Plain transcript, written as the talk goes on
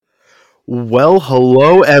Well,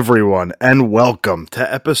 hello everyone, and welcome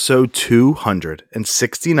to episode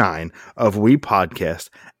 269 of We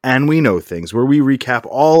Podcast and We Know Things, where we recap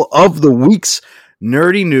all of the week's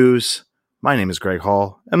nerdy news. My name is Greg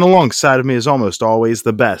Hall, and alongside of me is almost always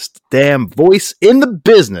the best damn voice in the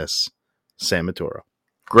business, Sam Maturo.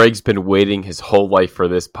 Greg's been waiting his whole life for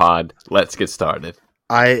this pod. Let's get started.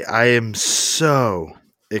 I am so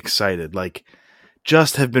excited.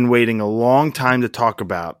 Just have been waiting a long time to talk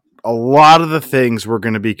about a lot of the things we're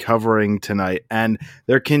going to be covering tonight, and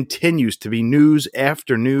there continues to be news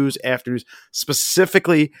after news after news,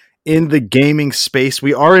 specifically in the gaming space.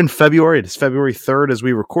 We are in February. It is February 3rd as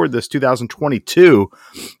we record this, 2022.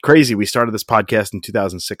 Crazy. We started this podcast in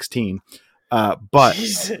 2016. But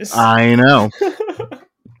Jesus. I know.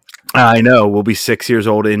 We'll be 6 years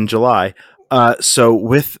old in July. So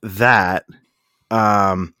with that,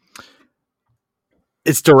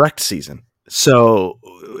 it's direct season. So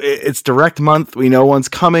it's direct month. We know one's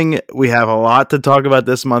coming. We have a lot to talk about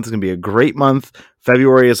this month. It's going to be a great month.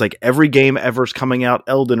 February is like every game ever's coming out,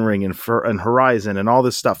 Elden Ring and Horizon and all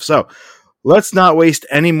this stuff. So let's not waste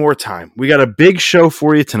any more time. We got a big show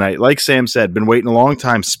for you tonight. Like Sam said, been waiting a long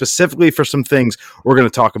time specifically for some things we're going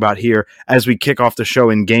to talk about here as we kick off the show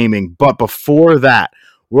in gaming. But before that,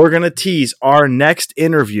 we're going to tease our next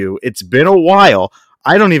interview. It's been a while.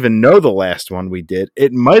 I don't even know the last one we did.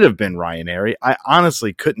 It might have been Ryan Airy. I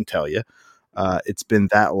honestly couldn't tell you. It's been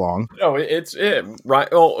that long. No, it's it. Right.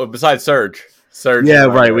 Oh, besides Serge. Yeah,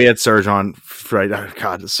 right. We had Serge on. Right. Oh,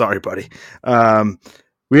 God, sorry, buddy.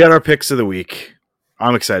 We got our picks of the week.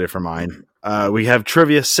 I'm excited for mine. We have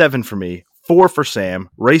trivia 7 for me, 4 for Sam,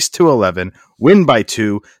 race to 11, win by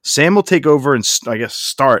 2. Sam will take over and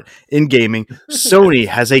start in gaming. Sony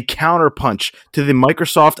has a counterpunch to the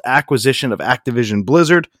Microsoft acquisition of Activision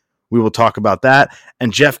Blizzard. We will talk about that.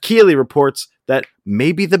 And Jeff Keighley reports that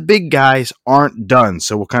maybe the big guys aren't done.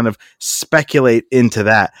 So we'll kind of speculate into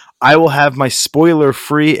that. I will have my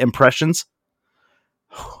spoiler-free impressions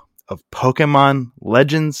of Pokemon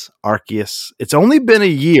Legends Arceus. It's only been a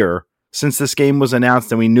year since this game was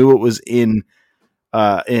announced and we knew it was in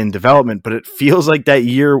development, but it feels like that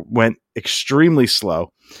year went extremely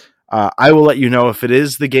slow. I will let you know if it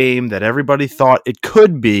is the game that everybody thought it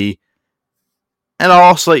could be, and I'll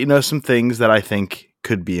also let you know some things that I think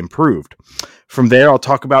could be improved. From there, I'll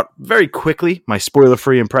talk about very quickly my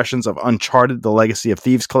spoiler-free impressions of Uncharted: The Legacy of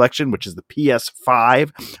Thieves collection, which is the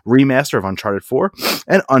PS5 remaster of Uncharted 4,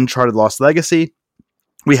 and Uncharted Lost Legacy.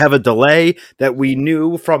 We have a delay that we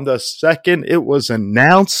knew from the second it was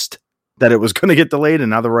announced that it was going to get delayed,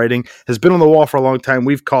 and now the writing has been on the wall for a long time.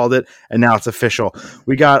 We've called it, and now it's official.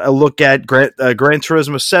 We got a look at Gran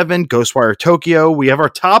Turismo 7, Ghostwire Tokyo. We have our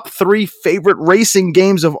top 3 favorite racing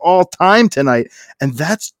games of all time tonight, and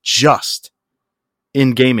that's just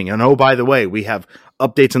in gaming. And oh, by the way, we have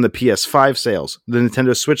updates on the PS5 sales, the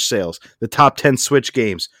Nintendo Switch sales, the top 10 Switch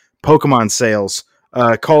games, Pokemon sales,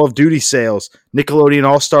 Call of Duty sales, Nickelodeon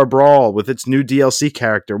All-Star Brawl with its new DLC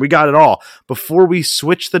character. We got it all before we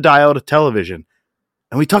switch the dial to television.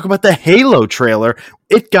 And we talk about the Halo trailer.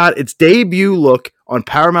 It got its debut look on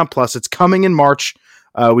Paramount Plus. It's coming in March.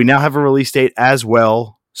 We now have a release date as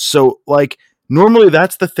well. So, normally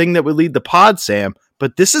that's the thing that would lead the pod, Sam.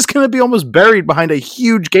 But this is going to be almost buried behind a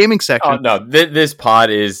huge gaming section. Oh, no. This pod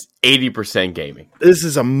is 80% gaming. This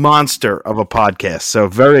is a monster of a podcast, so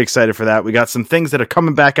very excited for that. We got some things that are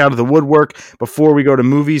coming back out of the woodwork before we go to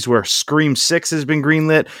movies, where Scream 6 has been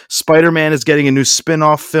greenlit. Spider-Man is getting a new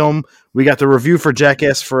spin-off film. We got the review for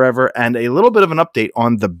Jackass Forever and a little bit of an update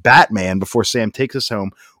on The Batman before Sam takes us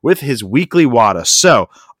home with his weekly WADA. So,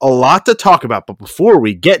 a lot to talk about, but before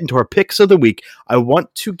we get into our picks of the week, I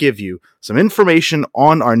want to give you some information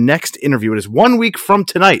on our next interview. It is 1 week from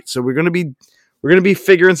tonight, so we're going to be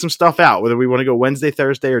figuring some stuff out, whether we want to go Wednesday,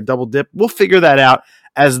 Thursday, or double dip. We'll figure that out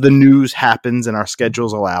as the news happens and our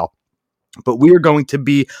schedules allow. But we are going to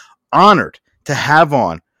be honored to have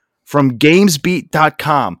on from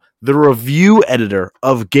GamesBeat.com, the review editor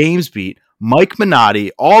of GamesBeat, Mike Minotti,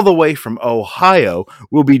 all the way from Ohio,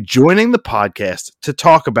 will be joining the podcast to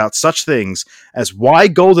talk about such things as why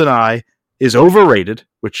GoldenEye is overrated,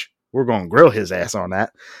 which we're going to grill his ass on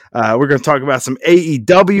that. We're going to talk about some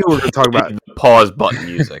AEW. We're going to talk about pause button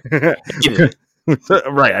music.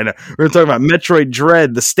 Right, I know. We're going to talk about Metroid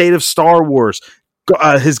Dread, the state of Star Wars,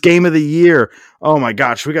 his game of the year. Oh my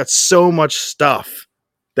gosh, we got so much stuff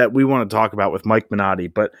that we want to talk about with Mike Minotti,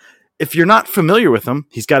 but if you're not familiar with him,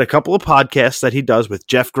 he's got a couple of podcasts that he does with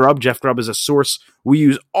Jeff Grubb. Jeff Grubb is a source we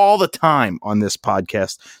use all the time on this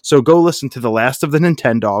podcast. So go listen to The Last of the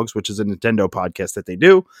Nintendogs, which is a Nintendo podcast that they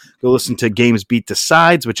do. Go listen to Games Beat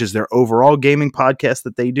Decides, which is their overall gaming podcast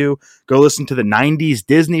that they do. Go listen to the 90s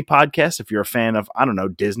Disney podcast if you're a fan of, I don't know,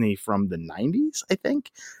 Disney from the 90s, I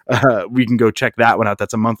think. We can go check that one out.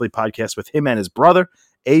 That's a monthly podcast with him and his brother,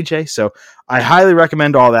 AJ. So I highly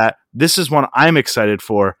recommend all that. This is one I'm excited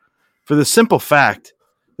for the simple fact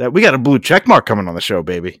that we got a blue check mark coming on the show,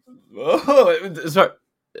 baby. Oh, sorry.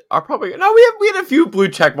 We had a few blue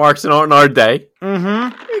check marks in our day.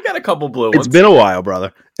 Mm-hmm. We got a couple blue ones. It's been a while,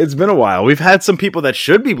 brother. It's been a while. We've had some people that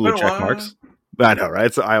should be blue check marks. I know,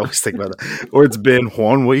 right? I always think about that. Or it's been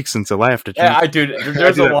 1 week since I laughed at you. Yeah, I do.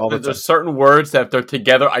 There's certain words that if they're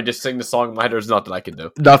together, I just sing the song in my head. There's nothing I can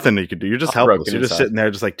do. Nothing you can do. You're just helpless. You're just sitting there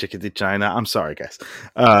just like chickadee China. I'm sorry, guys.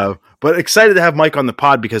 But excited to have Mike on the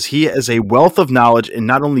pod because he is a wealth of knowledge in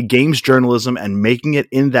not only games journalism and making it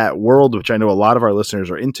in that world, which I know a lot of our listeners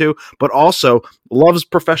are into, but also loves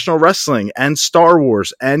professional wrestling and Star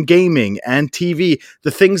Wars and gaming and TV, the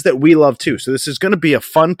things that we love too. So this is going to be a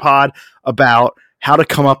fun pod about how to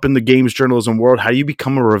come up in the games journalism world, how you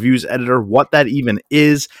become a reviews editor, what that even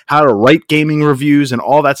is, how to write gaming reviews, and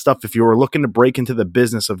all that stuff if you were looking to break into the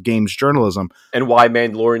business of games journalism. And why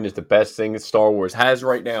Mandalorian is the best thing that Star Wars has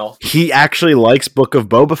right now. He actually likes Book of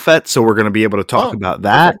Boba Fett, so we're going to be able to talk about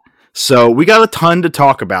that. Perfect. So we got a ton to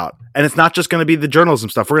talk about, and it's not just going to be the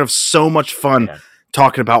journalism stuff. We're going to have so much fun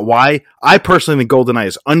talking about why I personally think GoldenEye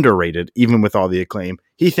is underrated, even with all the acclaim.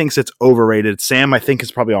 He thinks it's overrated. Sam, I think,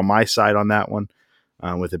 is probably on my side on that one.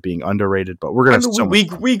 With it being underrated, but we're gonna.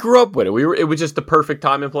 We grew up with it. It was just the perfect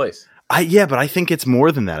time and place. But I think it's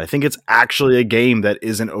more than that. I think it's actually a game that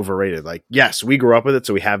isn't overrated. Like, yes, we grew up with it,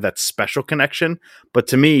 so we have that special connection. But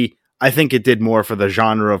to me, I think it did more for the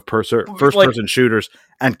genre of first-person shooters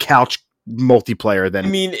and couch multiplayer than. I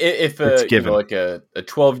mean, if a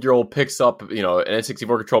 12-year-old picks up an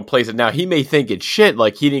N64 controller and plays it now, he may think it's shit.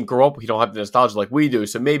 Like, he didn't grow up, he don't have the nostalgia like we do.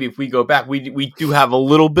 So maybe if we go back, we do have a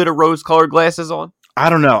little bit of rose-colored glasses on. I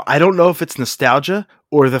don't know. I don't know if it's nostalgia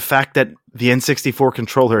or the fact that the N64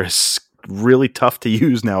 controller is really tough to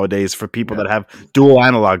use nowadays for people that have dual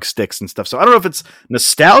analog sticks and stuff. So I don't know if it's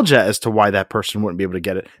nostalgia as to why that person wouldn't be able to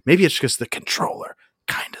get it. Maybe it's just the controller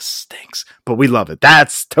kind of stinks, but we love it.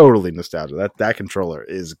 That's totally nostalgia. That controller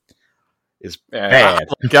is bad.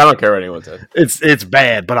 I don't care what anyone said. It's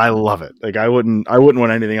bad, but I love it. Like I wouldn't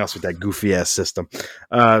want anything else with that goofy ass system.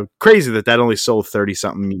 Crazy that only sold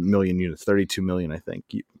 30-something million units, 32 million, I think,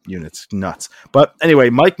 units. Nuts. But anyway,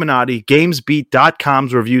 Mike Minotti,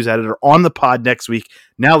 GamesBeat.com's reviews editor, on the pod next week.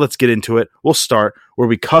 Now let's get into it. We'll start where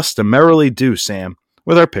we customarily do, Sam,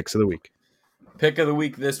 with our picks of the week. Pick of the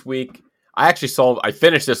week this week. I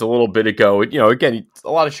finished this a little bit ago. Again, a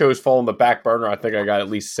lot of shows fall on the back burner. I think I got at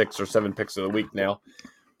least 6 or 7 picks of the week now.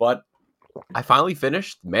 But I finally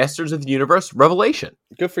finished Masters of the Universe Revelation.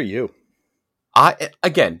 Good for you. I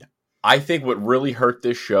think what really hurt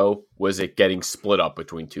this show was it getting split up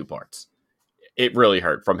between 2 parts. It really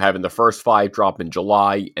hurt from having the first 5 drop in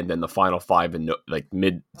July and then the final 5 in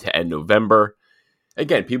mid to end November.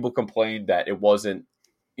 Again, people complained that it wasn't.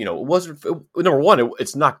 Number one,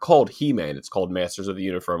 it's not called He-Man. It's called Masters of the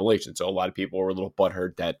Universe Revelation. So a lot of people were a little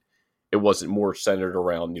butthurt that it wasn't more centered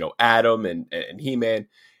around, Adam and He-Man.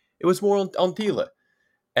 It was more on Teela.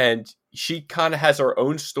 And she kind of has her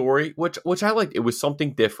own story, which I liked. It was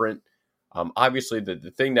something different. Obviously,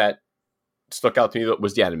 the thing that stuck out to me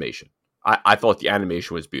was the animation. I thought the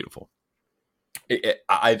animation was beautiful.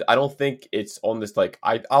 I don't think it's on this,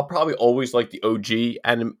 I'll probably always like the OG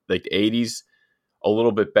and the 80s a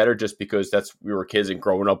little bit better just because we were kids and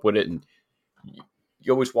growing up with it, and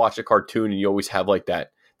you always watch a cartoon and you always have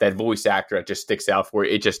that voice actor that just sticks out for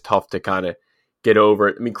you. It's just tough to kind of get over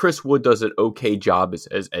it. I mean, Chris Wood does an okay job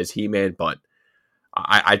as He-Man, but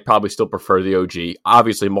I'd probably still prefer the OG.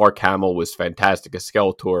 Obviously, Mark Hamill was fantastic as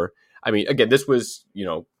Skeletor. I mean, again, this was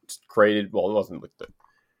created. Well, it wasn't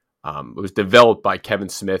it was developed by Kevin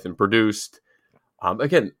Smith and produced.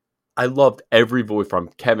 Again, I loved every voice from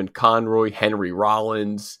Kevin Conroy, Henry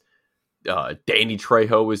Rollins, Danny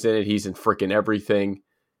Trejo was in it. He's in freaking everything.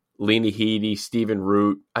 Lena Headey, Stephen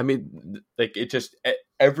Root. I mean, it just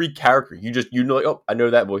every character oh, I know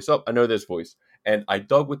that voice. Oh, I know this voice. And I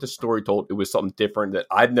dug with the story told. It was something different that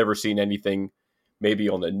I've never seen anything. Maybe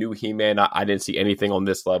on the new He-Man, I didn't see anything on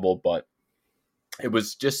this level, but it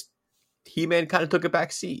was just He-Man kind of took a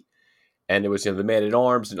back seat, and it was the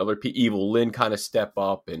Man-at-Arms and other Evil Lynn kind of step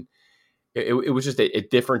up, and it was just a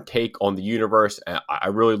different take on the universe, and I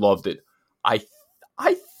really loved it. I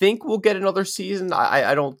think we'll get another season.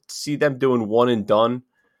 I don't see them doing one and done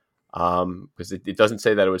because it doesn't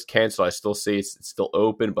say that it was canceled. I still see it's still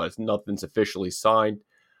open, but nothing's officially signed.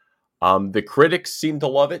 The critics seem to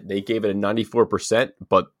love it. They gave it a 94%,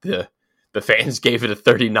 but the fans gave it a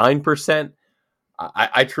 39%.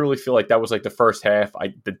 I truly feel like that was like the first half.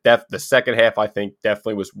 The second half, I think,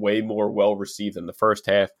 definitely was way more well received than the first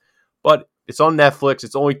half. But it's on Netflix.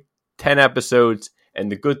 It's only 10 episodes. And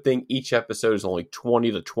the good thing, each episode is only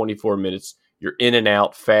 20 to 24 minutes. You're in and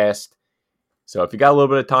out fast. So if you got a little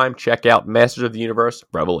bit of time, check out Masters of the Universe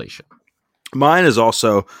Revelation. Mine is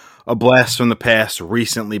also a blast from the past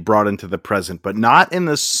recently brought into the present, but not in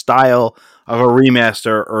the style of a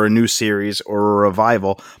remaster or a new series or a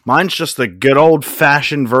revival. Mine's just the good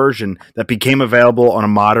old-fashioned version that became available on a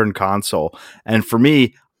modern console. And for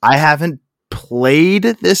me, I haven't played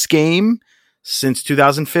this game since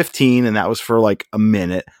 2015, and that was for like a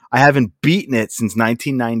minute. I haven't beaten it since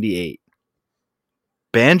 1998.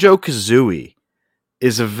 Banjo-Kazooie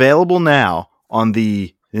is available now on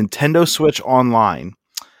the Nintendo Switch Online.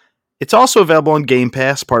 It's also available on Game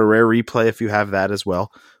Pass, part of Rare Replay if you have that as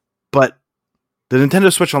well. But the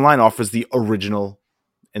Nintendo Switch Online offers the original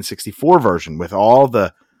N64 version with all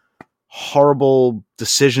the horrible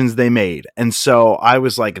decisions they made. And so I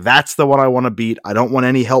was like, that's the one I want to beat. I don't want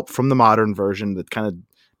any help from the modern version that kind of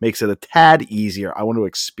makes it a tad easier. I want to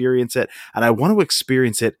experience it, and I want to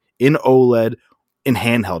experience it in OLED in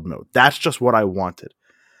handheld mode. That's just what I wanted.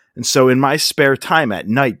 And so in my spare time at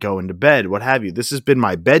night, going to bed, what have you, this has been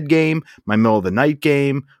my bed game, my middle of the night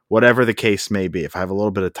game, whatever the case may be. If I have a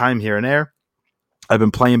little bit of time here and there, I've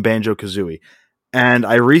been playing Banjo-Kazooie. And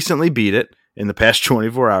I recently beat it in the past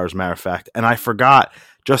 24 hours, matter of fact, and I forgot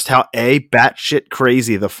just how A, batshit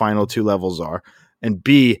crazy the final two levels are, and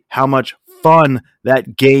B, how much fun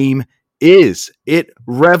that game is. It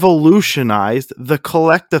revolutionized the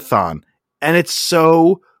collectathon, and it's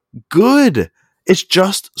so good. It's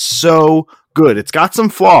just so good. It's got some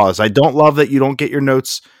flaws. I don't love that you don't get your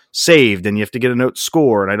notes saved and you have to get a note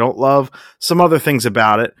score, and I don't love some other things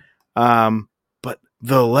about it. But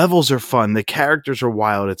the levels are fun. The characters are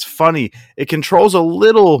wild. It's funny. It controls a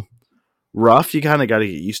little rough. You kind of got to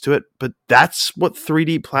get used to it, but that's what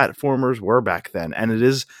 3D platformers were back then. And it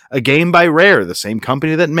is a game by Rare, the same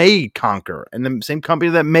company that made Conker and the same company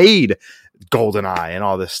that made GoldenEye and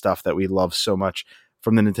all this stuff that we love so much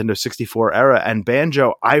from the Nintendo 64 era. And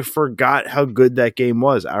Banjo, I forgot how good that game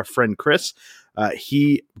was. Our friend Chris,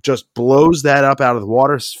 he just blows that up out of the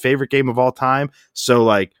water. His favorite game of all time. So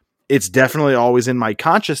like, it's definitely always in my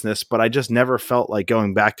consciousness, but I just never felt like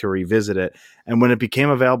going back to revisit it. And when it became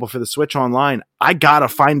available for the Switch Online, I gotta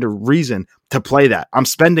find a reason to play that. I'm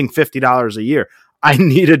spending $50 a year. I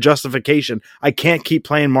need a justification. I can't keep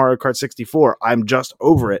playing Mario Kart 64. I'm just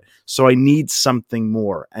over it. So I need something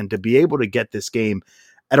more. And to be able to get this game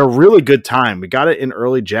at a really good time, we got it in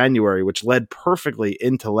early January, which led perfectly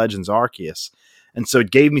into Legends Arceus. And so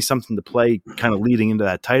it gave me something to play kind of leading into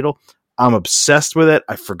that title. I'm obsessed with it.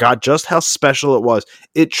 I forgot just how special it was.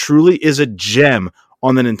 It truly is a gem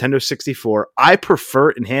on the Nintendo 64. I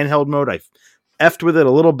prefer it in handheld mode. I effed with it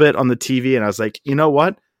a little bit on the TV, and I was like, you know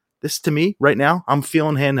what? This, to me, right now, I'm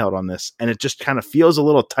feeling handheld on this, and it just kind of feels a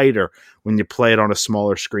little tighter when you play it on a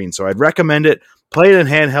smaller screen. So I'd recommend it. Play it in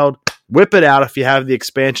handheld. Whip it out if you have the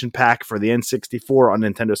expansion pack for the N64 on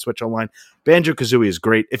Nintendo Switch Online. Banjo-Kazooie is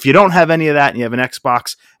great. If you don't have any of that and you have an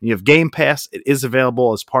Xbox and you have Game Pass, it is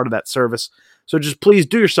available as part of that service. So just please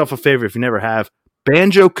do yourself a favor if you never have.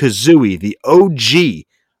 Banjo-Kazooie, the OG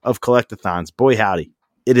of collectathons. Boy, howdy.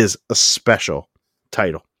 It is a special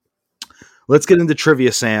title. Let's get into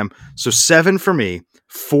trivia, Sam. So 7 for me,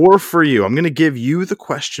 4 for you. I'm going to give you the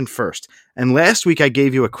question first. And last week I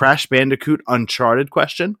gave you a Crash Bandicoot Uncharted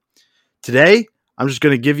question. Today, I'm just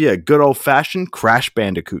going to give you a good old-fashioned Crash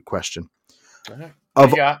Bandicoot question. Okay.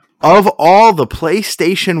 Of all the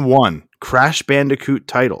PlayStation 1 Crash Bandicoot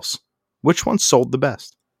titles, which one sold the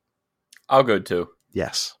best? I'll go 2.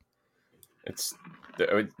 Yes. It's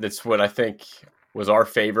what I think was our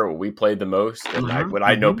favorite, what we played the most, and what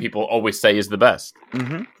I know people always say is the best.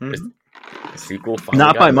 The sequel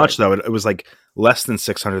not by much, though. It was like less than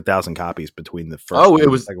 600,000 copies between the first. Oh, it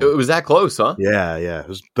was that close, huh? Yeah. It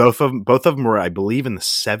was both of them were, I believe, in the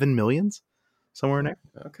 7 millions, somewhere in there.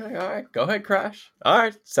 Okay, all right, go ahead, Crash. All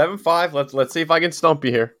right, 7-5. Let's see if I can stump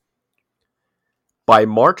you here. By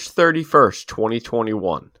March 31st,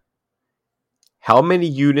 2021, how many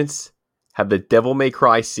units have the Devil May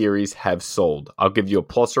Cry series have sold? I'll give you a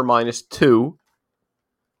plus or minus 2,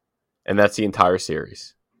 and that's the entire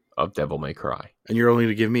series of Devil May Cry. And you're only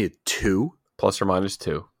going to give me a 2? Plus or minus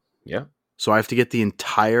 2. Yeah. So I have to get the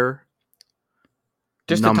entire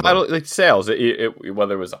Just number. the title, like sales.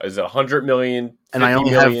 Whether it was, is it 100 million? And I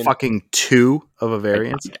only have fucking 2 of a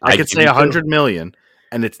variance. I could say 100 million,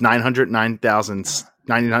 and it's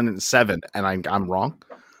 909,907, and I'm wrong.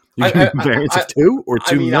 You give me a variance of 2 or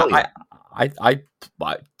 2 million. I thought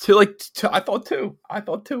 2. I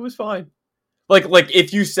thought 2 was fine. Like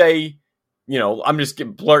if you say, I'm just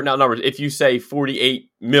blurting out numbers. If you say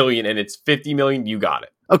 48 million and it's 50 million, you got it.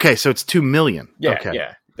 Okay, so it's 2 million. Yeah, okay.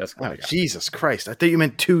 Yeah. That's Jesus Christ! I thought you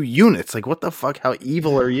meant 2 units. Like, what the fuck? How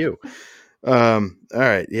evil are you? All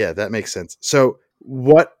right, yeah, that makes sense. So,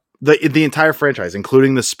 what the entire franchise,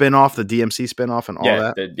 including the spinoff, the DMC spinoff, and all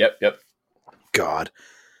that? Yep. God,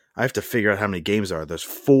 I have to figure out how many games are. There's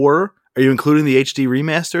 4. Are you including the HD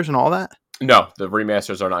remasters and all that? No, the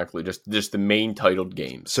remasters are not included. Just the main titled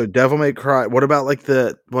games. So Devil May Cry. What about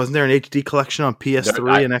wasn't there an HD collection on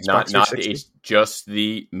PS3 and Xbox 360? Just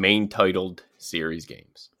the main titled series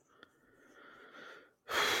games.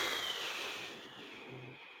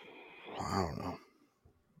 I don't know.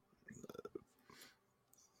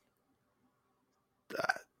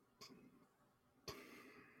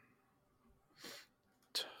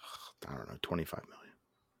 I don't know. 25 million.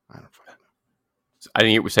 I don't fucking know. I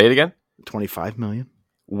didn't hear. Say it again. 25 million.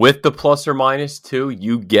 With the plus or minus 2,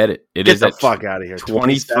 you get it. It Get is the fuck out of here.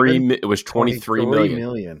 23. It was 23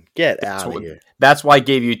 million. Get out of here. That's why I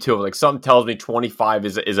gave you 2. Like something tells me 25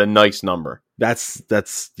 is a nice number. That's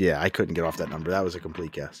I couldn't get off that number. That was a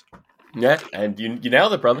complete guess. Yeah, and you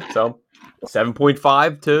nailed it, brother. So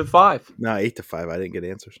 7.5 to 5. No, 8 to 5. I didn't get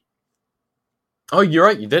answers. Oh, you're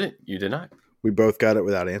right. You didn't. You did not. We both got it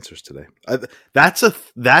without answers today. That's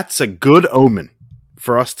a good omen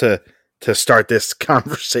for us to start this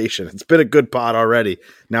conversation. It's been a good pod already.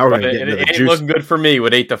 Now we're going to get into the juicy. It ain't looking good for me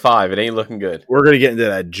with 8 to 5. It ain't looking good. We're going to get into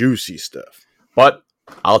that juicy stuff. But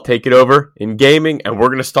I'll take it over in gaming, and we're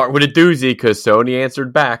going to start with a doozy because Sony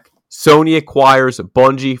answered back. Sony acquires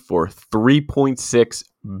Bungie for $3.6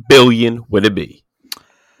 billion with a B.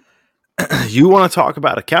 You want to talk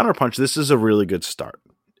about a counterpunch? This is a really good start.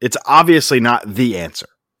 It's obviously not the answer,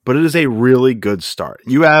 but it is a really good start.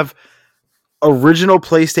 You have original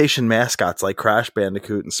PlayStation mascots like Crash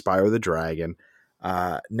Bandicoot and Spyro the Dragon,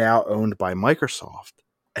 now owned by Microsoft.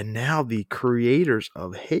 And now the creators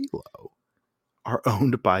of Halo are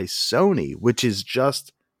owned by Sony, which is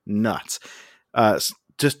just nuts.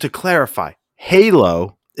 Just to clarify,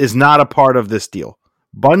 Halo is not a part of this deal.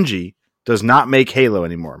 Bungie does not make Halo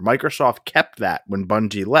anymore. Microsoft kept that when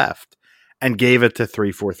Bungie left and gave it to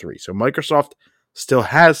 343. So Microsoft still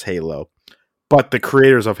has Halo, but the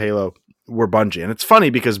creators of Halo were Bungie. And it's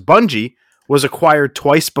funny because Bungie was acquired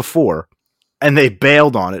twice before and they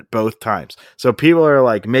bailed on it both times. So people are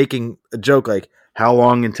like making a joke like, how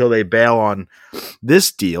long until they bail on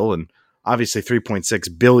this deal? And obviously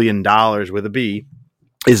 $3.6 billion with a B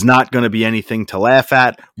is not going to be anything to laugh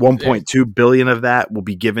at. 1.2 billion of that will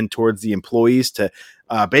be given towards the employees to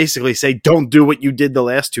basically say, don't do what you did the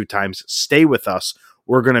last 2 times. Stay with us.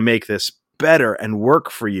 We're going to make this better and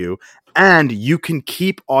work for you. And you can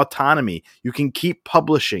keep autonomy. You can keep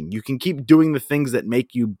publishing. You can keep doing the things that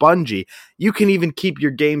make you Bungie. You can even keep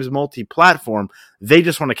your games multi-platform. They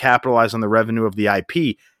just want to capitalize on the revenue of the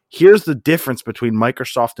IP. Here's the difference between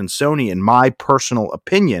Microsoft and Sony, in my personal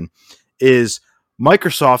opinion, is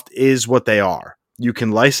Microsoft is what they are. You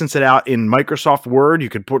can license it out in Microsoft Word. You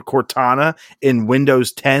could put Cortana in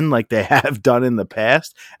Windows 10 like they have done in the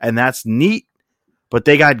past, and that's neat, but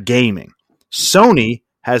they got gaming. Sony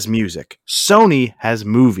has music. Sony has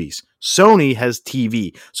movies. Sony has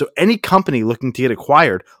TV. So any company looking to get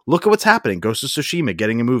acquired, look at what's happening. Ghost of Tsushima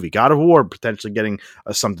getting a movie. God of War potentially getting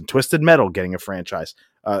something. Twisted Metal getting a franchise,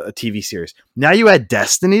 a TV series. Now you add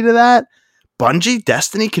Destiny to that. Bungie,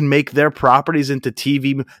 Destiny can make their properties into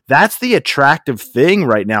TV. That's the attractive thing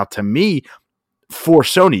right now to me for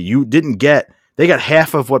Sony. They got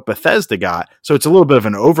half of what Bethesda got, so it's a little bit of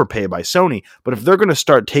an overpay by Sony. But if they're going to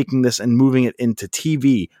start taking this and moving it into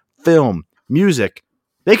TV, film, music,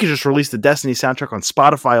 they could just release the Destiny soundtrack on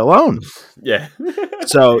Spotify alone. Yeah.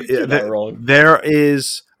 So there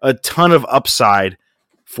is a ton of upside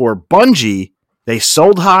for Bungie. They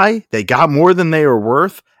sold high, they got more than they were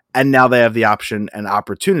worth, and now they have the option and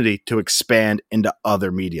opportunity to expand into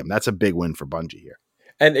other medium. That's a big win for Bungie here.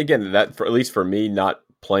 And again, that at least for me, not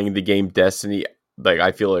playing the game Destiny, like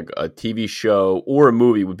I feel like a TV show or a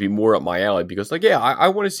movie would be more up my alley because, like, yeah, I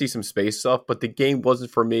want to see some space stuff, but the game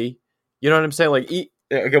wasn't for me. You know what I'm saying? Like,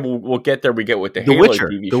 again, we'll get there. We get with the Halo Witcher.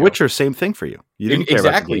 TV show. The Witcher, same thing for you. You didn't care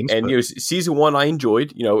exactly. About the games, and you know, season 1 I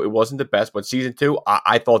enjoyed. You know, it wasn't the best, but season 2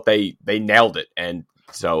 I thought they nailed it. And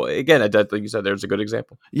So again, I think you said there's a good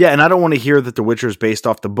example. Yeah, and I don't want to hear that The Witcher is based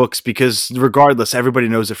off the books because regardless, everybody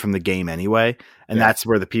knows it from the game anyway, and that's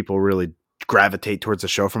where the people really gravitate towards the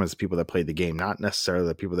show from, is the people that played the game, not necessarily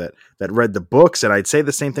the people that read the books. And I'd say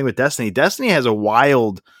the same thing with Destiny. Destiny has a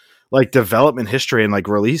wild like development history and like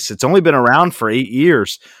release. It's only been around for 8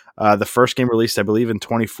 years. The first game released, I believe, in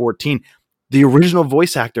 2014. The original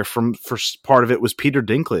voice actor for part of it was Peter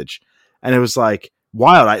Dinklage, and it was like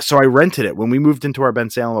wild. So I rented it when we moved into our Ben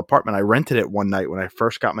Salem apartment. I rented it one night when I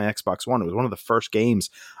first got my Xbox One. It was one of the first games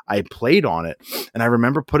I played on it, and I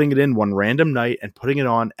remember putting it in one random night and putting it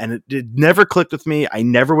on, and it never clicked with me. I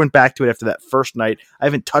never went back to it after that first night. I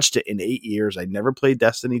haven't touched it in 8 years. I never played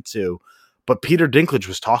Destiny 2. But Peter Dinklage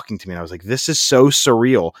was talking to me, and I was like, this is so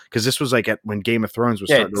surreal, because this was like when Game of Thrones was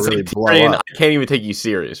starting to really blow up. I can't even take you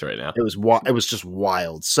serious right now. It was just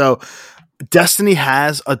wild. So Destiny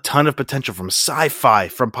has a ton of potential from sci-fi,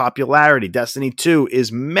 from popularity. Destiny 2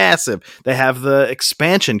 is massive. They have the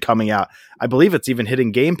expansion coming out. I believe it's even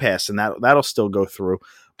hitting Game Pass, and that'll still go through.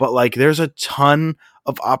 But like, there's a ton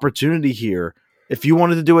of opportunity here. If you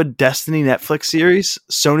wanted to do a Destiny Netflix series,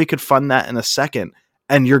 Sony could fund that in a second,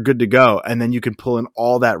 and you're good to go. And then you can pull in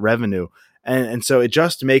all that revenue. And so it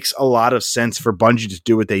just makes a lot of sense for Bungie to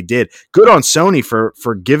do what they did. Good on Sony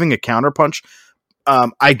for giving a counterpunch.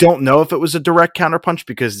 I don't know if it was a direct counterpunch,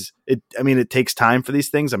 because it takes time for these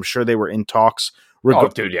things. I'm sure they were in talks.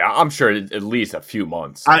 Dude, yeah, I'm sure at least a few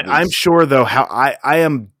months. I'm sure, though, I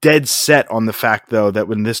am dead set on the fact, though, that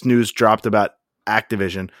when this news dropped about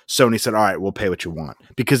Activision, Sony said, all right, we'll pay what you want,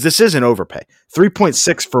 because this is an overpay.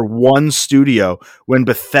 3.6 for one studio, when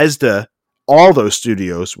Bethesda, all those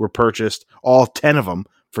studios were purchased, all 10 of them,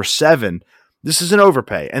 for $7. This is an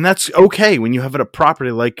overpay, and that's okay when you have a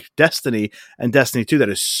property like Destiny and Destiny 2 that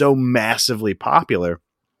is so massively popular.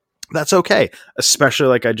 That's okay, especially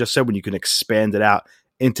like I just said, when you can expand it out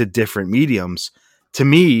into different mediums. To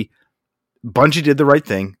me, Bungie did the right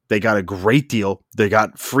thing. They got a great deal. They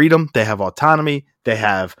got freedom. They have autonomy. They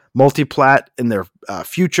have multi-plat in their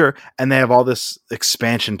future, and they have all this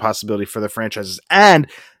expansion possibility for their franchises. And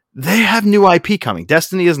they have new IP coming.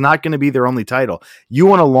 Destiny is not going to be their only title. You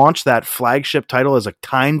want to launch that flagship title as a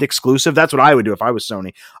timed exclusive? That's what I would do if I was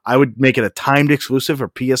Sony. I would make it a timed exclusive for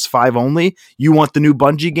PS5 only. You want the new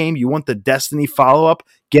Bungie game? You want the Destiny follow-up?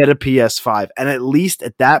 Get a PS5. And at least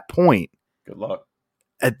at that point, good luck.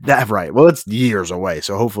 At that, right. Well, it's years away,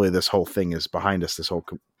 so hopefully this whole thing is behind us. This whole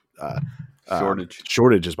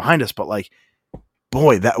shortage is behind us. But like,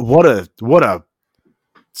 boy, that what a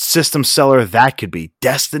system seller that could be.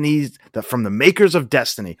 Destiny, from the makers of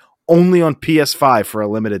Destiny, only on PS5 for a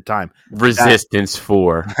limited time. Resistance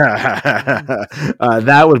 4.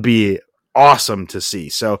 That would be awesome to see.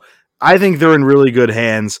 So I think they're in really good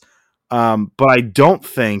hands. But I don't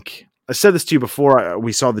think, I said this to you before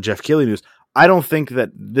we saw the Jeff Keighley news, I don't think that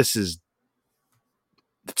this is,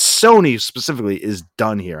 Sony specifically is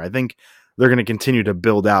done here. I think they're going to continue to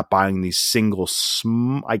build out, buying these single,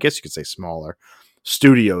 I guess you could say smaller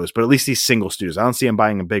studios, but at least these single studios. I don't see them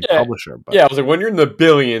buying a big publisher. But. Yeah, I was like, when you're in the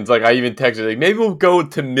billions, like I even texted, like maybe we'll go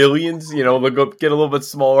to millions, they'll go get a little bit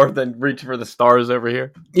smaller, then reach for the stars over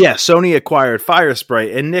here. Yeah, Sony acquired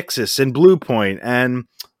Firespray and Nixxes and Bluepoint and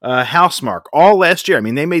Housemarque all last year. I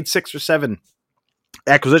mean, they made 6 or 7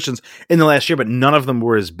 acquisitions in the last year, but none of them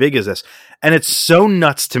were as big as this. And it's so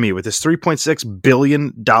nuts to me with this $3.6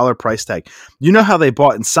 billion price tag. You know how they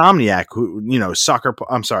bought Insomniac,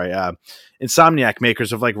 Insomniac,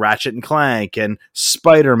 makers of like Ratchet and Clank and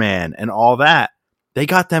Spider-Man and all that. They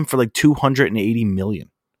got them for like $280 million.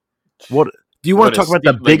 What do you want to talk about?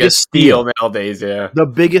 The biggest steal nowadays? Yeah, the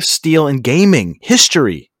biggest steal in gaming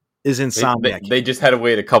history is Insomniac. They just had to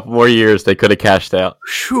wait a couple more years. They could have cashed out.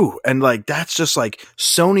 Whew. And like, that's just like,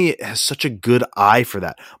 Sony has such a good eye for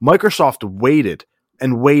that. Microsoft waited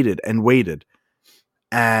and waited and waited,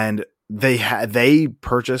 and they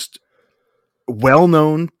purchased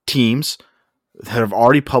well-known teams that have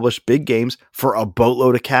already published big games for a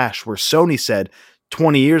boatload of cash, where Sony said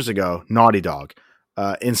 20 years ago, Naughty Dog,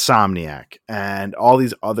 Insomniac, and all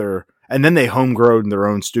these other. And then they homegrown their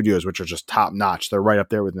own studios, which are just top notch. They're right up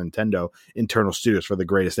there with Nintendo internal studios for the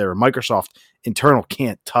greatest ever. Microsoft internal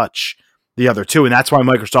can't touch the other two. And that's why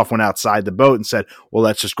Microsoft went outside the boat and said, well,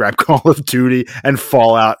 let's just grab Call of Duty and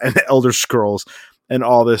Fallout and Elder Scrolls and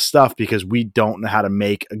all this stuff, because we don't know how to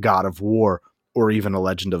make a God of War or even a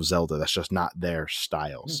Legend of Zelda. That's just not their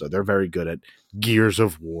style. So they're very good at Gears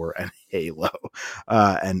of War and Halo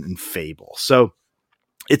and Fable. So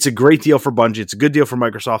it's a great deal for Bungie. It's a good deal for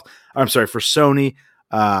Microsoft. I'm sorry, for Sony.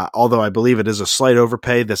 Although I believe it is a slight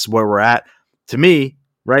overpay. This is where we're at. To me,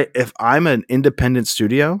 right? If I'm an independent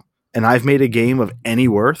studio, and I've made a game of any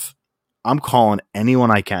worth, I'm calling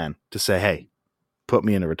anyone I can to say, hey, put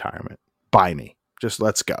me into retirement. Buy me. Just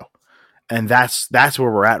let's go. And that's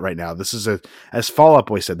where we're at right now. This is as Fall Out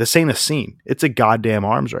Boy said, this ain't a scene. It's a goddamn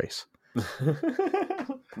arms race.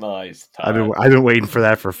 Nice. I've been waiting for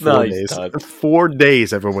that for 4 days. Todd. 4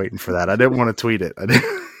 days I've been waiting for that. I didn't want to tweet it. I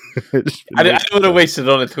didn't want to waste it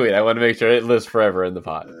on a tweet. I want to make sure it lives forever in the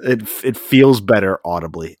pot. It feels better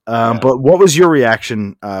audibly. But what was your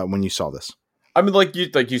reaction when you saw this? I mean, like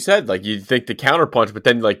you said, like you think the counterpunch, but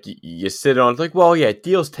then like you sit on like, well, yeah,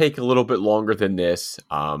 deals take a little bit longer than this.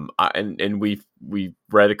 And we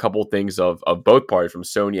read a couple things of both parties from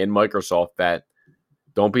Sony and Microsoft that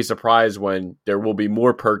don't be surprised when there will be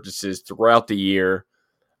more purchases throughout the year.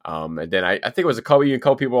 And then I think it was a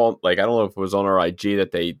couple people, like, I don't know if it was on our IG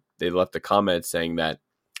that they left a comment saying that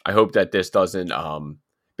I hope that this doesn't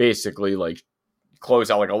basically like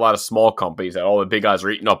close out like a lot of small companies, that all the big guys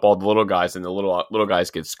are eating up all the little guys and the little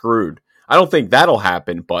guys get screwed. I don't think that'll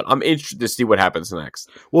happen, but I'm interested to see what happens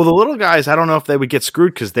next. Well, the little guys, I don't know if they would get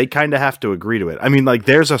screwed because they kind of have to agree to it. I mean, like,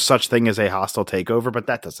 there's a such thing as a hostile takeover, but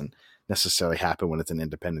that doesn't necessarily happen when it's an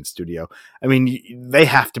independent studio. I mean, they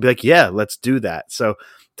have to be like, yeah, let's do that. So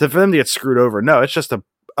for them to get screwed over, no, it's just a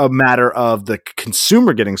matter of the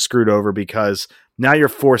consumer getting screwed over because now you're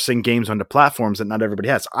forcing games onto platforms that not everybody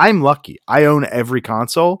has. I'm lucky. I own every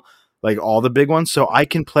console, like all the big ones, so I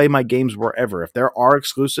can play my games wherever. If there are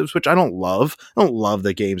exclusives, which I don't love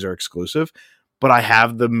that games are exclusive, but I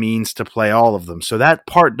have the means to play all of them. So that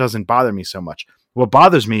part doesn't bother me so much. What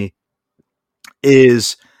bothers me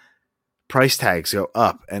is price tags go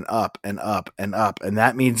up and up and up and up, and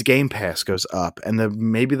that means Game Pass goes up, and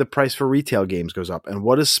maybe the price for retail games goes up, and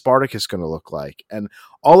what is Spartacus going to look like, and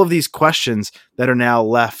all of these questions that are now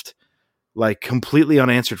left like completely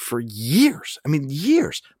unanswered for years. I mean,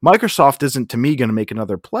 years. Microsoft isn't, to me, going to make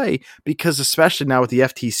another play because, especially now with the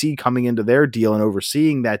FTC coming into their deal and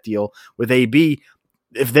overseeing that deal with AB,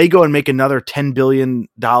 if they go and make another $10 billion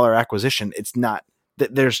acquisition, it's not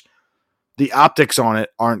that there's the optics on it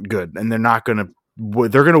aren't good, and they're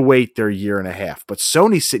going to wait their year and a half. But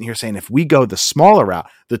Sony's sitting here saying, if we go the smaller route,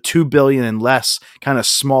 the $2 billion and less kind of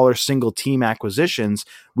smaller single team acquisitions,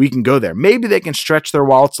 we can go there. Maybe they can stretch their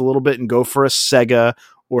wallets a little bit and go for a Sega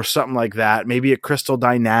or something like that. Maybe a Crystal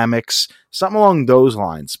Dynamics, something along those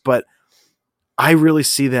lines. But I really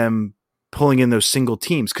see them pulling in those single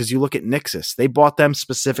teams, because you look at Nixxes. They bought them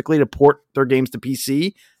specifically to port their games to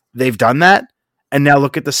PC. They've done that. And now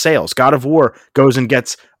look at the sales. God of War goes and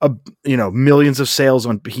gets millions of sales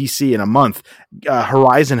on PC in a month.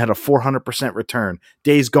 Horizon had a 400% return.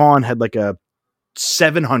 Days Gone had like a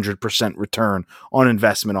 700% return on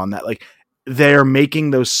investment on that. Like, they're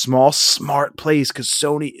making those small, smart plays because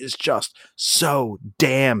Sony is just so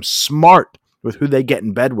damn smart with who they get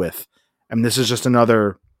in bed with. And this is just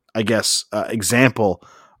another, I guess, example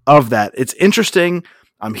of that. It's interesting.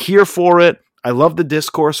 I'm here for it. I love the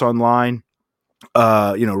discourse online.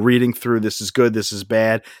 Reading through this is good, this is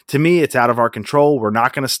bad. To me, it's out of our control. We're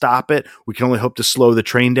not going to stop it. We can only hope to slow the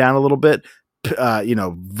train down a little bit.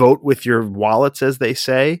 Vote with your wallets, as they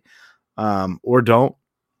say, or don't.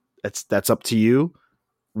 That's up to you.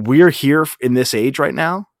 We're here in this age right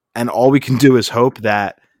now, and all we can do is hope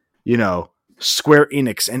that, Square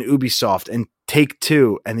Enix and Ubisoft and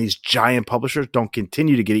Take-Two and these giant publishers don't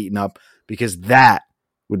continue to get eaten up, because that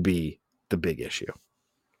would be the big issue.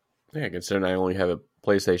 Yeah, considering I only have a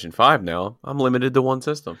PlayStation 5 now, I'm limited to one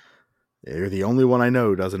system. Yeah, you're the only one I know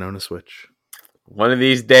who doesn't own a Switch. One of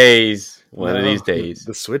these days.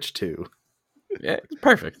 The Switch 2. Yeah, it's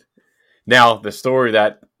perfect. Now, the story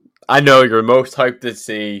that I know you're most hyped to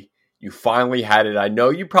see, you finally had it. I know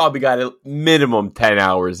you probably got a minimum 10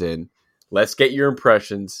 hours in. Let's get your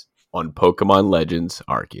impressions on Pokemon Legends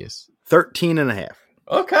Arceus. 13 and a half.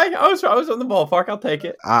 Okay, I was on the ballpark. I'll take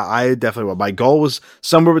it. I definitely will. My goal was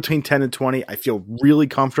somewhere between 10 and 20. I feel really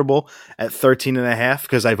comfortable at 13 and a half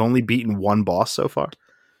because I've only beaten one boss so far.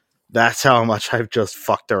 That's how much I've just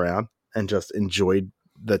fucked around and just enjoyed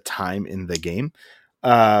the time in the game.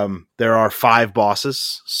 There are 5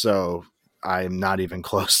 bosses, so I'm not even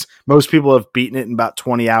close. Most people have beaten it in about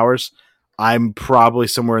 20 hours. I'm probably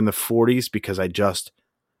somewhere in the 40s because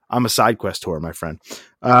I'm a side quest whore, my friend.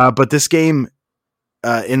 But this game,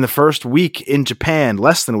 in the first week in Japan,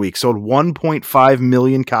 less than a week, sold 1.5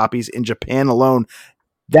 million copies in Japan alone.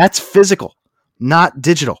 That's physical, not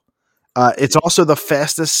digital. It's also the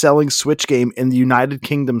fastest selling Switch game in the United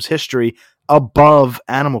Kingdom's history, above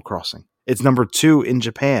Animal Crossing. It's number 2 in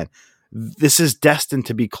Japan. This is destined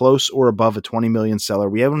to be close or above a 20 million seller.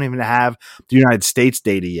 We don't even have the United States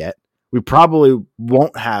data yet. We probably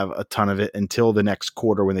won't have a ton of it until the next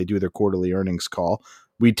quarter when they do their quarterly earnings call.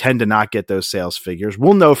 We tend to not get those sales figures.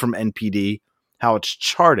 We'll know from NPD how it's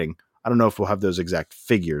charting. I don't know if we'll have those exact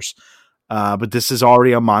figures, but this is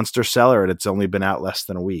already a monster seller, and it's only been out less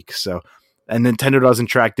than a week. So, and Nintendo doesn't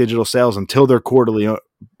track digital sales until their quarterly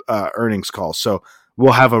earnings call. So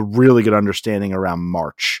we'll have a really good understanding around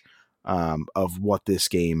March of what this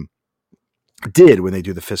game did when they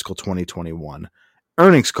do the fiscal 2021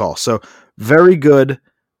 earnings call. So very good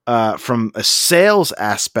from a sales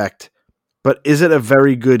aspect, but is it a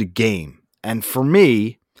very good game? And for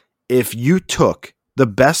me, if you took the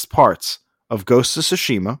best parts of Ghost of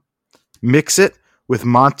Tsushima, mix it with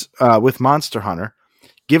Monster Hunter,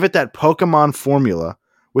 give it that Pokemon formula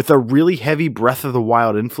with a really heavy Breath of the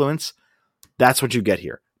Wild influence, that's what you get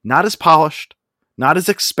here. Not as polished, not as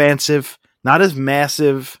expansive, not as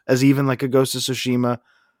massive as even like a Ghost of Tsushima.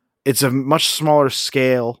 It's a much smaller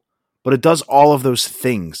scale, but it does all of those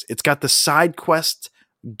things. It's got the side quest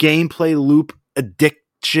gameplay loop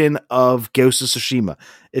addiction of Ghost of Tsushima.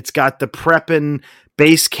 It's got the preppin'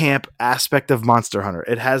 base camp aspect of Monster Hunter.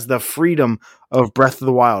 It has the freedom of Breath of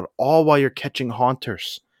the Wild, all while you're catching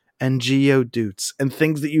haunters and Geodudes and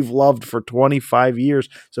things that you've loved for 25 years.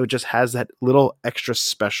 So it just has that little extra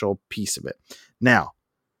special piece of it. Now,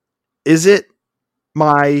 is it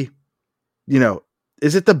is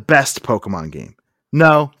it the best Pokemon game?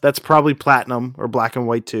 No, that's probably Platinum or Black and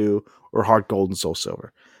White 2 or Heart Gold and Soul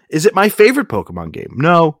Silver. Is it my favorite Pokemon game?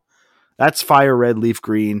 No, that's Fire Red, Leaf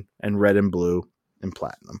Green, and Red and Blue and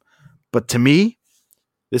Platinum. But to me,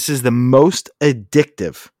 this is the most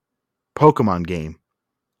addictive Pokemon game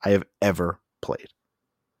I have ever played.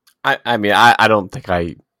 I mean, I don't think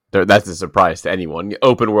that's a surprise to anyone.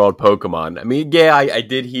 Open world Pokemon. I mean, yeah, I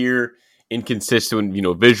did hear inconsistent,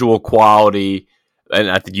 visual quality. And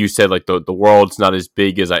I think you said like the world's not as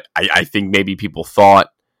big as I think maybe people thought.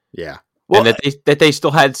 Yeah. Well, and that they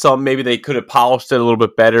still had some, maybe they could have polished it a little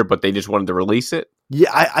bit better, but they just wanted to release it. Yeah,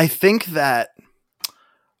 I think that,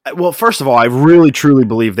 well, first of all, I really truly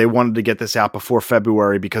believe they wanted to get this out before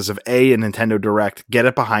February because of a Nintendo Direct, get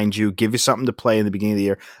it behind you, give you something to play in the beginning of the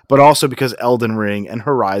year, but also because Elden Ring and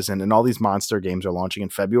Horizon and all these monster games are launching in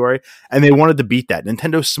February, and they wanted to beat that.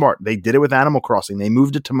 Nintendo's smart. They did it with Animal Crossing. They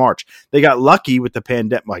moved it to March. They got lucky with the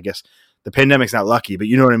pandemic. Well, I guess the pandemic's not lucky, but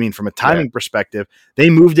you know what I mean? From a timing perspective,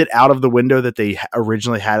 they moved it out of the window that they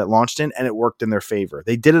originally had it launched in, and it worked in their favor.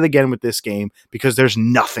 They did it again with this game because there's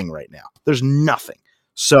nothing right now. There's nothing.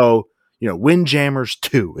 So, Windjammers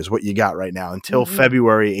 2 is what you got right now until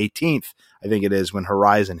February 18th, I think it is, when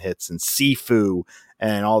Horizon hits and Sifu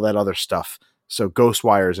and all that other stuff. So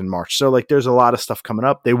Ghostwire's in March. So there's a lot of stuff coming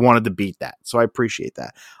up. They wanted to beat that. So I appreciate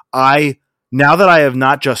that. Now that I have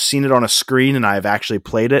not just seen it on a screen and I have actually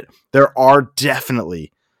played it, there are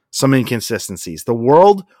definitely some inconsistencies. The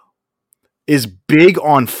world is big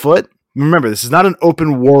on foot. Remember, this is not an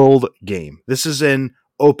open world game. This is an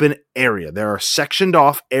open area. There are sectioned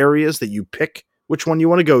off areas that you pick which one you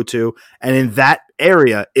want to go to, and in that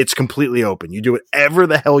area, it's completely open. You do whatever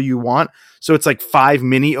the hell you want. So it's like 5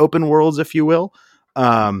 mini open worlds, if you will.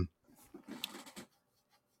 On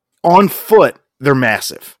foot, they're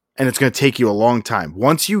massive, and it's going to take you a long time.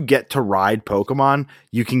 Once you get to ride Pokemon,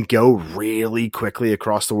 you can go really quickly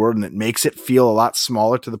across the world, and it makes it feel a lot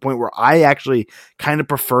smaller to the point where I actually kind of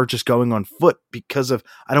prefer just going on foot because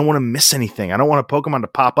I don't want to miss anything. I don't want a Pokemon to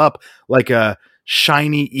pop up like a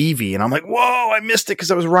shiny Eevee, and I'm like, whoa, I missed it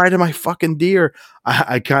because I was riding my fucking deer.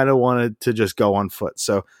 I kind of wanted to just go on foot.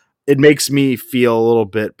 So it makes me feel a little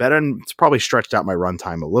bit better, and it's probably stretched out my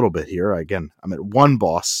runtime a little bit here. Again, I'm at 1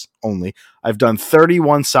 boss only. I've done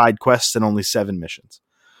 31 side quests and only 7 missions.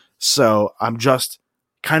 So I'm just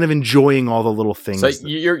kind of enjoying all the little things. So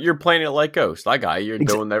you're playing it like Ghost. I got you. You're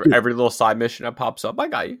doing every little side mission that pops up. I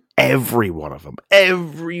got you. Every one of them.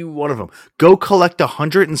 Every one of them. Go collect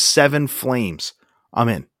 107 flames. I'm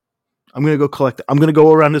in. I'm going to go collect. I'm going to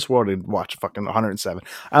go around this world and watch fucking 107.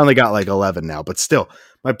 I only got 11 now, but still.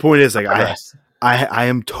 My point is I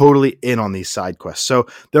am totally in on these side quests. So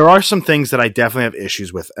there are some things that I definitely have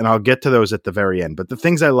issues with, and I'll get to those at the very end. But the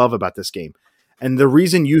things I love about this game, and the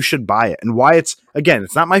reason you should buy it, and why it's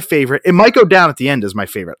not my favorite. It might go down at the end as my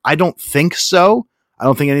favorite. I don't think so. I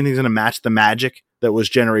don't think anything's going to match the magic that was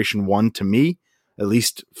Generation 1 to me, at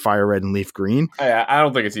least Fire Red and Leaf Green. I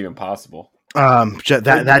don't think it's even possible.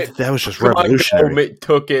 That was just revolutionary.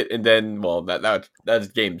 Took it, and then that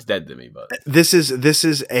game's dead to me. But this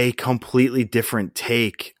is a completely different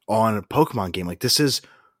take on a Pokemon game. This is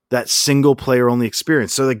that single player only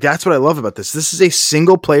experience. So that's what I love about this. This is a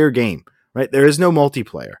single player game, right? There is no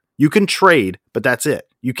multiplayer. You can trade, but that's it.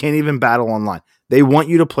 You can't even battle online. They want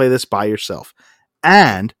you to play this by yourself.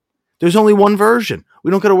 And there's only one version.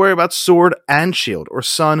 We don't got to worry about Sword and Shield or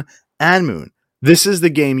Sun and Moon. This is the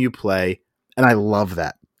game you play, and I love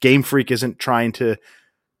that. Game Freak isn't trying to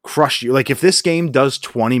crush you. Like, if this game does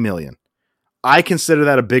 20 million, I consider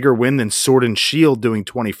that a bigger win than Sword and Shield doing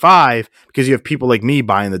 25, because you have people like me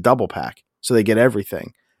buying the double pack, so they get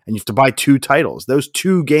everything. And you have to buy 2 titles. Those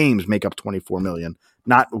 2 games make up 24 million,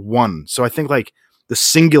 not one. So I think like the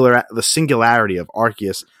singularity of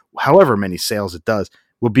Arceus, however many sales it does,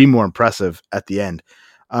 will be more impressive at the end.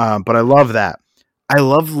 But I love that. I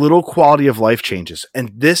love little quality of life changes.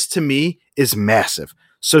 And this to me is massive.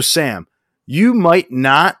 So Sam, you might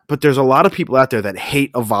not, but there's a lot of people out there that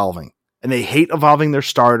hate evolving. And they hate evolving their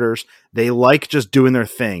starters. They like just doing their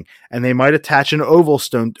thing. And they might attach an Oval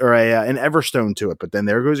Stone or an Everstone to it. But then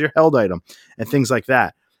there goes your held item and things like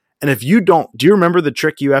that. And if you don't, do you remember the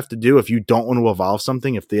trick you have to do if you don't want to evolve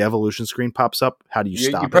something? If the evolution screen pops up, how do you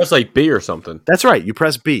stop it? You press like B or something. That's right. You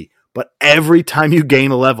press B. But every time you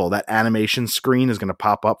gain a level, that animation screen is going to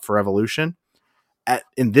pop up for evolution.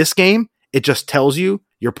 In this game, it just tells you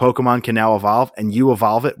your Pokemon can now evolve, and you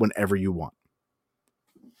evolve it whenever you want.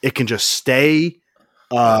 It can just stay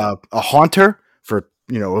a Haunter for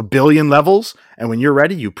 1 billion levels, and when you're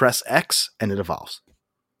ready, you press X and it evolves.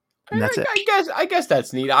 And that's it. I guess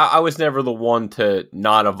that's neat. I was never the one to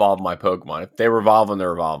not evolve my Pokemon. If they were evolving,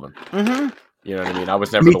 they're evolving. Mm-hmm. You know what I mean? I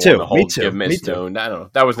was never one to hold give Mistone. I don't know.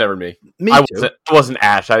 That was never me. I wasn't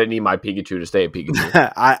Ash. I didn't need my Pikachu to stay a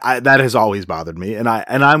Pikachu. I that has always bothered me, and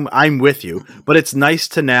I'm with you. But it's nice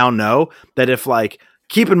to now know that if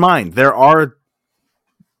keep in mind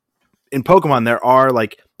in Pokemon there are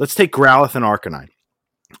let's take Growlithe and Arcanine.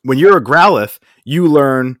 When you're a Growlithe, you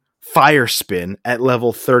learn Fire Spin at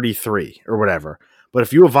level 33 or whatever. But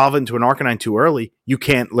if you evolve into an Arcanine too early, you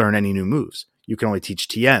can't learn any new moves. You can only teach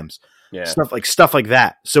TMs. Yeah. Stuff like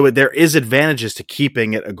that. So there is advantages to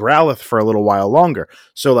keeping it a Growlithe for a little while longer.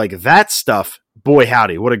 So that stuff, boy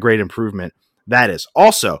howdy, what a great improvement that is.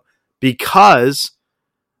 Also, because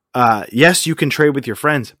yes, you can trade with your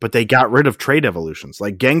friends, but they got rid of trade evolutions.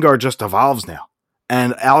 Like Gengar just evolves now,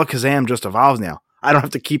 and Alakazam just evolves now. I don't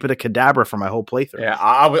have to keep it a Kadabra for my whole playthrough. Yeah,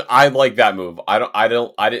 I like that move. I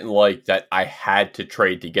didn't like that I had to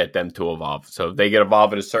trade to get them to evolve. So if they get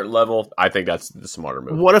evolved at a certain level, I think that's the smarter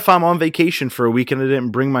move. What if I'm on vacation for a week and I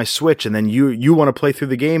didn't bring my Switch, and then you want to play through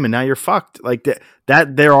the game and now you're fucked? Like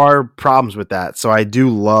that there are problems with that. So I do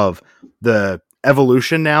love the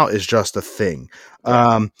evolution now is just a thing.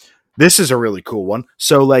 This is a really cool one.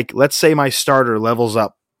 So let's say my starter levels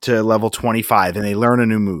up to level 25 and they learn a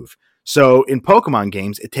new move. So in Pokemon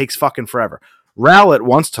games, it takes fucking forever. Rowlet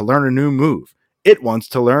wants to learn a new move. It wants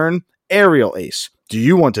to learn Aerial Ace. Do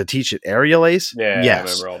you want to teach it Aerial Ace? Yeah,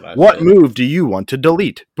 yes. I remember all that. What move do you want to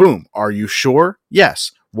delete? Boom. Are you sure?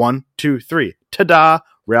 Yes. 1, 2, 3. Ta-da!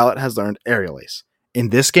 Rowlet has learned Aerial Ace. In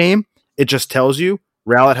this game, it just tells you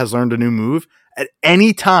Rowlet has learned a new move at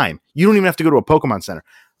any time. You don't even have to go to a Pokemon Center.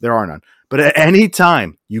 There are none. But at any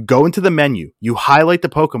time, you go into the menu, you highlight the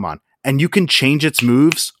Pokemon, and you can change its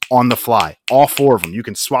moves on the fly. All 4 of them. You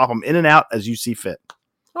can swap them in and out as you see fit.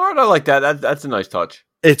 All right, I like that. That's a nice touch.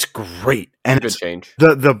 It's great. And good change.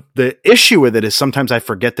 The issue with it is sometimes I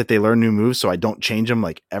forget that they learn new moves, so I don't change them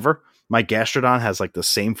ever. My Gastrodon has the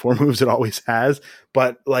same 4 moves it always has,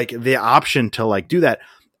 but the option to do that,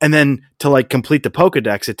 and then to complete the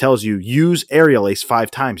Pokedex, it tells you use Aerial Ace 5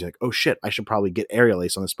 times. You're like, oh shit, I should probably get Aerial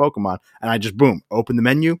Ace on this Pokemon, and I just boom, open the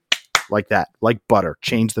menu. Like that, like butter,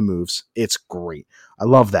 change the moves. It's great. I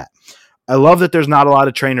love that. I love that there's not a lot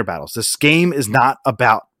of trainer battles. This game is not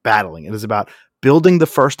about battling. It is about building the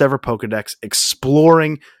first ever Pokedex,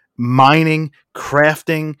 exploring, mining,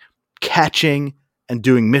 crafting, catching, and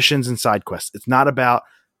doing missions and side quests. It's not about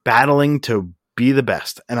battling to be the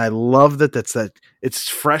best. And I love that it's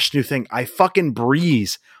fresh new thing. I fucking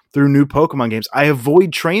breeze through new Pokemon games. I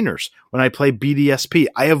avoid trainers when I play BDSP.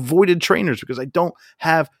 I avoided trainers because I don't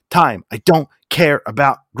have time. I don't care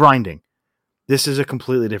about grinding. This is a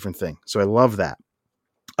completely different thing. So I love that.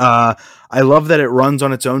 I love that it runs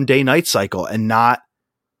on its own day-night cycle and not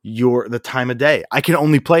the time of day. I can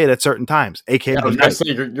only play it at certain times. AKA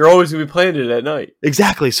you're always going to be playing it at night.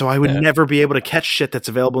 Exactly. So I would never be able to catch shit that's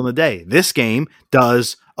available in the day. This game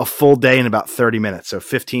does a full day in about 30 minutes. So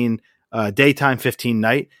 15 daytime, 15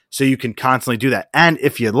 night. So you can constantly do that. And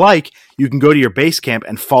if you'd like, you can go to your base camp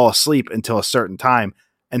and fall asleep until a certain time.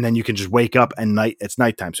 And then you can just wake up and it's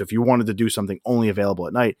nighttime. So if you wanted to do something only available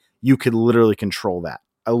at night, you could literally control that.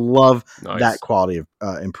 I love that quality of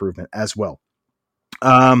improvement as well.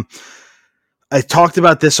 I talked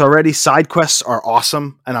about this already. Side quests are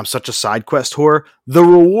awesome, and I'm such a side quest whore. The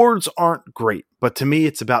rewards aren't great, but to me,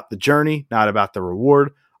 it's about the journey, not about the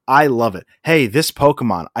reward. I love it. Hey, this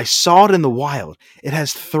Pokemon, I saw it in the wild. It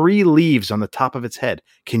has 3 leaves on the top of its head.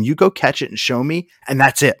 Can you go catch it and show me? And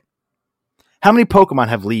that's it. How many Pokemon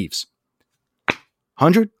have leaves?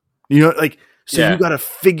 100? You know, like, so you got to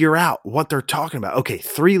figure out what they're talking about. Okay,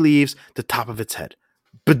 3 leaves, the top of its head.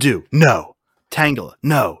 Badoo, no. Tangela,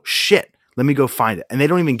 no. Shit. Let me go find it. And they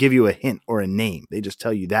don't even give you a hint or a name. They just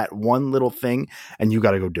tell you that one little thing, and you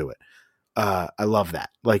got to go do it. I love that.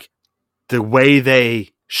 Like, the way they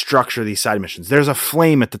structure these side missions. There's a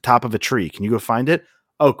flame at the top of a tree. Can you go find it?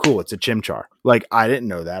 Oh, cool. It's a Chimchar. Like, I didn't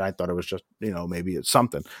know that. I thought it was just, maybe it's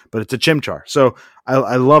something, but it's a Chimchar. So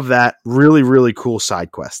I love that. Really, really cool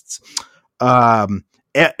side quests.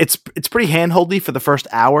 It's pretty handholdy for the first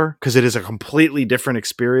hour because it is a completely different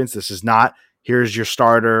experience. This is not, here's your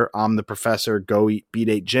starter, I'm the professor, go beat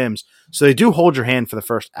 8 gyms. So they do hold your hand for the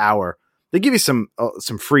first hour. They give you some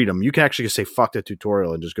freedom. You can actually just say fuck the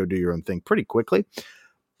tutorial and just go do your own thing pretty quickly.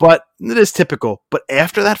 But it is typical. But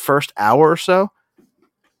after that first hour or so,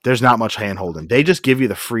 there's not much hand holding. They just give you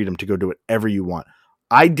the freedom to go do whatever you want.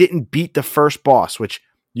 I didn't beat the first boss, which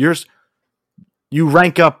you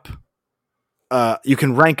rank up. You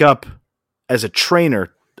can rank up as a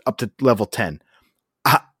trainer up to level 10.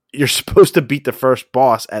 You're supposed to beat the first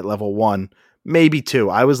boss at level 1, maybe 2.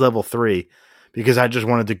 I was level 3 because I just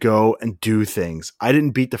wanted to go and do things. I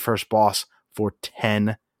didn't beat the first boss for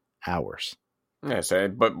 10 hours. Yeah, so,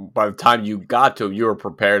 but by the time you got to him, you were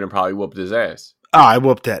prepared and probably whooped his ass. Oh, I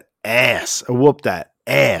whooped that ass.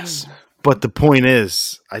 But the point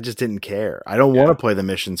is, I just didn't care. I don't want to play the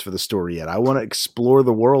missions for the story yet. I want to explore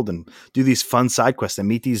the world and do these fun side quests and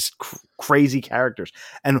meet these crazy characters.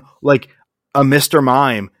 And like a Mr.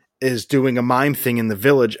 Mime is doing a mime thing in the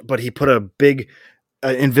village, but he put a big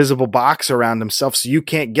invisible box around himself so you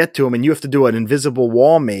can't get to him, and you have to do an invisible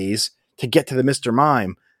wall maze to get to the Mr.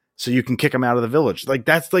 Mime so you can kick him out of the village. Like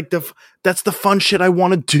that's the fun shit I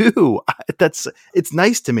want to do. It's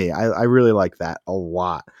nice to me. I really like that a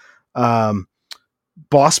lot.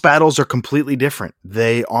 Boss battles are completely different.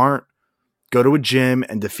 They aren't go to a gym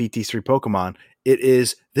and defeat these 3 Pokemon. It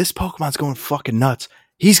is, this Pokemon's going fucking nuts.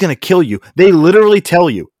 He's going to kill you. They literally tell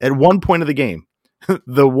you at one point of the game,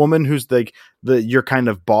 the woman who's like your kind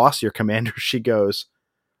of boss, your commander, she goes,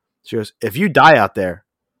 if you die out there,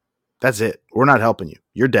 that's it. We're not helping you.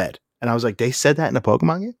 You're dead. And I was like, they said that in a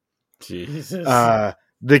Pokemon game? Jesus.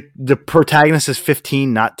 The protagonist is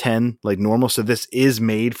 15, not 10, like normal. So this is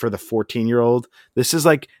made for the 14-year-old. This is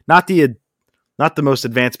like not the most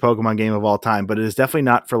advanced Pokemon game of all time, but it is definitely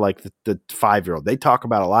not for like the 5-year-old. They talk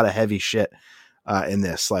about a lot of heavy shit in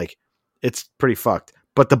this. Like, it's pretty fucked.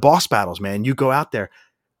 But the boss battles, man, you go out there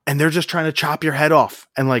and they're just trying to chop your head off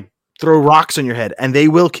and like throw rocks on your head, and they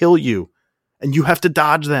will kill you. And you have to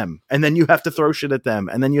dodge them, and then you have to throw shit at them,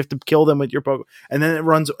 and then you have to kill them with your Pokemon. And then it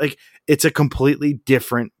runs like it's a completely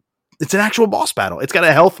different. It's an actual boss battle. It's got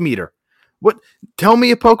a health meter. What? Tell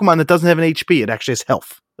me a Pokemon that doesn't have an HP. It actually has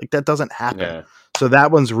health. Like, that doesn't happen. Yeah. So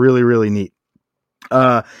that one's really, really neat.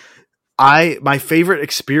 My favorite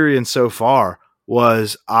experience so far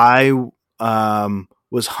was I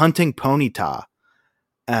was hunting Ponyta,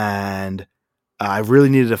 and I really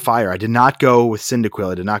needed a fire. I did not go with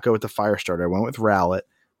Cyndaquil. I did not go with the fire starter. I went with Rowlet,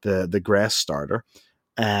 the grass starter.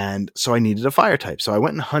 And so I needed a fire type. So I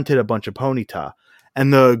went and hunted a bunch of Ponyta.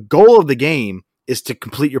 And the goal of the game is to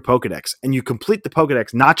complete your Pokedex. And you complete the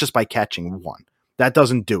Pokedex not just by catching one. That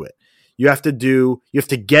doesn't do it. You have to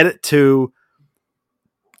get it to,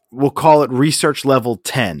 we'll call it research level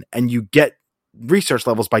 10. And you get research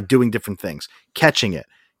levels by doing different things. Catching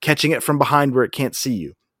it from behind where it can't see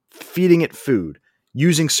you, feeding it food,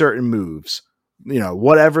 using certain moves,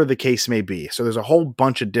 whatever the case may be. So there's a whole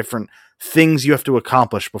bunch of different things you have to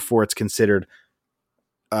accomplish before it's considered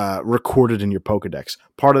recorded in your Pokedex.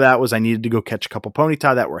 Part of that was I needed to go catch a couple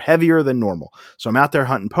Ponyta that were heavier than normal. So I'm out there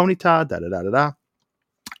hunting Ponyta,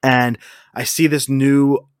 and I see this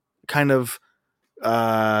new kind of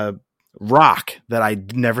rock that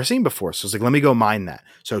I'd never seen before. So I was like, let me go mine that.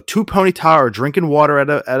 So 2 Ponyta are drinking water at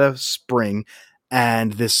a spring,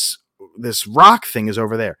 and this rock thing is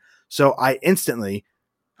over there. So I instantly,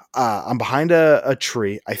 I'm behind a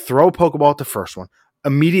tree. I throw a Pokeball at the first one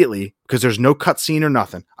immediately because there's no cutscene or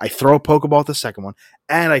nothing. I throw a Pokeball at the second one,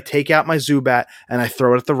 and I take out my Zubat and I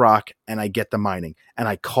throw it at the rock, and I get the mining. And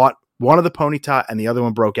I caught one of the Ponyta, and the other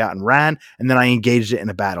one broke out and ran. And then I engaged it in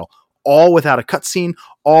a battle, all without a cutscene,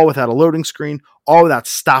 all without a loading screen, all without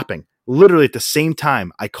stopping. Literally at the same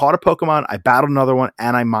time, I caught a Pokemon, I battled another one,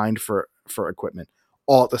 and I mined for equipment,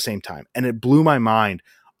 all at the same time. And it blew my mind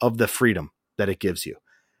of the freedom that it gives you.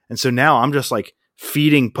 And so now I'm just like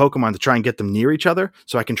feeding Pokemon to try and get them near each other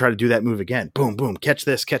so I can try to do that move again. Boom, boom, catch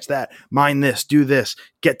this, catch that, mine this, do this,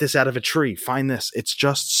 get this out of a tree, find this. It's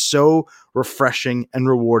just so refreshing and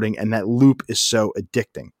rewarding, and that loop is so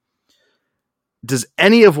addicting. Does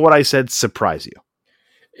any of what I said surprise you?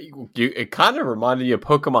 It kind of reminded you of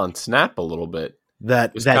Pokemon Snap a little bit.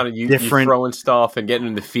 That kind of you throwing stuff and getting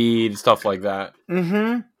in the feed, stuff like that.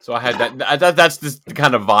 Mm-hmm. So I had that's the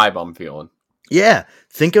kind of vibe I'm feeling. Yeah.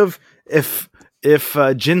 Think of if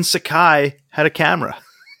Jin Sakai had a camera.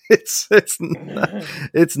 It's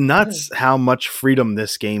nuts how much freedom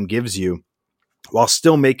this game gives you while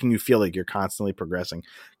still making you feel like you're constantly progressing,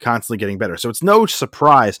 constantly getting better. So it's no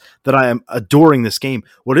surprise that I am adoring this game.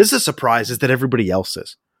 What is a surprise is that everybody else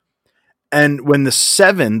is. And when the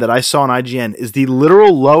 7 that I saw on IGN is the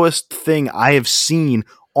literal lowest thing I have seen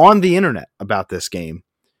on the internet about this game,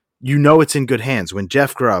 you know it's in good hands. When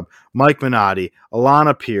Jeff Grubb, Mike Minotti,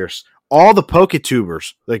 Alana Pierce, all the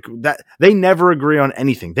PokeTubers, like that, they never agree on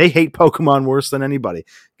anything. They hate Pokemon worse than anybody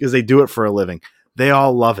because they do it for a living. They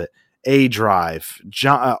all love it. A-Drive,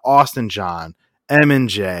 Austin John,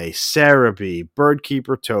 M&J, Sarah B,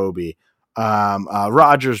 Birdkeeper Toby,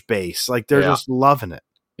 Rogers Base. Like they're just loving it.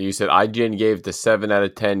 You said IGN gave the 7 out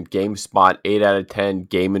of 10, GameSpot 8 out of 10,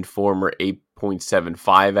 Game Informer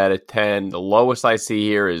 8.75 out of 10. The lowest I see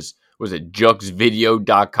here was it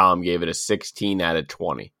JuxVideo.com gave it a 16 out of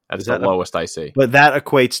 20. That's the lowest I see. But that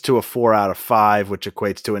equates to a 4 out of 5, which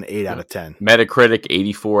equates to an 8 out of 10. Metacritic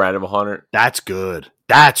 84 out of 100. That's good.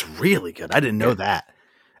 That's really good. I didn't know that.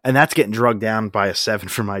 And that's getting drugged down by a 7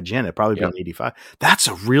 from IGN. It'd probably be an 85. That's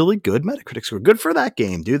a really good Metacritic score. Good for that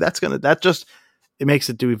game, dude. It makes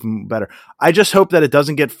it do even better. I just hope that it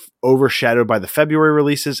doesn't get overshadowed by the February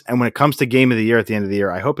releases. And when it comes to Game of the Year at the end of the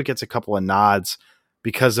year, I hope it gets a couple of nods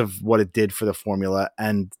because of what it did for the formula.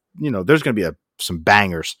 And, there's going to be some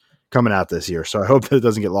bangers coming out this year. So I hope that it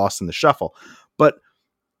doesn't get lost in the shuffle. But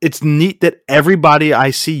it's neat that everybody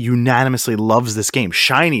I see unanimously loves this game.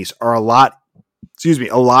 Shinies are a lot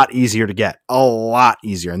easier to get. A lot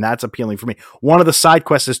easier. And that's appealing for me. One of the side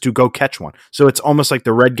quests is to go catch one. So it's almost like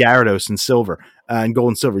the red Gyarados in silver and gold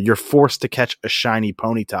and silver. You're forced to catch a shiny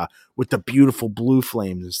Ponyta with the beautiful blue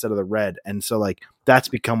flames instead of the red. And so that's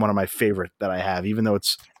become one of my favorite that I have, even though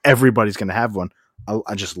everybody's going to have one.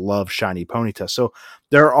 I just love shiny Ponyta. So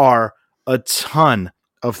there are a ton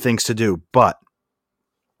of things to do, but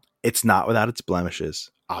it's not without its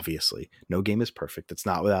blemishes. Obviously, no game is perfect. It's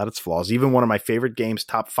not without its flaws. Even one of my favorite games,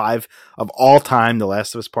 top 5 of all time, The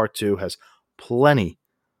Last of Us Part 2, has plenty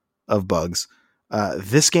of bugs.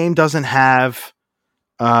 This game doesn't have...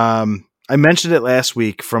 I mentioned it last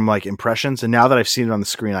week from impressions, and now that I've seen it on the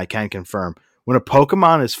screen, I can confirm. When a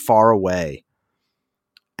Pokemon is far away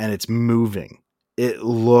and it's moving, it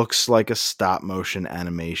looks like a stop-motion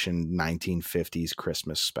animation 1950s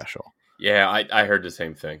Christmas special. Yeah, I heard the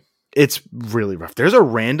same thing. It's really rough. There's a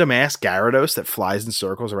random ass Gyarados that flies in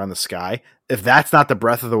circles around the sky. If that's not the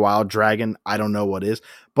Breath of the Wild dragon, I don't know what is.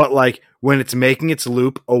 But when it's making its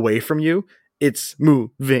loop away from you, it's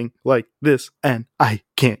moving like this, and I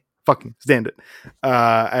can't fucking stand it.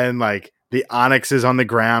 And the Onyx is on the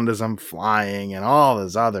ground as I'm flying, and all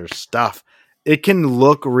this other stuff. It can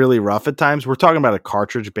look really rough at times. We're talking about a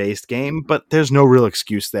cartridge-based game, but there's no real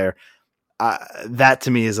excuse there. That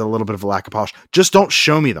to me is a little bit of a lack of polish. Just don't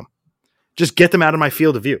show me them. Just get them out of my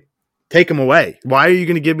field of view. Take them away. Why are you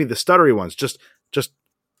going to give me the stuttery ones? Just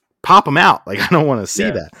pop them out. I don't want to see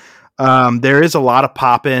that. There is a lot of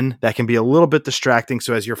pop in that can be a little bit distracting.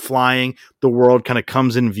 So as you're flying, the world kind of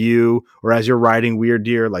comes in view, or as you're riding Weird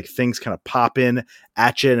Deer, things kind of pop in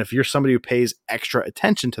at you. And if you're somebody who pays extra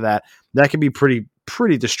attention to that, that can be pretty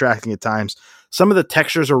distracting at times. Some of the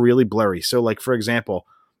textures are really blurry. So for example,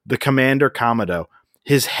 the Commander Komodo,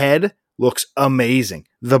 his head looks amazing.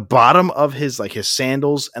 The bottom of his his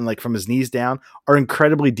sandals and from his knees down are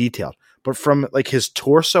incredibly detailed. But from his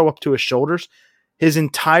torso up to his shoulders, his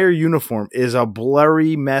entire uniform is a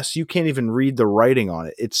blurry mess. You can't even read the writing on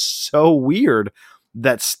it. It's so weird.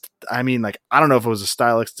 I don't know if it was a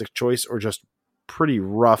stylistic choice or just pretty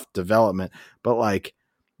rough development, but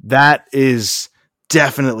that is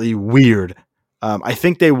definitely weird. I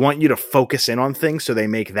think they want you to focus in on things, so they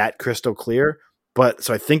make that crystal clear. But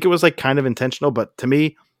so I think it was kind of intentional, but to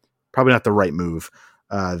me, probably not the right move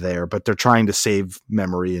there. But they're trying to save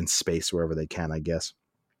memory and space wherever they can, I guess.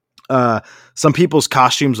 Some people's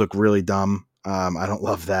costumes look really dumb. I don't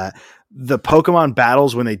love that. The Pokemon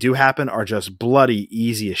battles, when they do happen, are just bloody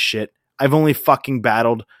easy as shit. I've only fucking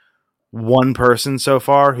battled one person so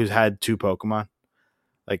far who's had 2 Pokemon.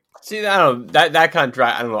 See, I don't know, that kind of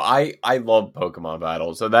I don't know. I love Pokemon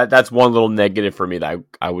battles, so that's one little negative for me that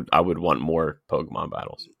I would want more Pokemon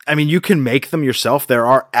battles. I mean, you can make them yourself. There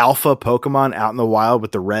are alpha Pokemon out in the wild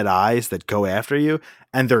with the red eyes that go after you,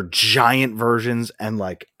 and they're giant versions, and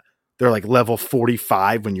they're like level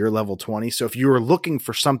 45 when you're level 20. So if you were looking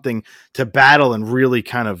for something to battle and really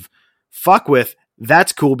kind of fuck with,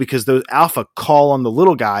 that's cool because those alpha call on the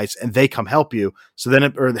little guys and they come help you. So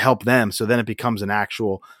then or help them. So then it becomes an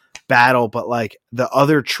actual battle. But like the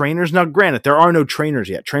other trainers, now granted, there are no trainers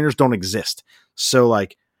yet. Trainers don't exist. So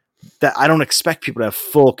like that, I don't expect people to have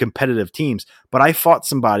full competitive teams, but I fought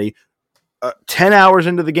somebody 10 hours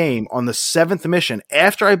into the game on the 7th mission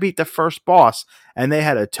after I beat the first boss, and they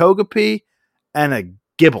had a Togepi and a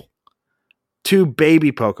Gibble, 2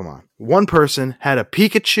 baby Pokemon. One person had a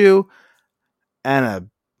Pikachu and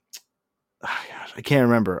I can't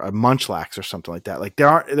remember, a Munchlax or something like that. Like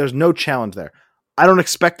there's no challenge there. I don't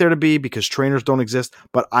expect there to be because trainers don't exist,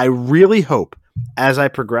 but I really hope as I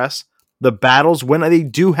progress, the battles, when they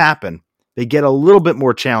do happen, they get a little bit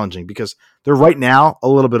more challenging because they're right now a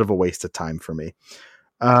little bit of a waste of time for me.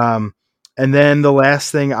 And then the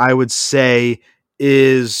last thing I would say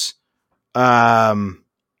is, how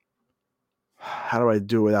do I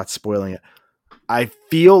do it without spoiling it? I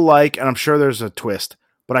feel like, and I'm sure there's a twist,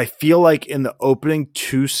 but I feel like in the opening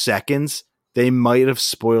 2 seconds, they might have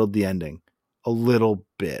spoiled the ending a little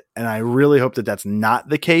bit. And I really hope that that's not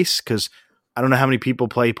the case because I don't know how many people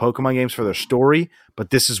play Pokemon games for their story, but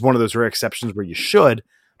this is one of those rare exceptions where you should,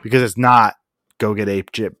 because it's not go get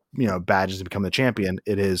ape chip, badges to become the champion.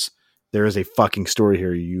 It is, there is a fucking story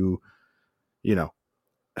here. You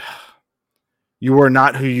are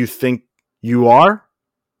not who you think you are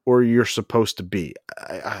or you're supposed to be.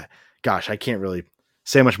 Gosh, I can't really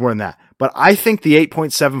say much more than that, but I think the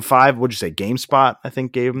 8.75, what'd you say? GameSpot, I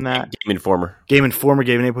think gave him that. Game Informer gave an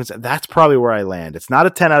 8.7. That's probably where I land. It's not a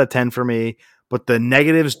 10 out of 10 for me, but the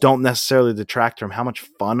negatives don't necessarily detract from how much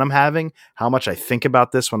fun I'm having, how much I think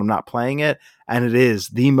about this when I'm not playing it. And it is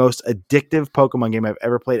the most addictive Pokemon game I've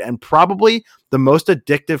ever played, and probably the most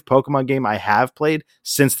addictive Pokemon game I have played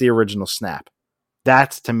since the original Snap.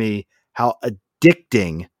 That's to me how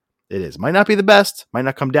addicting it is. Might not be the best, might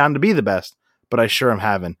not come down to be the best, but I sure am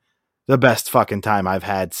having the best fucking time I've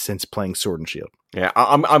had since playing Sword and Shield. Yeah,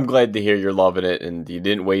 I'm glad to hear you're loving it, and you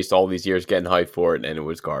didn't waste all these years getting hyped for it, and it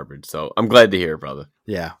was garbage. So I'm glad to hear it, brother.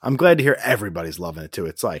 Yeah, I'm glad to hear everybody's loving it too.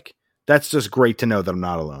 It's like, that's just great to know that I'm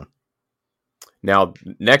not alone. Now,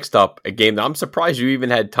 next up, a game that I'm surprised you even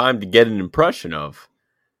had time to get an impression of.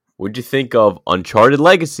 What'd you think of Uncharted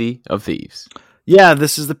Legacy of Thieves? Yeah,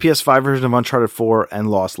 this is the PS5 version of Uncharted 4 and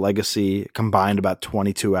Lost Legacy, combined about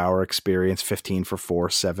 22-hour experience, 15 for 4,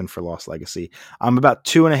 7 for Lost Legacy. I'm about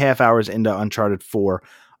 2.5 hours into Uncharted 4.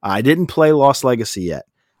 I didn't play Lost Legacy yet.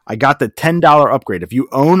 I got the $10 upgrade. If you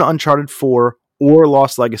own Uncharted 4 or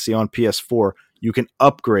Lost Legacy on PS4, you can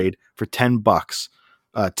upgrade for $10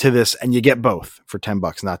 to this, and you get both for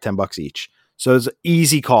 $10, not $10 each. So it's an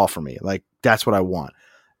easy call for me. Like, that's what I want.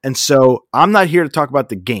 And so I'm not here to talk about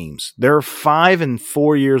the games. They're 5 and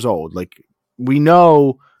 4 years old. Like, we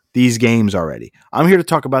know these games already. I'm here to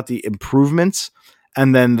talk about the improvements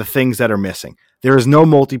and then the things that are missing. There is no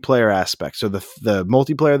multiplayer aspect. So the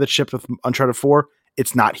multiplayer that shipped with Uncharted 4,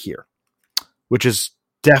 it's not here, which is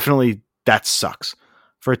definitely, that sucks.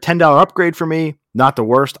 For a $10 upgrade for me, not the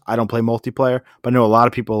worst. I don't play multiplayer, but I know a lot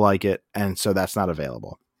of people like it, and so that's not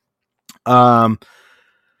available. I'm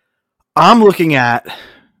looking at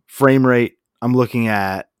frame rate. I'm looking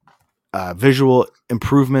at visual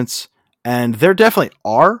improvements, and there definitely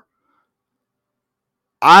are.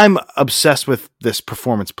 I'm obsessed with this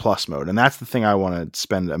Performance Plus mode, and that's the thing I want to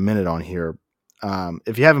spend a minute on here.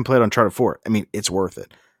 If you haven't played Uncharted 4, I mean, it's worth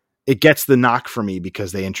it. It gets the knock for me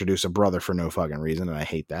because they introduce a brother for no fucking reason, and I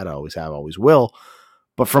hate that. I always have, always will.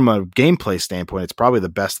 But from a gameplay standpoint, it's probably the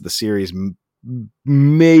best of the series.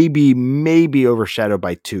 Maybe overshadowed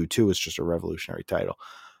by 2. 2 is just a revolutionary title.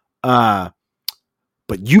 But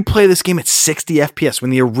you play this game at 60 FPS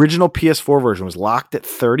when the original PS4 version was locked at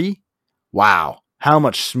 30. Wow, how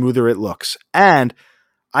much smoother it looks. And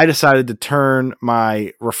I decided to turn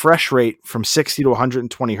my refresh rate from 60 to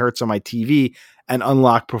 120 hertz on my TV and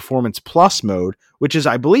unlock Performance Plus mode, which is,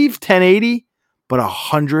 I believe, 1080, but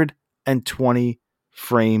 120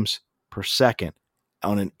 frames per second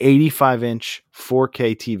on an 85-inch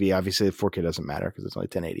 4K TV. Obviously, the 4K doesn't matter because it's only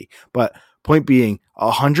 1080. But point being,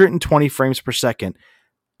 120 frames per second,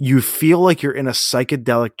 you feel like you're in a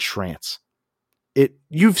psychedelic trance.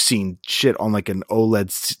 You've seen shit on like an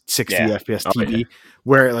OLED 60 FPS TV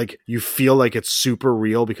where like you feel like it's super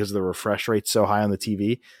real because the refresh rate's so high on the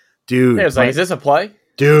TV. Dude, it's like, is this a play?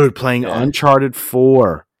 Dude, playing Uncharted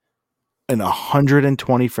 4 in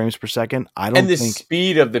 120 frames per second. I don't think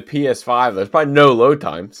speed of the PS5. There's probably no load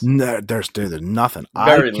times. No, there's nothing.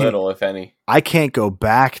 Very little, if any. I can't go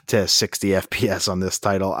back to 60 FPS on this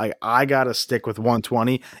title. I gotta stick with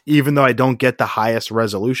 120, even though I don't get the highest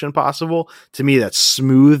resolution possible. To me, that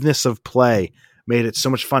smoothness of play made it so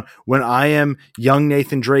much fun. When I am young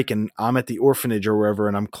Nathan Drake and I'm at the orphanage or wherever,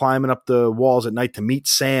 and I'm climbing up the walls at night to meet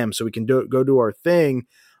Sam so we can go do our thing,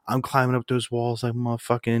 I'm climbing up those walls like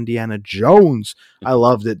motherfucking Indiana Jones. I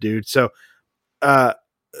loved it, dude. So,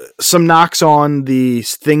 some knocks on the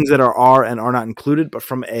things that are and are not included, but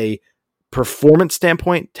from a performance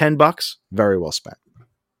standpoint, $10, very well spent.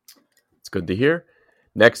 It's good to hear.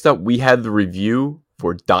 Next up, we had the review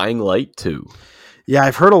for Dying Light 2. Yeah,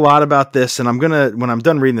 I've heard a lot about this, and when I'm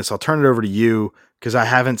done reading this, I'll turn it over to you because I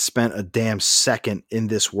haven't spent a damn second in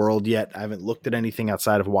this world yet. I haven't looked at anything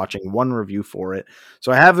outside of watching one review for it.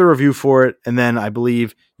 So I have the review for it, and then I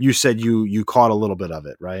believe you said you caught a little bit of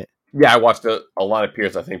it, right? Yeah, I watched a lot of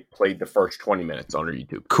peers, I think, played the first 20 minutes on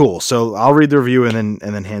YouTube. Cool. So I'll read the review and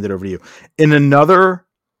then hand it over to you. Another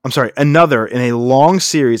in a long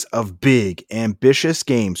series of big, ambitious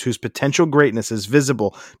games whose potential greatness is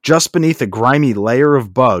visible just beneath a grimy layer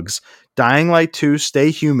of bugs, Dying Light 2 Stay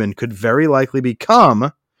Human could very likely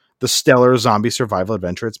become the stellar zombie survival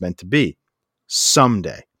adventure it's meant to be.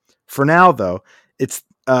 Someday. For now, though, it's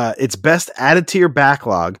best added to your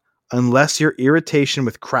backlog unless your irritation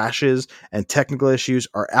with crashes and technical issues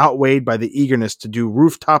are outweighed by the eagerness to do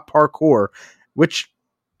rooftop parkour, which,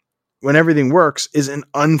 when everything works, is an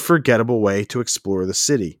unforgettable way to explore the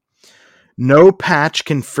city. No patch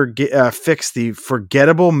can fix the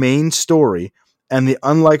forgettable main story and the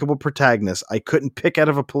unlikable protagonist I couldn't pick out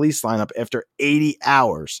of a police lineup after 80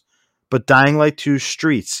 hours, but Dying Light 2's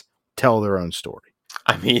streets tell their own story.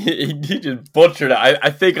 I mean, he just butchered it. I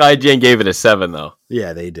think IGN gave it a 7, though.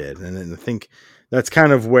 Yeah, they did. And I think that's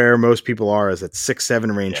kind of where most people are, is at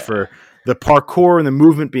 6-7 range for the parkour and the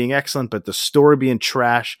movement being excellent, but the story being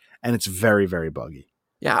trash, and it's very, very buggy.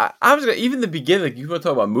 Yeah, I was even the beginning, like you want to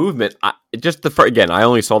talk about movement. I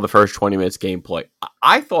only saw the first 20 minutes gameplay.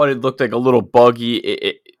 I thought it looked like a little buggy.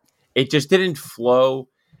 It just didn't flow.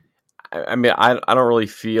 I mean, I don't really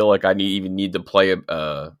feel like I even need to play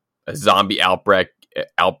a zombie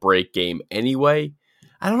outbreak game anyway.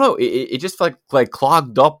 I don't know. It just like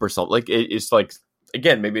clogged up or something. Like it's like,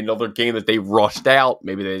 again, maybe another game that they rushed out.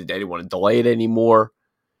 Maybe they didn't want to delay it anymore.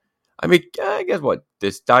 I mean, I guess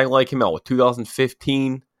this Dying Light came out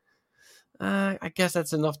 2015. I guess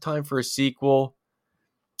that's enough time for a sequel.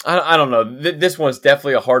 I don't know. This one's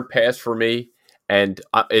definitely a hard pass for me. And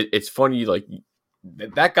it's funny, like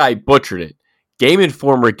that guy butchered it. Game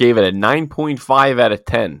Informer gave it a 9.5 out of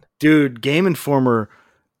 10. Dude, Game Informer,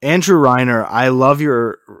 Andrew Reiner, I love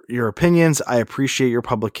your opinions. I appreciate your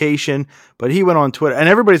publication, but he went on Twitter, and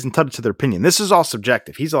everybody's entitled to their opinion. This is all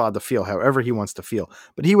subjective. He's allowed to feel however he wants to feel.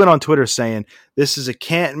 But he went on Twitter saying, this is a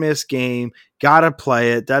can't miss game, gotta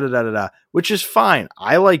play it, da-da-da-da-da, which is fine.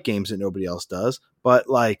 I like games that nobody else does, but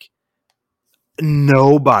like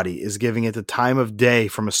nobody is giving it the time of day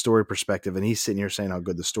from a story perspective, and he's sitting here saying how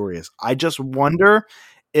good the story is. I just wonder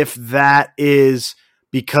if that is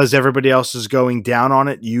because everybody else is going down on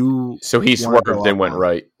it. So he swerved and went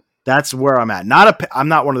right. That's where I'm at. I'm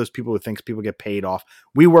not one of those people who thinks people get paid off.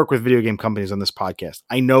 We work with video game companies on this podcast.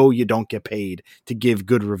 I know you don't get paid to give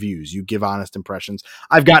good reviews. You give honest impressions.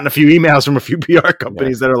 I've gotten a few emails from a few PR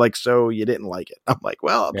companies that are like, so you didn't like it. I'm like,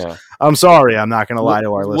 well, I'm sorry. I'm not going to lie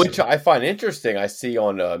to our listeners. Which I find interesting. I see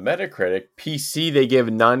on Metacritic, PC, they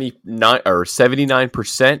give 99 or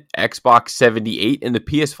 79%, Xbox 78, and the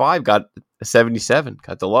PS5 got a 77,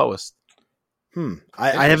 got the lowest.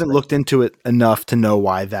 I haven't looked into it enough to know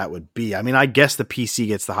why that would be. I mean, I guess the PC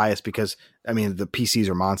gets the highest because, I mean, the PCs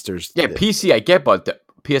are monsters. Yeah, PC I get, but the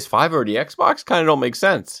PS5 or the Xbox kind of don't make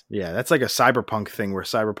sense. Yeah, that's like a Cyberpunk thing where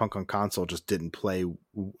Cyberpunk on console just didn't play,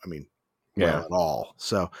 well at all.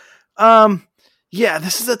 So,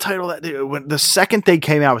 this is a title that when the second they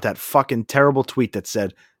came out with that fucking terrible tweet that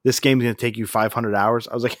said, this game's going to take you 500 hours.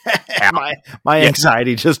 I was like, my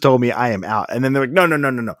anxiety just told me I am out. And then they're like,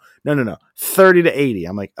 no, 30 to 80.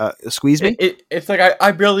 I'm like, squeeze me? It's like,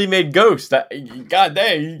 I barely made Ghost. God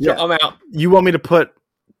dang, I'm out. You want me to put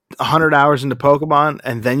 100 hours into Pokemon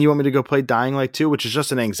and then you want me to go play Dying Light 2, which is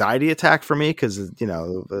just an anxiety attack for me because,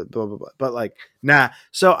 blah, blah, blah. But like, nah.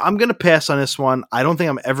 So I'm going to pass on this one. I don't think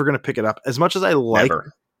I'm ever going to pick it up. As much as I like,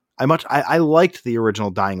 I liked the original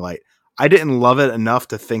Dying Light. I didn't love it enough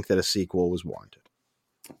to think that a sequel was warranted.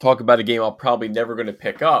 Talk about a game I'm probably never going to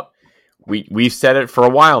pick up. we've said it for a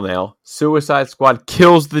while now. Suicide Squad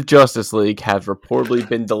Kills the Justice League has reportedly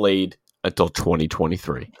been delayed until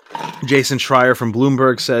 2023. Jason Schreier from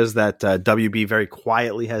Bloomberg says that WB very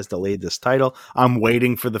quietly has delayed this title. I'm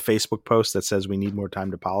waiting for the Facebook post that says we need more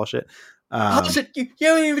time to polish it. You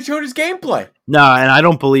haven't even showed his gameplay. No, and I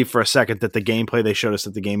don't believe for a second that the gameplay they showed us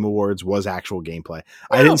at the Game Awards was actual gameplay.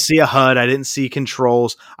 No. I didn't see a HUD. I didn't see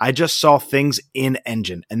controls. I just saw things in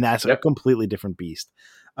engine, and that's a completely different beast.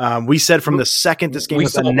 We said from the second this game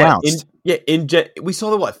was announced. We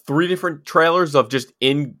saw 3 different trailers of just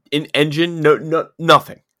in engine,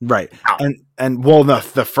 nothing. Right.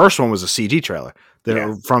 The first one was a CG trailer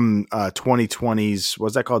from 2020's,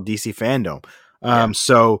 what's that called? DC Fandom.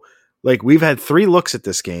 So like we've had 3 looks at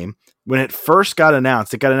this game. When it first got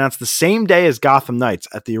announced, it got announced the same day as Gotham Knights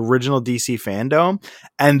at the original DC Fandom,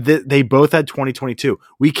 and they both had 2022.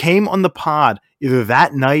 We came on the pod either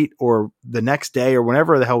that night or the next day or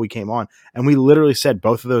whenever the hell we came on, and we literally said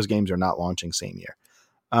both of those games are not launching same year.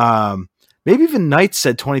 Maybe even Knights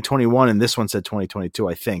said 2021 and this one said 2022,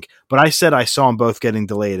 I think. But I said I saw them both getting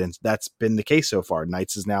delayed, and that's been the case so far.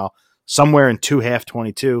 Knights is now somewhere in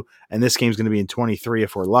 22, and this game's going to be in 23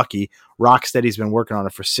 if we're lucky. Rocksteady's been working on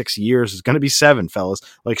it for 6 years. It's going to be 7, fellas.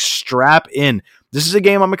 Like, strap in. This is a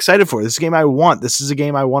game I'm excited for. This is a game I want. This is a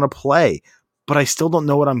game I want to play. But I still don't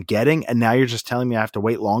know what I'm getting, and now you're just telling me I have to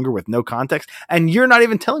wait longer with no context. And you're not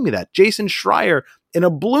even telling me that. Jason Schreier, in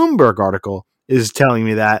a Bloomberg article, is telling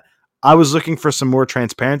me that. I was looking for some more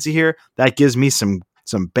transparency here. That gives me some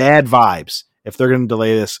bad vibes. If they're going to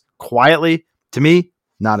delay this quietly, to me,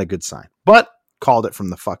 not a good sign. But called it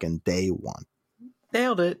from the fucking day one.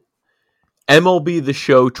 Nailed it. MLB The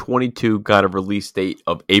Show 22 got a release date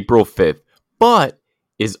of April 5th, but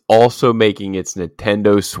is also making its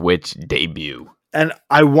Nintendo Switch debut. And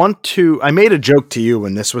I made a joke to you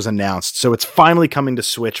when this was announced. So it's finally coming to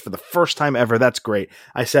Switch for the first time ever. That's great.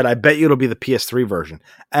 I said, I bet you it'll be the PS3 version.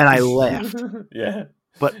 And I laughed. Yeah.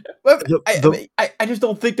 But I just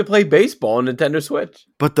don't think to play baseball on Nintendo Switch.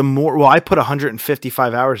 But I put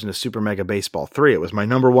 155 hours into Super Mega Baseball 3. It was my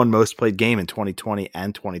number 1 most played game in 2020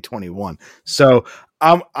 and 2021. So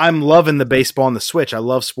I'm loving the baseball on the Switch. I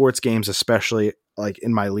love sports games, especially like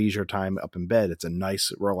in my leisure time up in bed. It's a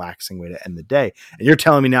nice, relaxing way to end the day. And you're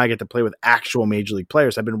telling me now I get to play with actual Major League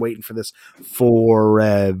players. I've been waiting for this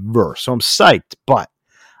forever. So I'm psyched, but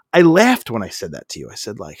I laughed when I said that to you. I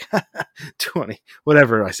said like 20,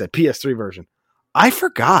 whatever I said, PS3 version. I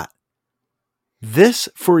forgot this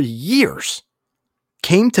for years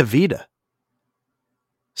came to Vita.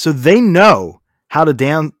 So they know how to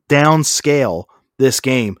downscale this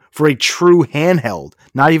game for a true handheld,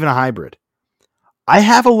 not even a hybrid. I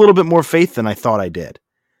have a little bit more faith than I thought I did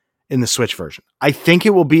in the Switch version. I think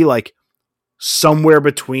it will be like somewhere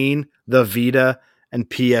between the Vita and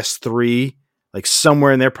PS3, like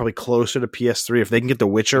somewhere in there, probably closer to PS3. If they can get The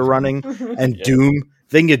Witcher running and Doom,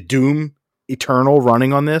 if they can get Doom Eternal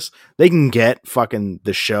running on this, they can get fucking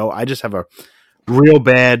the show. I just have a real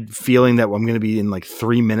bad feeling that I'm going to be in like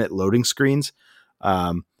 3-minute loading screens.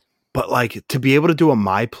 But like to be able to do a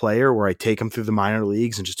My Player where I take them through the minor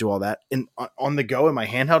leagues and just do all that on the go in my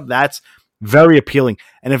handheld, that's very appealing.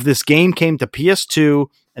 And if this game came to PS2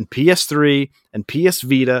 and PS3 and PS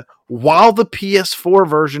Vita while the PS4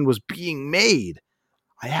 version was being made,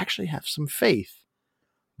 I actually have some faith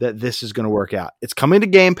that this is going to work out. It's coming to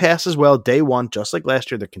Game Pass as well, day 1, just like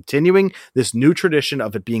last year. They're continuing this new tradition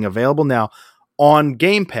of it being available now on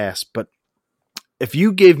Game Pass. But if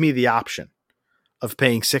you gave me the option of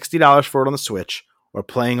paying $60 for it on the Switch or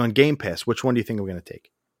playing on Game Pass, which one do you think I'm going to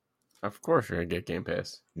take? Of course you're going to get Game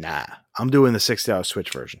Pass. Nah, I'm doing the $60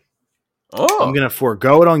 Switch version. Oh, I'm going to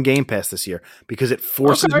forego it on Game Pass this year because it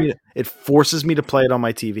forces me to play it on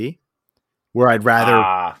my TV where I'd rather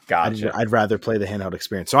I'd rather play the handheld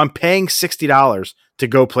experience. So I'm paying $60 to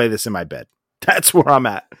go play this in my bed. That's where I'm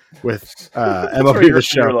at with MLB The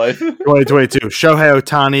Show 2022. Shohei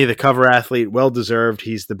Ohtani, the cover athlete, well-deserved.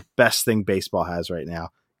 He's the best thing baseball has right now.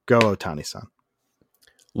 Go Ohtani-san.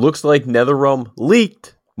 Looks like NetherRealm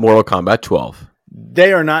leaked Mortal Kombat 12.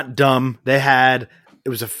 They are not dumb. It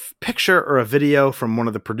was a picture or a video from one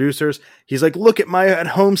of the producers. He's like, look at my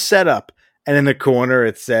at-home setup. And in the corner,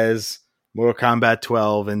 it says Mortal Kombat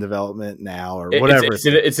 12 in development now, or whatever.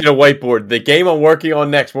 It's in a whiteboard. The game I'm working on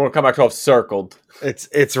next, Mortal Kombat 12 circled.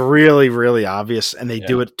 It's really, really obvious, and they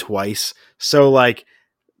do it twice. So, like,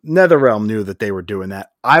 NetherRealm knew that they were doing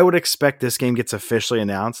that. I would expect this game gets officially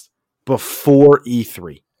announced before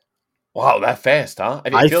E3. Wow, that fast, huh?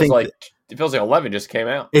 It feels like it feels like 11 just came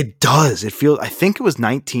out. It does. It feels. I think it was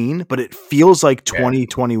 19, but it feels like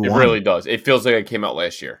 2021. It really does. It feels like it came out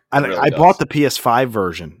last year. And really I bought the PS5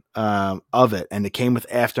 version of it, and it came with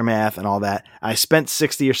Aftermath and all that. I spent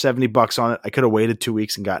 $60 or $70 on it. I could have waited 2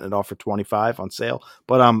 weeks and gotten it off for $25 on sale,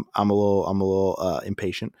 but I'm a little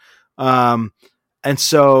impatient. And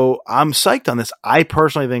so I'm psyched on this. I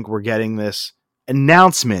personally think we're getting this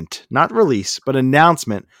announcement, not release, but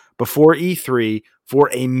announcement before E3 for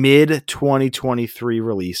a mid 2023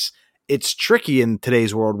 release. It's tricky in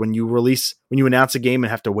today's world when you announce a game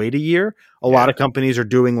and have to wait a year. A lot of companies are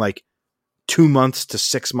doing like 2 months to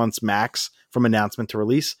 6 months max from announcement to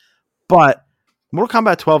release. But Mortal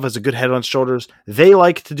Kombat 12 has a good head on shoulders. They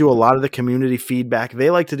like to do a lot of the community feedback. They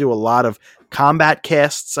like to do a lot of combat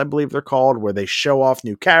casts, I believe they're called, where they show off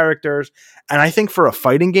new characters. And I think for a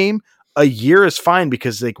fighting game, a year is fine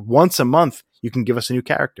because like once a month, you can give us a new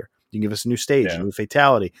character. You can give us a new stage, a new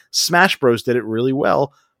fatality. Smash Bros did it really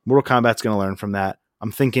well. Mortal Kombat's going to learn from that.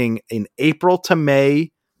 I'm thinking an April to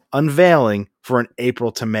May unveiling for an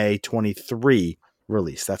April to May 23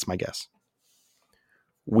 release. That's my guess.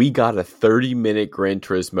 We got a 30-minute Gran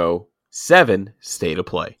Turismo 7 State of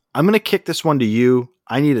Play. I'm going to kick this one to you.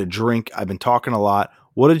 I need a drink. I've been talking a lot.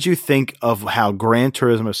 What did you think of how Gran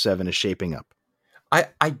Turismo 7 is shaping up?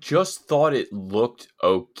 I just thought it looked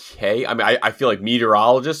okay. I mean, I feel like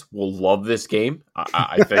meteorologists will love this game.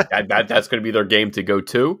 I think that's going to be their game to go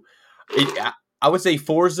to. I would say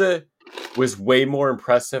Forza was way more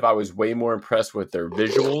impressive. I was way more impressed with their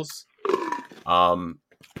visuals. I'm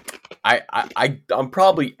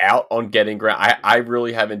probably out on getting I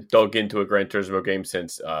really haven't dug into a Gran Turismo game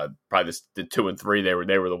since probably the 2 and 3. They were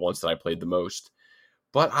the ones that I played the most.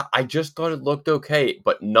 But I just thought it looked okay,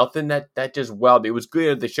 but nothing that just wowed me. It was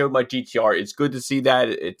good. They showed my GTR. It's good to see that.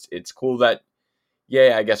 It's cool that,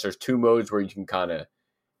 I guess there's 2 modes where you can kind of,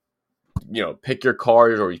 pick your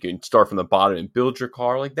cars, or you can start from the bottom and build your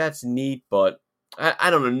car. Like, that's neat, but I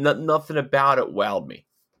don't know. Nothing about it wowed me.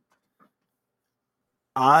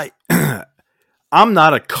 I'm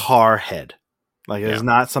not a car head. Like, it's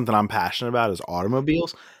not something I'm passionate about is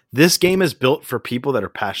automobiles. This game is built for people that are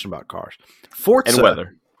passionate about cars. Forza, and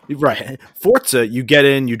weather. Right. Forza, you get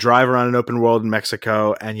in, you drive around an open world in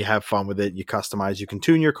Mexico, and you have fun with it. You customize, you can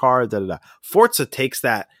tune your car, da-da-da. Forza takes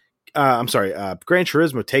that, Gran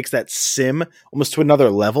Turismo takes that sim almost to another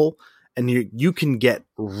level, and you can get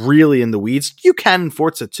really in the weeds. You can in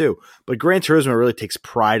Forza too, but Gran Turismo really takes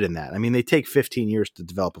pride in that. I mean, they take 15 years to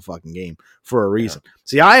develop a fucking game for a reason. Yeah.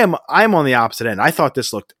 See, I'm on the opposite end. I thought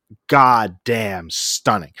this looked goddamn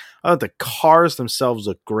stunning. I thought the cars themselves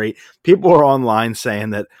look great. People are online saying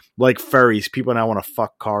that, like furries, people now want to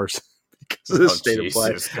fuck cars because of the state of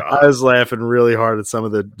play. God. I was laughing really hard at some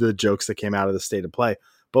of the jokes that came out of the state of play.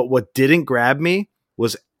 But what didn't grab me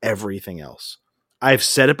was everything else. I've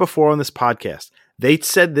said it before on this podcast. They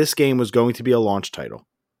said this game was going to be a launch title.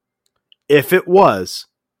 If it was,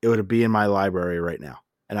 it would be in my library right now,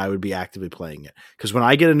 and I would be actively playing it. Because when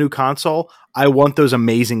I get a new console, I want those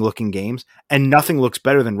amazing looking games, and nothing looks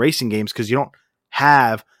better than racing games because you don't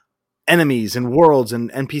have enemies and worlds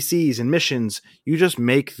and NPCs and missions. You just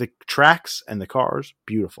make the tracks and the cars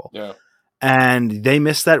beautiful. Yeah. And they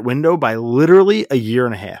missed that window by literally a year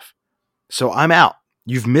and a half. So I'm out.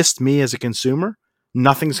 You've missed me as a consumer.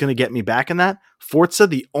 Nothing's going to get me back in that. Forza,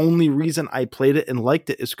 the only reason I played it and liked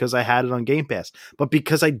it is because I had it on Game Pass. But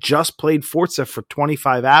because I just played Forza for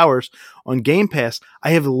 25 hours on Game Pass,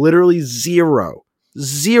 I have literally zero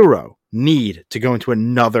need to go into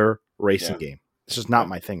another racing game. It's just not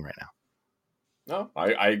my thing right now. No,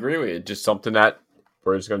 I agree with you. It's just something that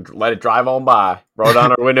we're just going to let it drive on by, roll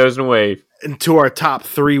down our windows and wave. Into our top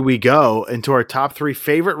 3 we go. Into our top 3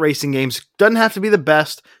 favorite racing games. Doesn't have to be the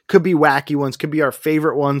best. Could be wacky ones. Could be our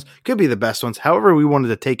favorite ones. Could be the best ones. However we wanted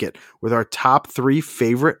to take it with our top 3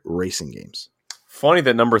 favorite racing games. Funny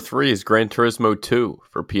that number 3 is Gran Turismo 2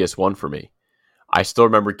 for PS1 for me. I still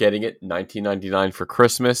remember getting it $19.99 for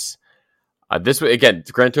Christmas. This way, again,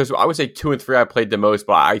 Gran Turismo, I would say 2 and 3 I played the most,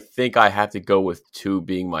 but I think I have to go with 2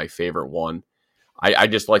 being my favorite one. I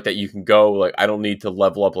just like that you can go, like, I don't need to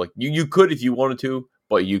level up. Like, you could if you wanted to,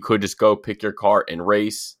 but you could just go pick your car and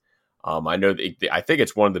race. I know I think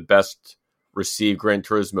it's one of the best received Gran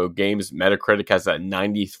Turismo games. Metacritic has that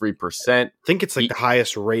 93%. I think it's like the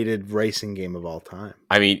highest rated racing game of all time.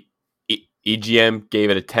 I mean, EGM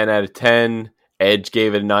gave it a 10 out of 10. Edge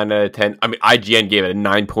gave it a 9 out of 10. I mean, IGN gave it a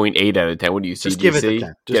 9.8 out of 10. What do you see? Just give it the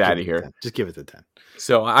 10. Get out of here. Just give it the 10.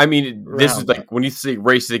 So, I mean, this is like, when you say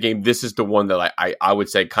race the game, this is the one that I would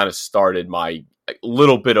say kind of started my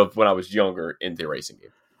little bit of when I was younger into racing game.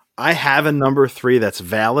 I have a number 3 that's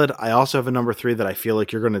valid. I also have a number 3 that I feel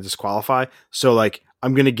like you're going to disqualify. So like,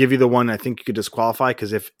 I'm going to give you the one I think you could disqualify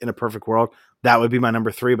because if in a perfect world, that would be my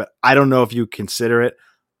number 3. But I don't know if you consider it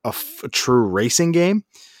a true racing game.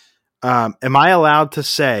 Am I allowed to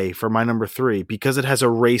say for my number 3, because it has a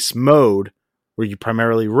race mode where you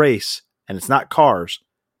primarily race and it's not cars,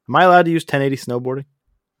 am I allowed to use 1080 snowboarding?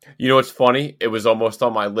 You know what's funny? It was almost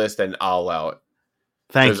on my list, and I'll allow it.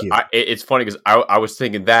 Thank you. It's funny because I was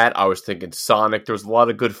thinking that. I was thinking Sonic. There was a lot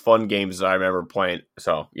of good fun games that I remember playing.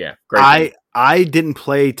 So, yeah, great. I didn't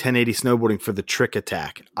play 1080 snowboarding for the trick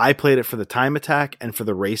attack. I played it for the time attack and for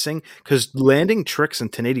the racing because landing tricks in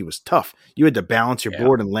 1080 was tough. You had to balance your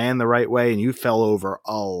board and land the right way, and you fell over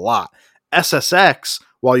a lot. SSX,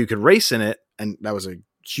 while you could race in it, and that was a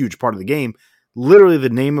huge part of the game, literally the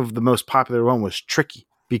name of the most popular one was Tricky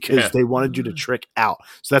because they wanted you to trick out.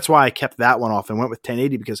 So that's why I kept that one off and went with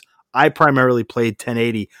 1080 because I primarily played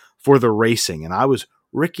 1080 for the racing, and I was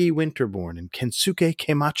Ricky Winterborn and Kensuke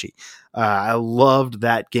Keimachi. I loved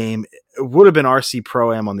that game. It would have been RC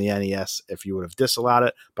Pro-Am on the NES if you would have disallowed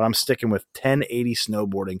it, but I'm sticking with 1080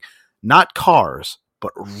 snowboarding. Not cars,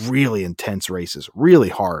 but really intense races. Really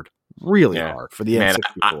hard for the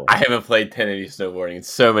N64. I haven't played 1080 snowboarding in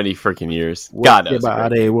so many freaking years. Work your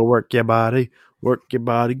body, we'll work your body. Work your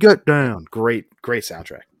body, get down. Great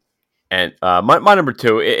soundtrack. And my number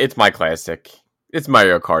 2, it's my classic. It's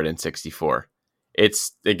Mario Kart N64.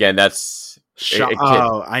 It's, again, that's...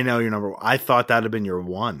 I know your number 1. I thought that would have been your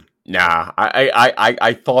 1. Nah,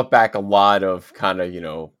 I thought back a lot of kind of,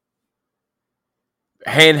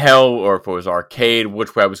 handheld, or if it was arcade,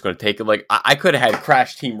 which way I was going to take it. Like, I could have had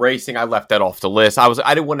Crash Team Racing. I left that off the list. I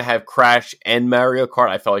didn't want to have Crash and Mario Kart.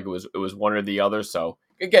 I felt like it was one or the other, so...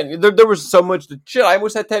 Again, there was so much shit. I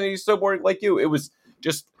almost had 1080 snowboarding like you. It was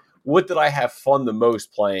just, what did I have fun the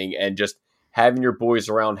most playing? And just having your boys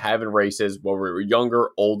around, having races, whether we were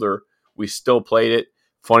younger, older, we still played it.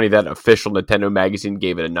 Funny that official Nintendo magazine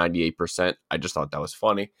gave it a 98%. I just thought that was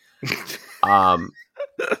funny. Because I'm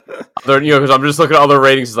just looking at other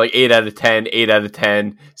ratings. It's like 8 out of 10, 8 out of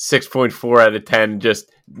 10, 6.4 out of 10.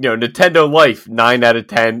 Just, Nintendo Life, 9 out of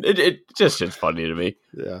 10. It just shit's funny to me.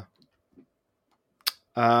 Yeah.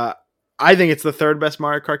 I think it's the 3rd best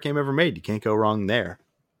Mario Kart game ever made. You can't go wrong there.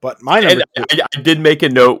 But my number 2, I did make a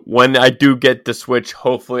note when I do get the Switch.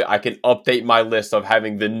 Hopefully, I can update my list of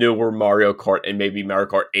having the newer Mario Kart, and maybe Mario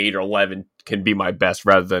Kart 8 or 11 can be my best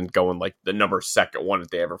rather than going like the number 2nd one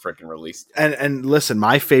that they ever freaking released. And listen,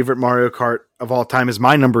 my favorite Mario Kart of all time is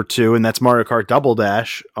my number 2, and that's Mario Kart Double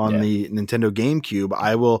Dash on the Nintendo GameCube.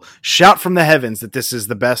 I will shout from the heavens that this is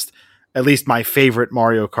the best. At least my favorite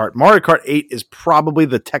Mario Kart. Mario Kart 8 is probably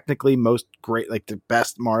the technically most great, like the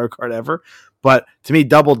best Mario Kart ever. But to me,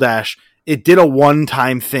 Double Dash, it did a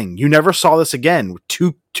one-time thing. You never saw this again.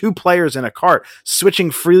 Two players in a cart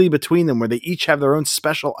switching freely between them where they each have their own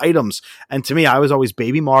special items. And to me, I was always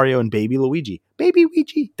Baby Mario and Baby Luigi. Baby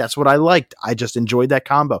Luigi. That's what I liked. I just enjoyed that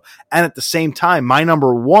combo. And at the same time, my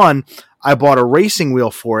number 1, I bought a racing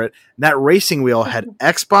wheel for it. And that racing wheel had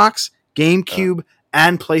Xbox, GameCube,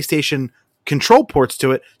 and PlayStation control ports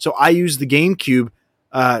to it. So I used the GameCube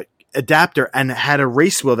adapter and had a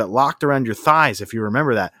race wheel that locked around your thighs, if you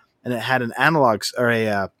remember that. And it had an analog or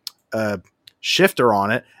a shifter on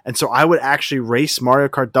it. And so I would actually race Mario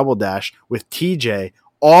Kart Double Dash with TJ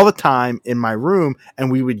all the time in my room, and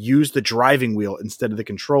we would use the driving wheel instead of the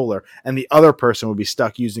controller, and the other person would be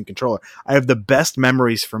stuck using controller. I have the best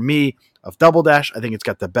memories for me of Double Dash. I think it's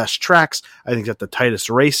got the best tracks. I think it's got the tightest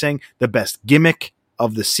racing, the best gimmick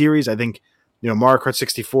of the series. I think, Mario Kart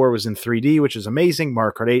 64 was in 3D, which is amazing.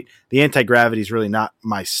 Mario Kart 8, the anti-gravity is really not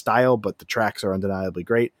my style, but the tracks are undeniably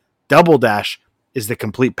great. Double Dash is the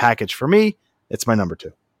complete package for me. It's my number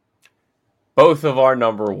 2. Both of our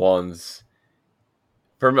number 1s.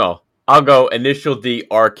 For Mel, I'll go Initial D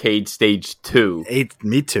Arcade Stage 2.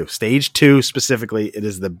 Me too. Stage 2 specifically, it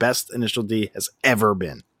is the best Initial D has ever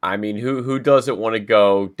been. I mean, who doesn't want to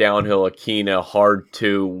go downhill Akina, hard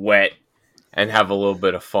 2, wet, and have a little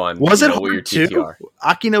bit of fun? Was it hard 2?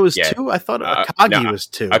 Akina was 2? I thought Akagi was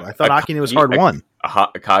 2. I thought Akina was hard 1.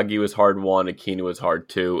 Akagi was hard 1, Akina was hard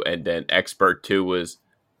 2, and then Expert 2 was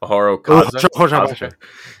Horokaza.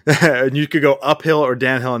 And you could go uphill or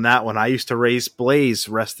downhill in that one. I used to race Blaze,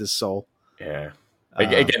 rest his soul. Yeah.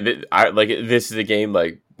 Again, this is a game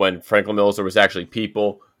like when Franklin Mills, there was actually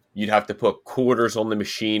people. You'd have to put quarters on the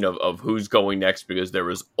machine of who's going next because there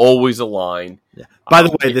was always a line. Yeah. By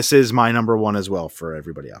the way, this is my number 1 as well for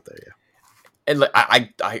everybody out there. Yeah. And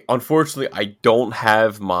I unfortunately I don't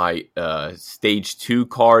have my stage 2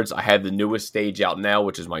 cards. I have the newest stage out now,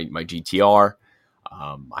 which is my GTR.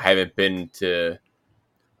 I haven't been to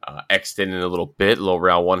Extend in a little bit. Little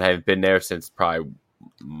round one haven't been there since probably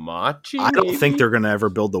Machi. I don't maybe? think they're going to ever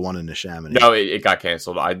build the one in Neshaminy. No, it got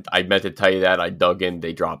canceled. I meant to tell you that. I dug in.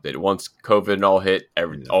 They dropped it. Once COVID and all hit,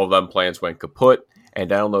 all of them plans went kaput.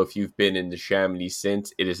 And I don't know if you've been in Neshaminy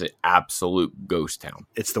since. It is an absolute ghost town.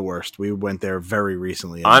 It's the worst. We went there very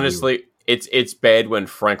recently. Honestly, it's bad when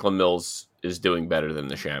Franklin Mills is doing better than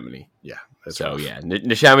Neshaminy. Yeah.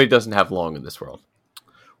 Neshaminy doesn't have long in this world.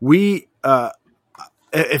 We,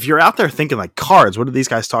 if you're out there thinking like cards, what are these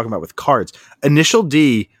guys talking about with cards? Initial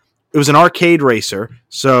D, it was an arcade racer.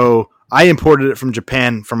 So I imported it from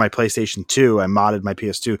Japan for my PlayStation 2. I modded my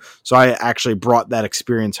PS2. So I actually brought that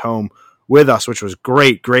experience home with us, which was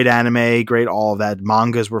great. Great anime, great all of that.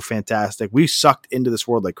 Mangas were fantastic. We sucked into this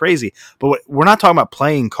world like crazy. But we're not talking about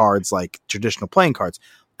playing cards like traditional playing cards.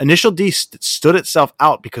 Initial D stood itself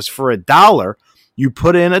out because for $1, you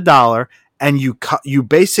put in $1 and you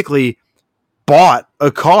basically bought a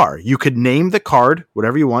car. You could name the card,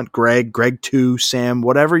 whatever you want, Greg 2, Sam,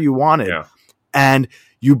 whatever you wanted. Yeah. And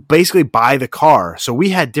you basically buy the car. So we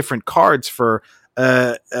had different cards for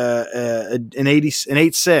an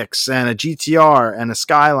 86 and a GTR and a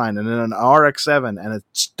Skyline and an RX-7 and a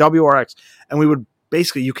WRX. And we would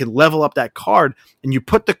basically, you could level up that card and you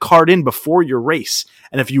put the card in before your race.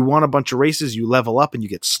 And if you won a bunch of races, you level up and you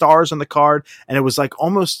get stars on the card. And it was like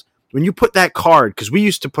almost when you put that card, because we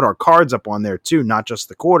used to put our cards up on there too, not just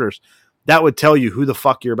the quarters, that would tell you who the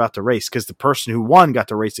fuck you're about to race because the person who won got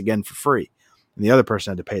to race again for free. And the other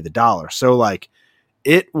person had to pay the $1. So like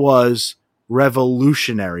it was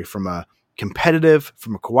revolutionary from a competitive,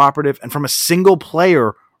 from a cooperative, and from a single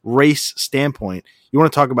player race standpoint. You want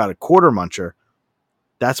to talk about a quarter muncher.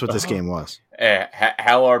 That's what this game was.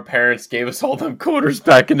 How our parents gave us all them quarters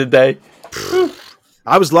back in the day.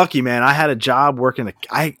 I was lucky, man. I had a job working.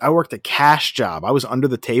 I worked a cash job. I was under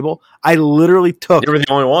the table. I literally took. You were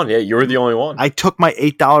the only one. Yeah, you were the only one. I took my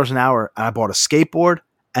 $8 an hour and I bought a skateboard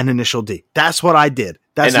and Initial D. That's what I did.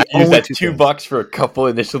 That's and I used that $2 for a couple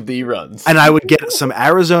Initial D runs. And I would get some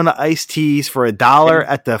Arizona iced teas for $1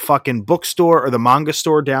 at the fucking bookstore or the manga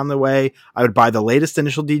store down the way. I would buy the latest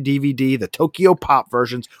Initial D DVD, the Tokyo Pop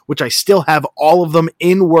versions, which I still have all of them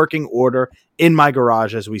in working order in my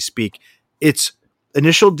garage as we speak. It's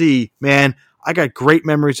Initial D, man. I got great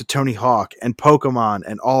memories of Tony Hawk and Pokemon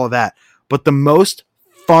and all of that. But the most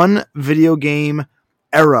fun video game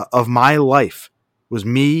era of my life was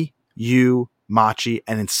me, you, Machi,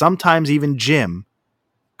 and then sometimes even Jim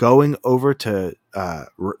going over to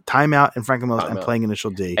Timeout in Franklin Mills and playing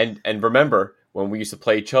Initial D. And remember, when we used to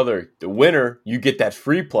play each other, the winner, you get that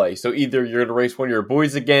free play. So either you're going to race one of your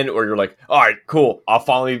boys again, or you're like, all right, cool. I'll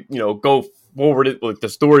finally, go forward with the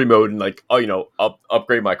story mode and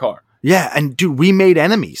upgrade my car. Yeah, and dude, we made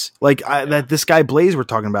enemies. Like that this guy Blaze we're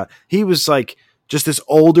talking about. He was like just this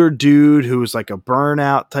older dude who was like a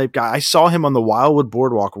burnout type guy. I saw him on the Wildwood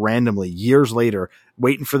Boardwalk randomly years later,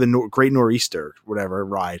 waiting for the Great Nor'easter, whatever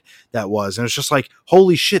ride that was. And it's just like,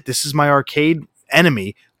 holy shit, this is my arcade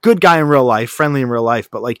enemy. Good guy in real life, friendly in real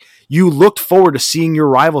life, but like you looked forward to seeing your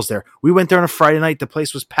rivals there. We went there on a Friday night. The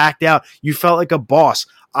place was packed out. You felt like a boss.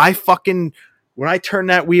 When I turned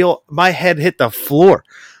that wheel, my head hit the floor.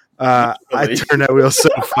 I turned that wheel so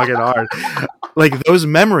fucking hard. Like those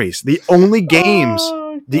memories, the only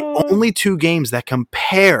two games that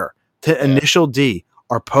compare to Initial D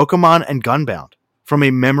are Pokemon and Gunbound from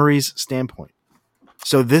a memories standpoint.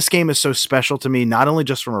 So this game is so special to me, not only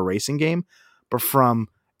just from a racing game, but from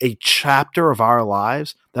a chapter of our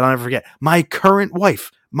lives that I'll never forget. My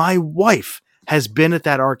wife has been at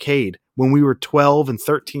that arcade when we were 12 and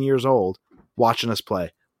 13 years old watching us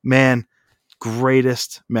play. Man,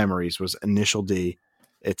 greatest memories was Initial D.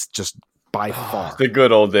 It's just by far the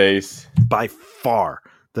good old days. By far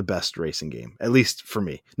the best racing game, at least for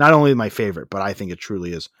me. Not only my favorite, but I think it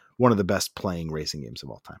truly is one of the best playing racing games of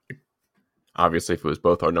all time. Obviously, if it was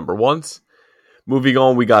both our number ones. Moving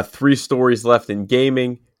on, we got 3 stories left in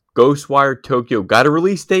gaming. Ghostwire Tokyo got a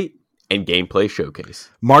release date and gameplay showcase.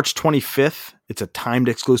 March 25th. It's a timed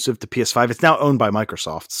exclusive to PS5. It's now owned by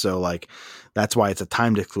Microsoft, so like that's why it's a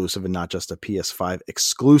timed exclusive and not just a PS5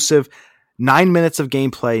 exclusive. 9 minutes of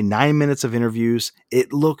gameplay, 9 minutes of interviews.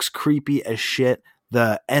 It looks creepy as shit.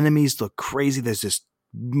 The enemies look crazy. There's this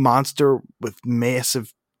monster with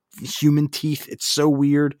massive human teeth. It's so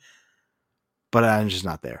weird, but I'm just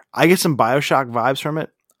not there. I get some BioShock vibes from it.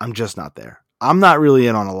 I'm just not there. I'm not really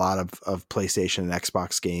in on a lot of PlayStation and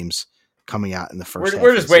Xbox games coming out in the first.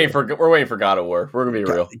 We're just waiting for God of War. We're gonna be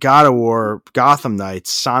real. God of War, Gotham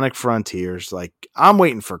Knights, Sonic Frontiers. Like I'm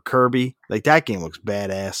waiting for Kirby. Like that game looks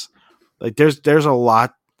badass. Like there's a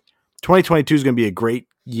lot. 2022 is gonna be a great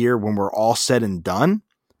year when we're all said and done.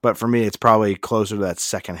 But for me, it's probably closer to that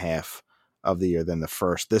second half of the year than the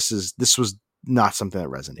first. This was not something that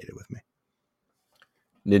resonated with me.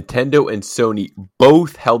 Nintendo and Sony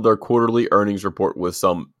both held their quarterly earnings report with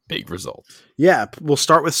some big results. Yeah, we'll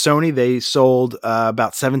start with Sony. They sold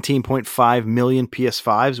about 17.5 million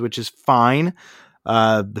PS5s, which is fine.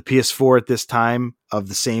 The PS4 at this time of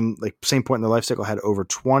the same point in their life cycle had over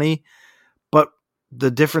 20. But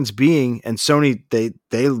the difference being, and Sony,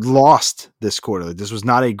 they lost this quarter. This was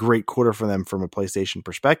not a great quarter for them from a PlayStation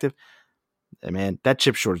perspective. And man, that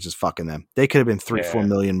chip shortage is fucking them. They could have been 4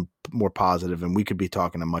 million more positive, and we could be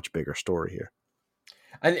talking a much bigger story here.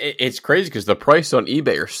 And it's crazy because the price on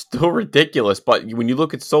eBay are still ridiculous. But when you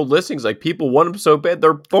look at sold listings, like people want them so bad,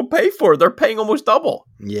 they'll pay for it. They're paying almost double.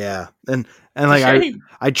 Yeah, and like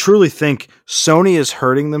I truly think Sony is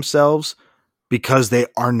hurting themselves because they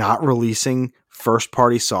are not releasing first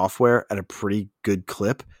party software at a pretty good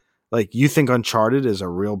clip. Like, you think Uncharted is a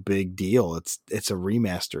real big deal. It's a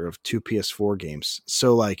remaster of 2 PS4 games.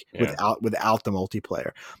 So like without the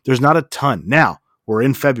multiplayer, there's not a ton. Now we're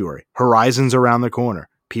in February. Horizon's around the corner.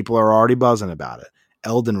 People are already buzzing about it.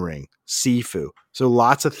 Elden Ring, Sifu. So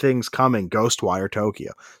lots of things coming. Ghostwire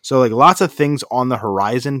Tokyo. So like lots of things on the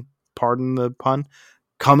horizon, pardon the pun,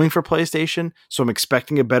 coming for PlayStation. So I'm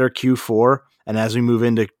expecting a better Q4. And as we move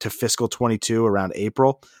into fiscal 22 around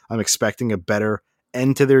April, I'm expecting a better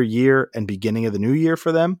end to their year and beginning of the new year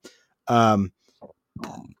for them. And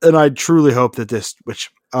I truly hope that this, which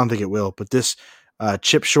I don't think it will, but this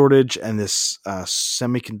chip shortage and this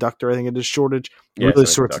semiconductor, I think it is shortage, really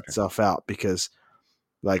sorts itself out, because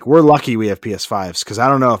like we're lucky we have PS5s, because I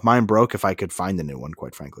don't know if mine broke if I could find a new one,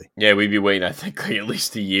 quite frankly. Yeah, we'd be waiting, I think, like at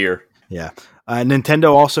least a year. Yeah.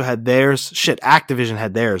 Nintendo also had theirs. Activision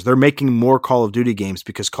had theirs. They're making more Call of Duty games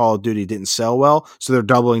because Call of Duty didn't sell well, so they're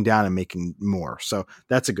doubling down and making more. So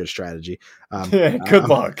that's a good strategy. Good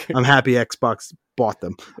luck. I'm happy Xbox bought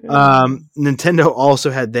them. Nintendo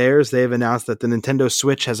also had theirs. They have announced that the Nintendo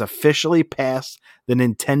Switch has officially passed the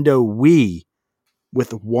Nintendo Wii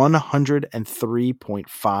with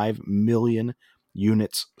 103.5 million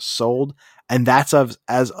units sold, and that's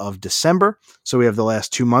as of December. So we have the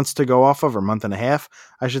last 2 months to go off of, or month and a half,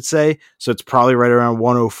 I should say. So it's probably right around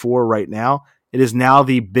 104 right now. It is now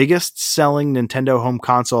the biggest selling Nintendo home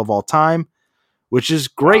console of all time, which is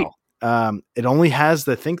great. Wow. It only has,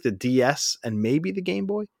 I think, the DS and maybe the Game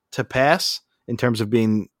Boy to pass in terms of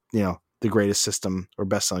being, the greatest system or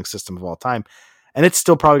best selling system of all time. And it's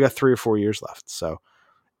still probably got 3 or 4 years left. So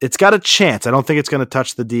it's got a chance. I don't think it's going to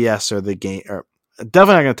touch the DS or the game, or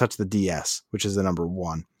definitely not going to touch the DS, which is the number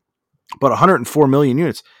one. But 104 million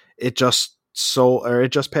units, it just sold, or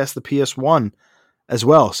it just passed the PS1 as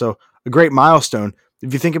well. So a great milestone.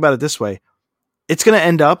 If you think about it this way, it's going to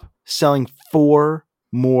end up selling 4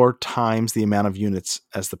 more times the amount of units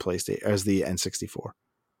as the PlayStation, as the N64.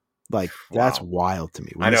 Like, that's wild to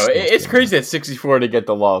me. I know, it's crazy that 64 to get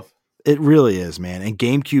the love. It really is, man. And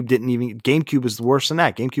GameCube was worse than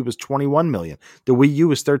that. GameCube was 21 million. The Wii U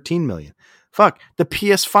was 13 million. Fuck, the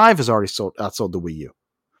PS5 has already outsold the Wii U.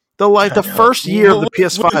 The first year of the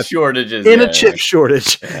PS5 shortages in a chip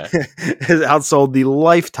shortage has outsold the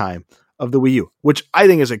lifetime of the Wii U, which I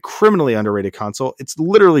think is a criminally underrated console. It's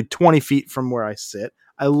literally 20 feet from where I sit.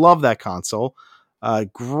 I love that console.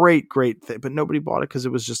 Great thing, but nobody bought it because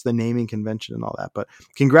it was just the naming convention and all that. But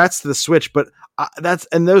congrats to the Switch. But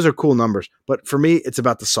those are cool numbers. But for me, it's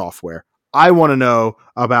about the software. I want to know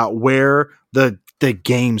about where the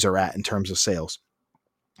games are at in terms of sales.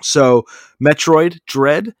 So Metroid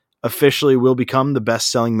Dread officially will become the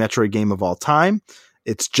best-selling Metroid game of all time.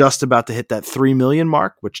 It's just about to hit that 3 million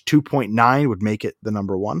mark, which 2.9 would make it the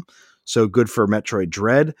number one. So good for Metroid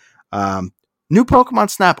Dread. New Pokemon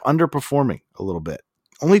Snap underperforming a little bit.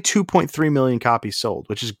 Only 2.3 million copies sold,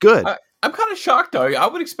 which is good. I'm kind of shocked, though. I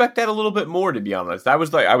would expect that a little bit more, to be honest. That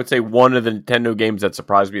was, I would say, one of the Nintendo games that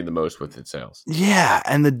surprised me the most with its sales. Yeah,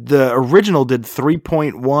 and the original did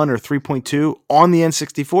 3.1 or 3.2 on the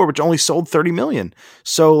N64, which only sold 30 million.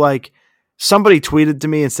 So, like, somebody tweeted to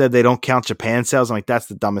me and said they don't count Japan sales. I'm like, that's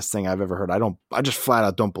the dumbest thing I've ever heard. I just flat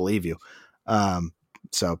out don't believe you.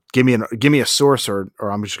 So give me a source, or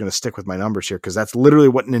I'm just going to stick with my numbers here, because that's literally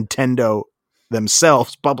what Nintendo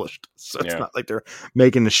themselves published. So it's not like they're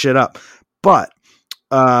making the shit up. But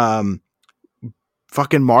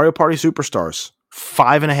fucking Mario Party Superstars,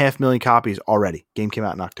 5.5 million copies already. Game came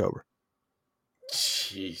out in October.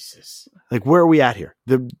 Jesus. Like, where are we at here?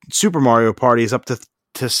 The Super Mario Party is up to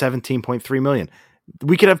 17.3 million.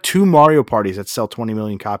 We could have 2 Mario Parties that sell 20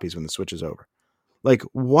 million copies when the Switch is over. Like,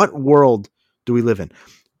 what world do we live in?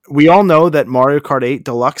 We all know that Mario Kart 8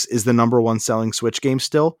 Deluxe is the number one selling Switch game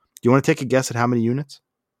still. Do you want to take a guess at how many units?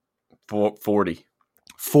 40.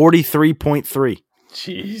 43.3.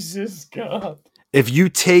 Jesus God. If you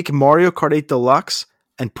take Mario Kart 8 Deluxe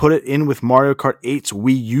and put it in with Mario Kart 8's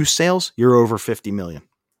Wii U sales, you're over 50 million.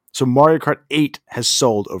 So Mario Kart 8 has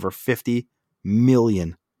sold over 50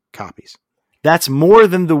 million copies. That's more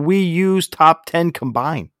than the Wii U's top 10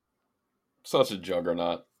 combined. Such a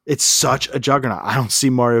juggernaut. It's such a juggernaut. I don't see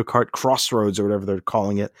Mario Kart Crossroads or whatever they're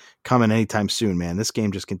calling it coming anytime soon, man. This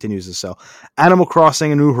game just continues to sell. Animal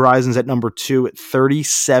Crossing and New Horizons at number 2 at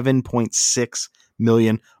 37.6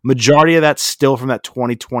 million. Majority of that's still from that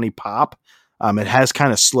 2020 pop. It has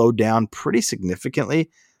kind of slowed down pretty significantly.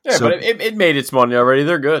 Yeah, so, but it made its money already.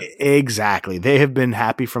 They're good. Exactly. They have been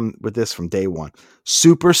happy with this from day one.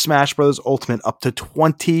 Super Smash Bros. Ultimate up to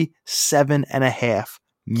 27.5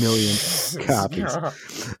 million copies.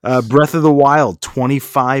 Breath of the Wild,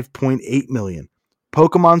 25.8 million.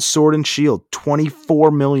 Pokemon Sword and Shield, 24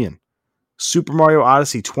 million. Super Mario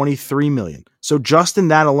Odyssey, 23 million. So just in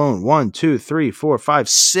that alone,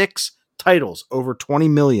 6 titles over 20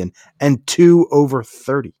 million and 2 over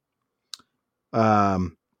 30.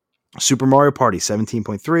 Super Mario Party,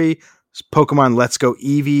 17.3. Pokemon Let's Go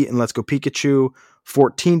Eevee and Let's Go Pikachu,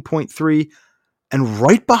 14.3. And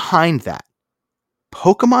right behind that,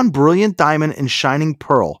 Pokemon Brilliant Diamond and Shining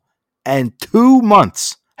Pearl, and 2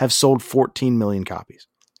 months have sold 14 million copies.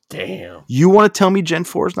 Damn. You want to tell me Gen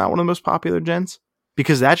 4 is not one of the most popular gens?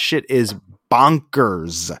 Because that shit is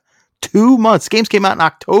bonkers. 2 months. Games came out in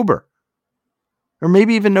October. Or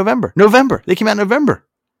maybe even November. They came out in November.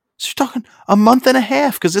 So you're talking a month and a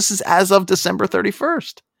half, because this is as of December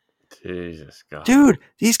 31st. Jesus God. Dude,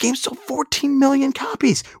 these games sold 14 million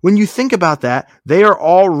copies. When you think about that, they are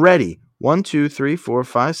already 1, 2, 3, 4,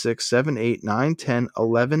 5, 6, 7, 8, 9, 10,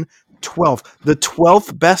 11, 12. The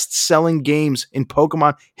 12th best-selling games in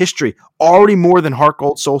Pokemon history. Already more than Heart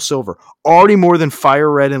Gold, Soul Silver. Already more than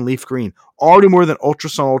Fire Red and Leaf Green. Already more than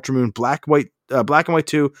Ultra Sun, Ultra Moon, Black and White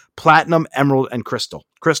 2, Platinum, Emerald, and Crystal.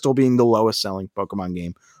 Crystal being the lowest-selling Pokemon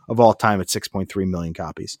game of all time at 6.3 million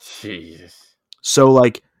copies. Jesus. So,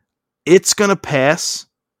 like, it's going to pass.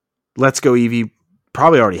 Let's Go Eevee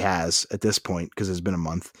probably already has at this point because it's been a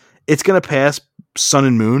month. It's going to pass Sun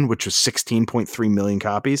and Moon, which was 16.3 million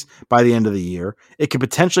copies by the end of the year. It could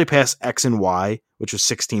potentially pass X and Y, which was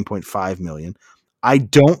 16.5 million. I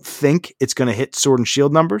don't think it's going to hit Sword and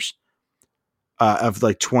Shield numbers of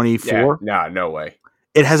like 24. Yeah, no way.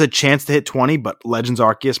 It has a chance to hit 20, but Legends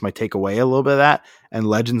Arceus might take away a little bit of that, and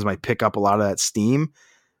Legends might pick up a lot of that steam.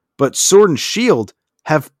 But Sword and Shield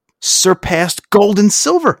have surpassed Gold and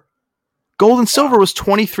Silver. Gold and Silver was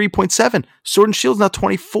 23.7. Sword and Shield is now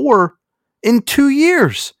 24 in 2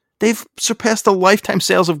 years. They've surpassed the lifetime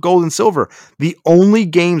sales of Gold and Silver. The only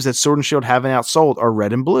games that Sword and Shield haven't outsold are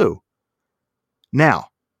Red and Blue. Now,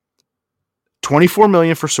 24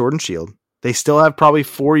 million for Sword and Shield. They still have probably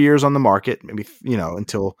 4 years on the market, maybe,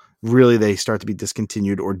 until really they start to be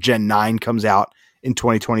discontinued or Gen 9 comes out in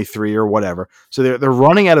 2023 or whatever. So they're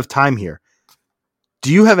running out of time here.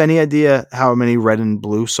 Do you have any idea how many Red and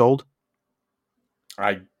Blue sold?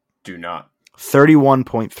 I do not.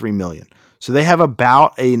 31.3 million. So they have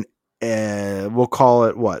about we'll call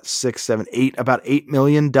it 6, 7, 8, about 8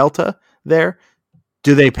 million delta there.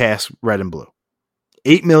 Do they pass Red and Blue?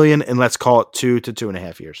 8 million, and let's call it 2 to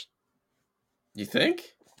 2.5 years. You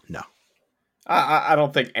think? No. I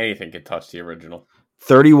don't think anything can touch the original.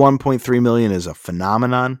 31.3 million is a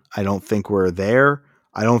phenomenon. I don't think we're there.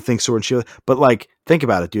 I don't think Sword and Shield. But, like, think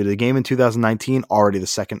about it, dude. The game in 2019, already the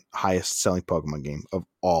second highest selling Pokemon game of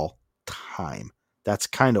all time. That's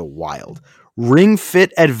kind of wild. Ring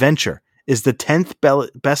Fit Adventure is the 10th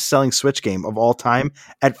best-selling Switch game of all time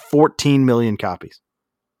at 14 million copies.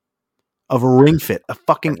 Of a Ring Fit, a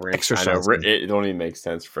fucking exercise game. It don't even make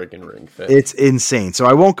sense, freaking Ring Fit. It's insane. So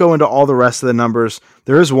I won't go into all the rest of the numbers.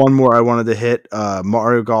 There is one more I wanted to hit.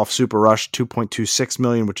 Mario Golf Super Rush, 2.26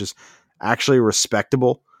 million, which is actually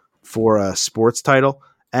respectable for a sports title.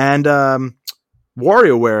 And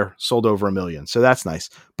WarioWare sold over 1 million. So that's nice.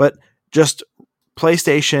 But just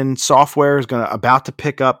PlayStation software is about to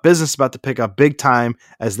pick up big time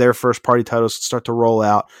as their first party titles start to roll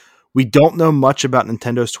out. We don't know much about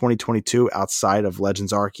Nintendo's 2022 outside of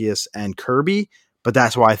Legends Arceus and Kirby, but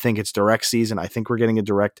that's why I think it's direct season. I think we're getting a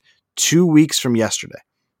direct 2 weeks from yesterday.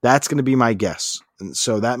 That's going to be my guess. And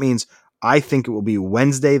so that means I think it will be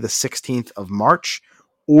Wednesday, the 16th of March,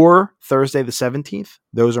 or Thursday, the 17th.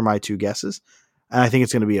 Those are my two guesses. And I think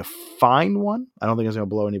it's going to be a fine one. I don't think it's going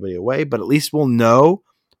to blow anybody away, but at least we'll know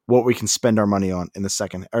what we can spend our money on in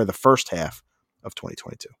the first half of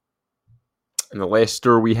 2022. And the last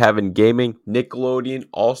story we have in gaming, Nickelodeon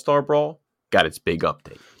All-Star Brawl got its big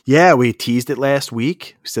update. Yeah, we teased it last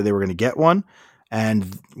week. We said they were going to get one,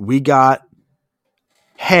 and we got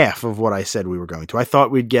half of what I said we were going to. I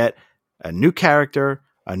thought we'd get a new character,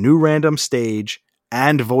 a new random stage,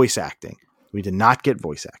 and voice acting. We did not get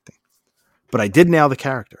voice acting, but I did nail the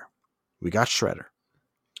character. We got Shredder.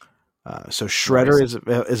 So Shredder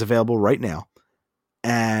is available right now.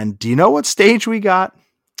 And do you know what stage we got?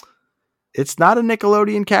 It's not a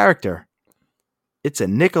Nickelodeon character. It's a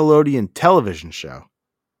Nickelodeon television show.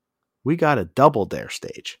 We got a Double Dare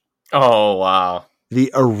stage. Oh, wow.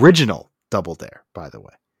 The original Double Dare, by the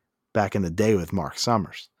way, back in the day with Mark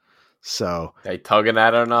Summers. So they tugging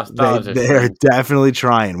at our nostalgia. They're definitely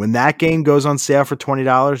trying. When that game goes on sale for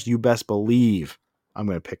 $20, you best believe I'm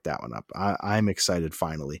going to pick that one up. I'm excited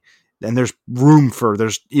finally. And there's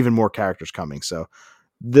even more characters coming. So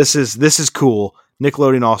this is cool.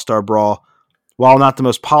 Nickelodeon All-Star Brawl. While not the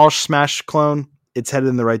most polished Smash clone, it's headed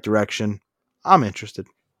in the right direction. I'm interested.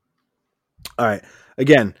 All right.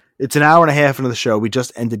 Again, it's an hour and a half into the show. We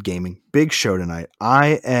just ended gaming. Big show tonight.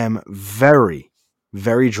 I am very,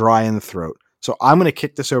 very dry in the throat. So I'm going to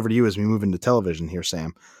kick this over to you as we move into television here,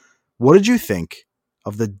 Sam. What did you think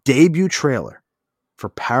of the debut trailer for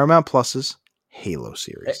Paramount Plus's Halo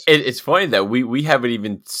series? It's funny that we haven't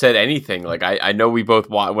even said anything. Like I know we both,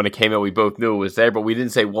 when it came out, we both knew it was there, but we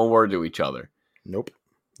didn't say one word to each other. Nope.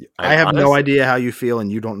 I have no idea how you feel,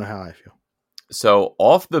 and you don't know how I feel. So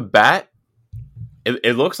off the bat,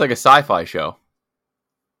 it looks like a sci-fi show.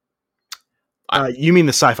 You mean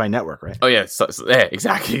the Sci-Fi Network, right? Oh yeah, yeah,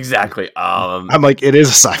 exactly. I'm like, it is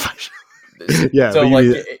a sci-fi show. Yeah, so like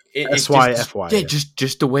SYFY. Yeah,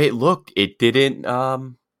 just the way it looked, it didn't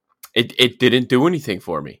it didn't do anything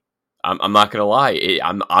for me. I'm not gonna lie,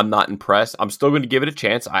 I'm not impressed. I'm still going to give it a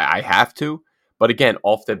chance. I have to, but again,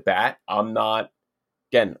 off the bat, I'm not.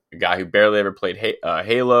 Again, a guy who barely ever played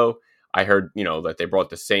Halo. I heard that they brought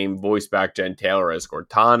the same voice back, Jen Taylor, as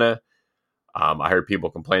Cortana. I heard people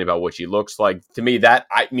complain about what she looks like. To me, that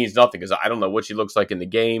means nothing because I don't know what she looks like in the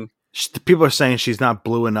game. People are saying she's not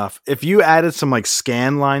blue enough. If you added some like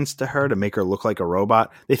scan lines to her to make her look like a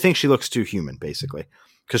robot, they think she looks too human, basically,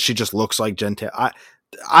 because she just looks like Jen Taylor.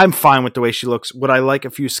 I'm fine with the way she looks. Would I like a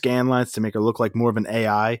few scan lines to make her look like more of an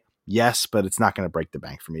AI? Yes, but it's not going to break the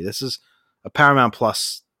bank for me. This is a Paramount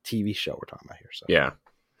Plus TV show we're talking about here. So. Yeah.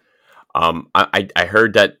 I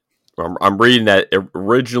heard that. I'm reading that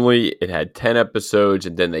originally it had 10 episodes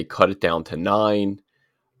and then they cut it down to 9.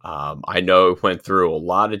 I know it went through a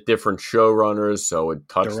lot of different showrunners, so it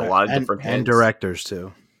touched a lot of different heads. And directors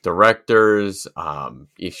too. Directors,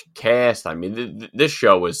 each cast. I mean, this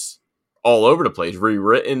show was all over the place,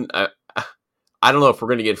 rewritten. I don't know if we're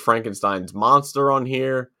going to get Frankenstein's monster on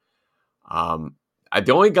here.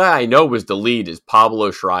 The only guy I know was the lead is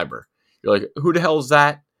Pablo Schreiber. You're like, who the hell is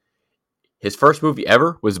that? His first movie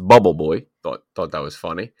ever was Bubble Boy. Thought that was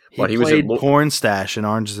funny. He played Porn Stash in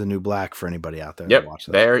Orange is the New Black for anybody out there. Yep,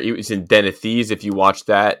 there. He was in Den of Thieves, if you watched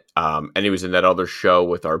that. And he was in that other show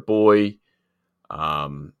with our boy,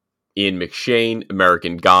 Ian McShane,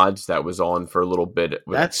 American Gods, that was on for a little bit.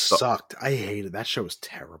 That sucked. I hated it. That show was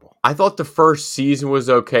terrible. I thought the first season was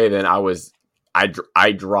okay. Then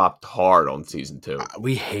I dropped hard on season 2.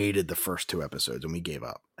 We hated the first 2 episodes and we gave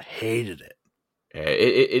up. I hated it.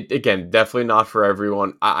 It again, definitely not for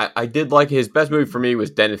everyone. I did like his best movie for me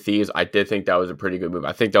was Den of Thieves. I did think that was a pretty good movie.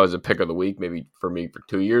 I think that was a pick of the week, maybe for me for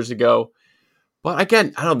 2 years ago. But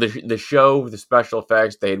again, I don't know, the show, the special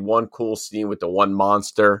effects, they had one cool scene with the one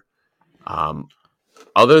monster.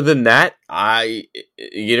 Other than that, you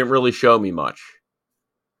didn't really show me much.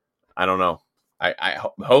 I don't know.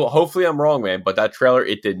 Hopefully I'm wrong, man. But that trailer,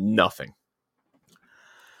 it did nothing.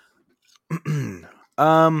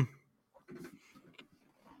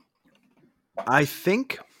 I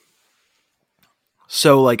think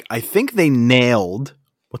so. Like, I think they nailed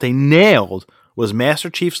what they nailed was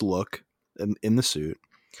Master Chief's look in the suit.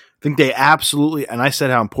 I think they absolutely, and I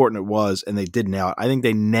said how important it was, and they did nail it. I think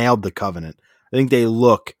they nailed the Covenant. I think they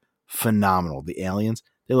look phenomenal. The aliens,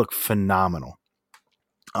 they look phenomenal.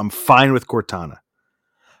 I'm fine with Cortana,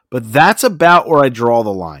 but that's about where I draw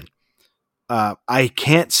the line. I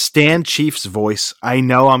can't stand Chief's voice. I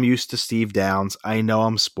know I'm used to Steve Downes. I know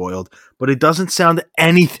I'm spoiled, but it doesn't sound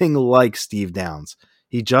anything like Steve Downes.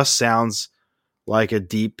 He just sounds like a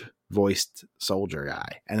deep voiced soldier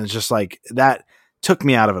guy. And it's just like that took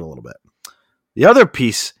me out of it a little bit. The other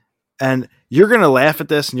piece, and you're going to laugh at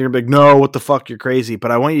this and you're going to be like, no, what the fuck? You're crazy.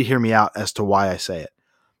 But I want you to hear me out as to why I say it.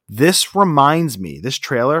 This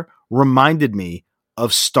trailer reminded me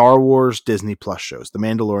of Star Wars Disney Plus shows, The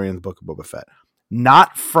Mandalorian, The Book of Boba Fett,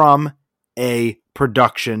 not from a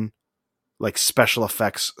production like special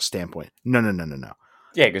effects standpoint. No.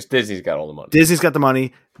 Yeah, because Disney's got all the money. Disney's got the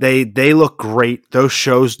money. They look great. Those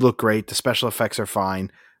shows look great. The special effects are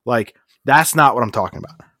fine. Like, that's not what I'm talking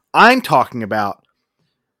about. I'm talking about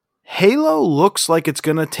Halo looks like it's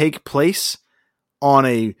going to take place on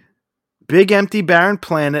a big, empty, barren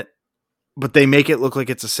planet, but they make it look like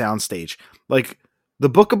it's a soundstage. Like, the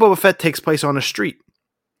Book of Boba Fett takes place on a street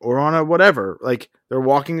or on a whatever. Like, they're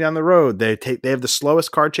walking down the road. They have the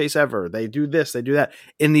slowest car chase ever. They do this, they do that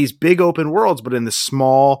in these big open worlds, but in the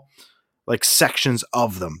small, like, sections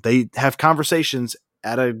of them. They have conversations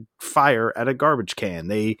at a fire at a garbage can.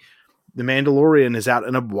 The Mandalorian is out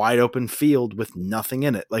in a wide open field with nothing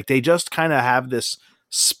in it. Like, they just kind of have this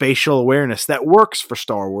spatial awareness that works for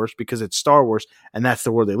Star Wars because it's Star Wars and that's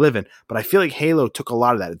the world they live in. But I feel like Halo took a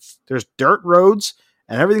lot of that. There's dirt roads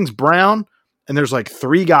and everything's brown, and there's like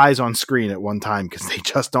 3 guys on screen at one time because they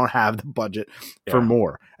just don't have the budget for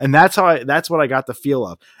more. And that's what I got the feel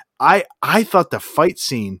of. I thought the fight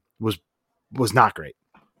scene was not great,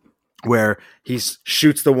 where he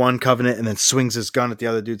shoots the one Covenant and then swings his gun at the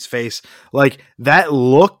other dude's face. Like, that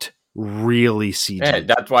looked really CG. Yeah,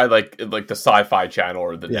 that's why like the Sci-Fi Channel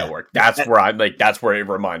or the network. That's where it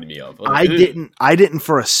reminded me of. I didn't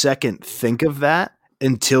for a second think of that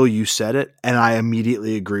until you said it, and I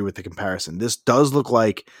immediately agree with the comparison. This does look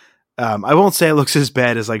like I won't say it looks as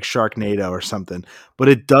bad as like Sharknado or something, but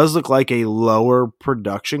it does look like a lower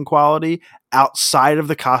production quality outside of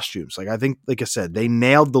the costumes. Like, I think, like I said, they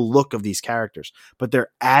nailed the look of these characters, but they're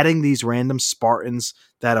adding these random Spartans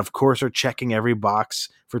that, of course, are checking every box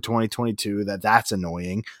for 2022. That's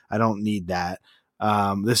annoying. I don't need that.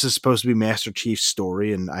 This is supposed to be Master Chief's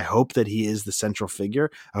story, and I hope that he is the central figure.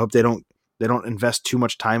 I hope they don't invest too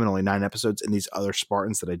much time in only 9 episodes in these other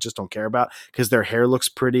Spartans that I just don't care about because their hair looks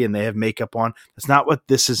pretty and they have makeup on. That's not what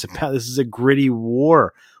this is about. This is a gritty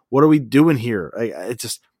war. What are we doing here? It's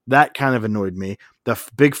just, that kind of annoyed me. The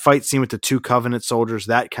big fight scene with the 2 Covenant soldiers,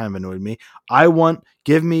 that kind of annoyed me.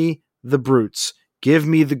 Give me the brutes. Give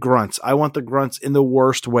me the grunts. I want the grunts in the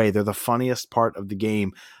worst way. They're the funniest part of the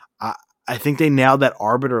game. I think they nailed that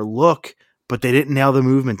Arbiter look, but they didn't nail the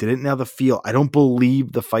movement. They didn't nail the feel. I don't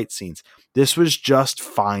believe the fight scenes. This was just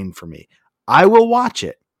fine for me. I will watch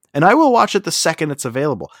it, and I will watch it the second it's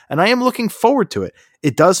available, and I am looking forward to it.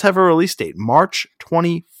 It does have a release date, March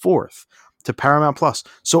 24th to Paramount Plus,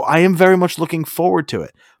 so I am very much looking forward to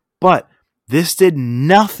it. But this did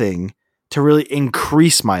nothing to really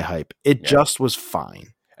increase my hype. It just was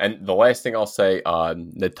fine. And the last thing I'll say,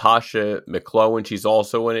 Natasha McClowan, she's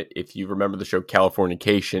also in it. If you remember the show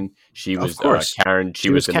Californication, she was Karen. She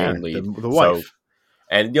was the main lead, the wife. So,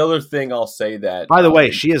 and the other thing I'll say that, by the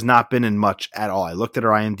way, she has not been in much at all. I looked at her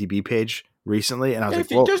IMDb page recently, and I was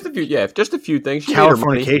just a few things.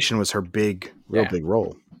 Californication was her big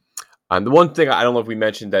role. The one thing, I don't know if we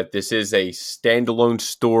mentioned that this is a standalone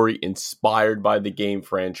story inspired by the game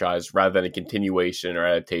franchise rather than a continuation or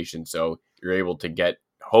adaptation. So you're able to get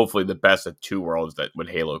hopefully the best of 2 worlds that what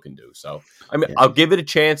Halo can do. So I'll give it a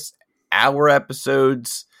chance. Hour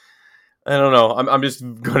episodes, I don't know. I'm just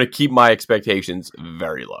going to keep my expectations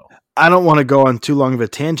very low. I don't want to go on too long of a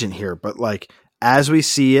tangent here, but like, As We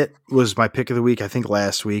See It was my pick of the week, I think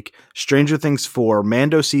last week. Stranger Things 4,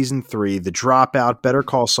 Mando Season 3, The Dropout, Better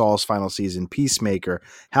Call Saul's final season, Peacemaker,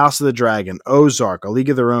 House of the Dragon, Ozark, A League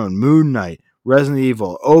of Their Own, Moon Knight, Resident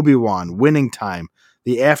Evil, Obi-Wan, Winning Time,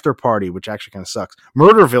 The After Party, which actually kind of sucks.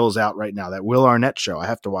 Murderville's out right now, that Will Arnett show. I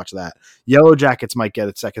have to watch that. Yellow Jackets might get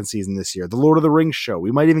its 2nd season this year. The Lord of the Rings show.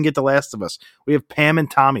 We might even get The Last of Us. We have Pam and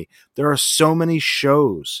Tommy. There are so many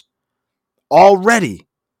shows already.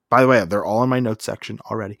 By the way, they're all in my notes section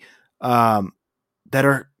already, that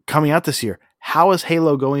are coming out this year. How is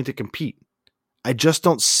Halo going to compete? I just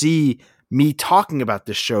don't see me talking about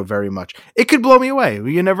this show very much. It could blow me away.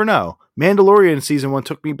 You never know. Mandalorian season 1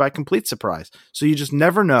 took me by complete surprise. So you just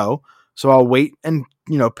never know. So I'll wait and,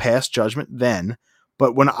 pass judgment then.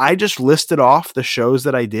 But when I just listed off the shows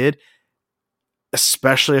that I did,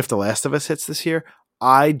 especially if The Last of Us hits this year,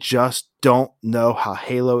 I just don't know how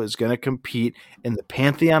Halo is going to compete in the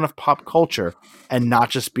pantheon of pop culture and not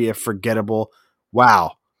just be a forgettable,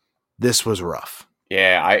 wow, this was rough.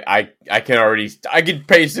 Yeah, I can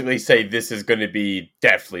basically say this is going to be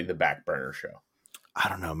definitely the back burner show. I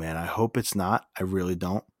don't know, man. I hope it's not. I really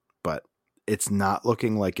don't. But it's not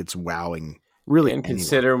looking like it's wowing really. And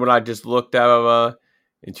considering what I just looked at,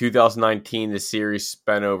 in 2019, the series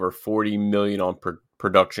spent over $40 million on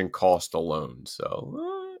production cost alone.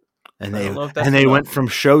 So, and they went from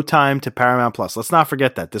Showtime to Paramount Plus. Let's not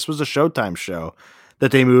forget that this was a Showtime show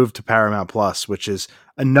that they moved to Paramount Plus, which is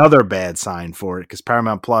another bad sign for it because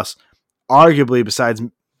Paramount Plus, arguably, besides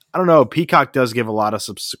I don't know. Peacock does give a lot of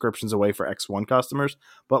subscriptions away for X1 customers,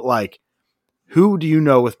 but like, who do you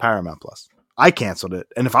know with Paramount Plus? I canceled it,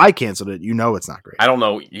 and if I canceled it, you know it's not great. I don't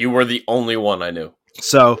know. You were the only one I knew.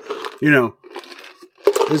 So,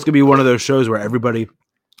 this could be one of those shows where everybody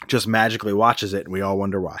just magically watches it, and we all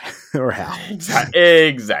wonder why or how.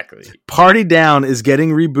 Exactly. Party Down is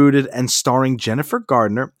getting rebooted and starring Jennifer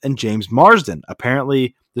Gardner and James Marsden.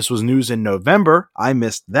 Apparently, this was news in November. I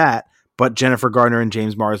missed that, but Jennifer Gardner and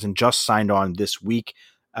James Marsden just signed on this week.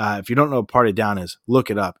 If you don't know what Party Down is, look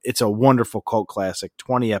it up. It's a wonderful cult classic,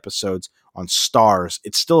 20 episodes on Starz.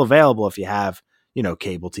 It's still available if you have,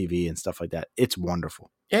 cable TV and stuff like that. It's wonderful.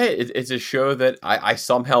 Yeah, it's a show that I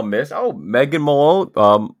somehow missed. Oh, Megan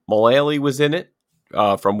Mullally was in it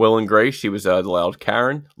from Will and Grace. She was the loud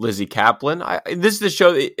Karen. Lizzie Kaplan. This is the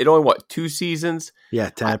show. It only, 2 seasons? Yeah,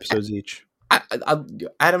 10 episodes each.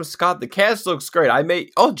 Adam Scott. The cast looks great.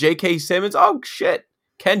 J.K. Simmons. Oh, shit.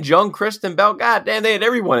 Ken Jeong, Kristen Bell. God damn, they had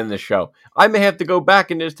everyone in the show. I may have to go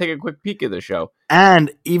back and just take a quick peek at the show.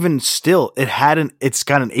 And even still, it's got an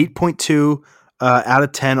 8.2 out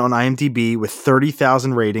of 10 on IMDb with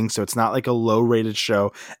 30,000 ratings, so it's not like a low-rated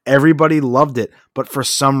show. Everybody loved it, but for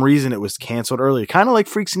some reason it was canceled earlier. Kind of like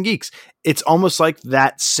Freaks and Geeks. It's almost like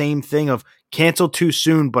that same thing of canceled too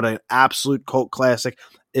soon, but an absolute cult classic.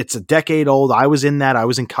 It's a decade old. I was in that. I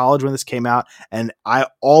was in college when this came out, and I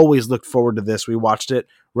always looked forward to this. We watched it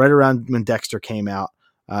right around when Dexter came out.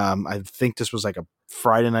 I think this was like a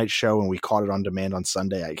Friday night show, and we caught it on demand on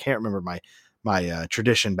Sunday. I can't remember my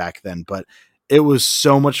tradition back then, but it was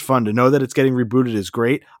so much fun. To know that it's getting rebooted is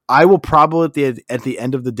great. I will probably at the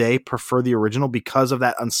end of the day prefer the original because of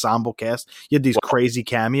that ensemble cast. You had these crazy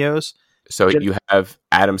cameos. So you have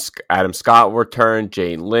Adam Scott will return,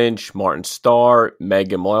 Jane Lynch, Martin Starr,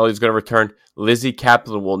 Megan Mullally is going to return. Lizzie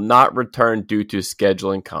Kaplan will not return due to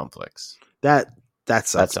scheduling conflicts. That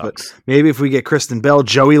sucks. But maybe if we get Kristen Bell,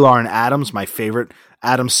 Joey Lauren Adams, my favorite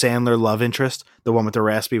Adam Sandler love interest, the one with the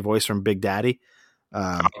raspy voice from Big Daddy.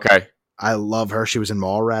 Okay. I love her. She was in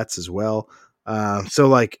Mallrats as well. So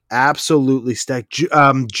like absolutely stacked.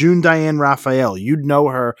 June Diane Raphael, you'd know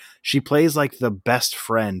her. She plays like the best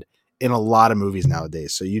friend in a lot of movies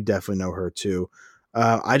nowadays. So you definitely know her too.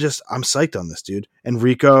 I'm psyched on this, dude.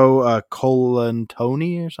 Enrico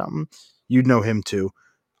Colantoni or something. You'd know him too.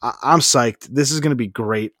 I'm psyched. This is going to be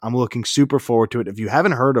great. I'm looking super forward to it. If you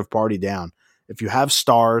haven't heard of Party Down, if you have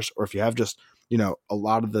Starz or if you have just, a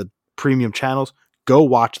lot of the premium channels, go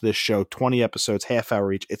watch this show. 20 episodes, half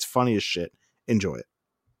hour each. It's funny as shit. Enjoy it.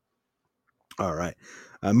 All right.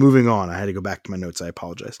 Moving on. I had to go back to my notes. I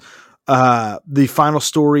apologize. The final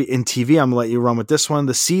story in TV, I'm going to let you run with this one.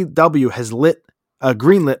 The CW has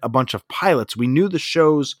greenlit a bunch of pilots. We knew the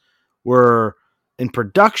shows were in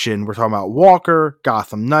production. We're talking about Walker,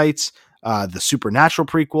 Gotham Knights, the Supernatural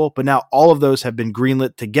prequel, but now all of those have been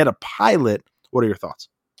greenlit to get a pilot. What are your thoughts?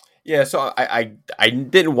 Yeah, so I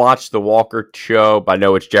didn't watch the Walker show, but I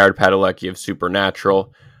know it's Jared Padalecki of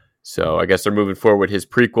Supernatural. So I guess they're moving forward with his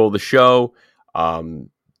prequel, the show.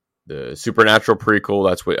 The Supernatural prequel,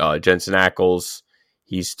 that's what Jensen Ackles,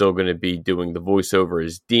 he's still going to be doing the voiceover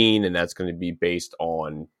as Dean, and that's going to be based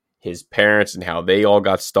on his parents and how they all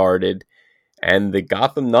got started. And the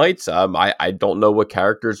Gotham Knights, I don't know what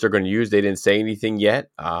characters they're going to use. They didn't say anything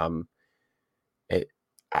yet.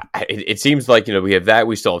 It seems like, we have that.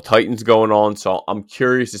 We still have Titans going on. So I'm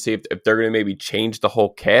curious to see if they're going to maybe change the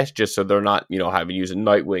whole cast just so they're not, having using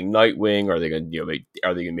Nightwing. Or are they going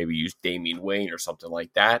to, maybe use Damian Wayne or something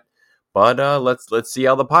like that? But let's see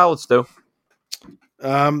how the pilots do.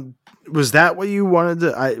 Was that what you wanted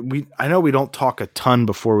to? I know we don't talk a ton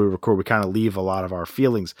before we record. We kind of leave a lot of our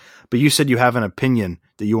feelings. But you said you have an opinion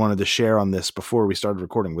that you wanted to share on this before we started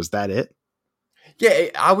recording. Was that it? Yeah,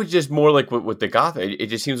 I was just more like with the Gotham. It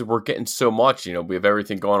just seems like we're getting so much. We have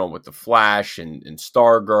everything going on with the Flash and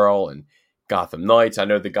Stargirl and Gotham Knights. I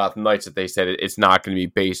know the Gotham Knights that they said it's not going to be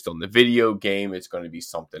based on the video game. It's going to be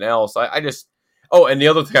something else. And the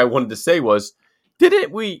other thing I wanted to say was,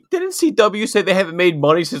 didn't CW say they haven't made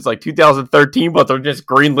money since like 2013, but they're just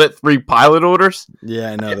greenlit 3 pilot orders?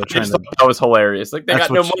 Yeah, I know. That was hilarious. Like they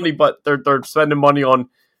got no money, but they're spending money on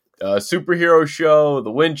superhero show,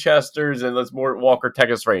 the Winchesters, and let's more Walker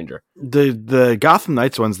Texas Ranger. The Gotham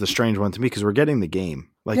Knights one's the strange one to me because we're getting the game.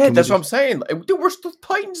 Like, yeah, that's what I'm saying. Dude,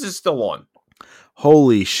 Titans is still on.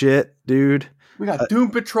 Holy shit, dude! We got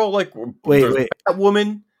Doom Patrol. Like, wait,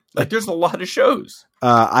 Batwoman. Like, there's a lot of shows.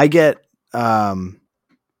 I get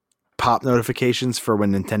pop notifications for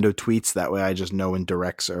when Nintendo tweets. That way, I just know when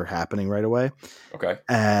directs are happening right away. Okay.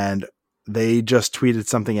 And they just tweeted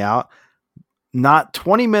something out not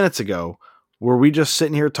 20 minutes ago where we just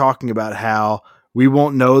sitting here talking about how We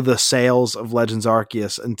won't know the sales of Legends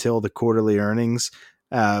Arceus until the quarterly earnings,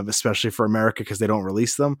 especially for America because they don't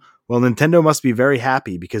release them. Well, Nintendo must be very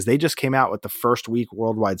happy because they just came out with the first week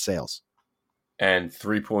worldwide sales. And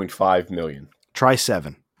 3.5 million. Try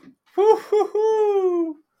 7.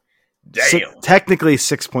 Woo-hoo-hoo. Damn. Technically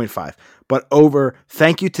 6.5, but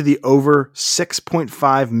thank you to the over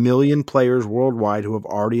 6.5 million players worldwide who have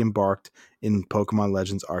already embarked in Pokemon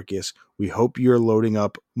Legends Arceus. We hope you're loading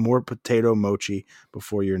up more potato mochi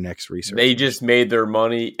before your next research. They just made their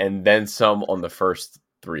money and then some on the first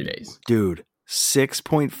 3 days. Dude,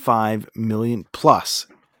 6.5 million plus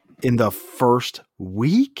in the first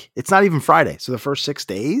week? It's not even Friday, so the first 6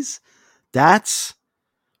 days?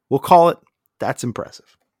 We'll call it, that's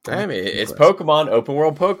impressive. I mean, it's Pokemon, open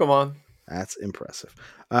world Pokemon. That's impressive.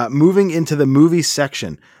 Moving into the movie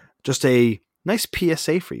section, just a nice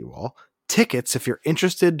PSA for you all. Tickets, if you're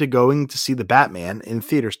interested to going to see the Batman in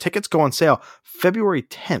theaters, tickets go on sale February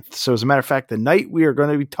 10th. So as a matter of fact, the night we are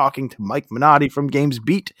going to be talking to Mike Minotti from Games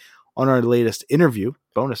Beat on our latest interview,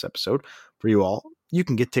 bonus episode for you all, you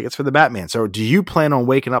can get tickets for the Batman. So do you plan on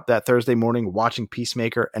waking up that Thursday morning, watching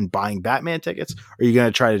Peacemaker and buying Batman tickets? Or are you going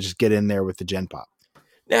to try to just get in there with the Gen Pop?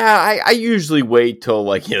 Yeah, I usually wait till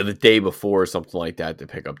the day before or something like that to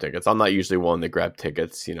pick up tickets. I'm not usually one to grab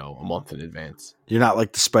tickets, a month in advance. You're not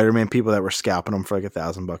like the Spider-Man people that were scalping them for like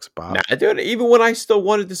 $1,000 a pop. Nah, dude, even when I still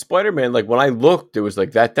wanted the Spider-Man, like when I looked, it was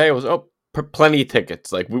like that day I was, plenty of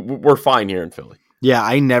tickets. Like we're fine here in Philly. Yeah,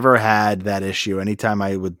 I never had that issue. Anytime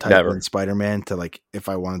I would type in Spider-Man to if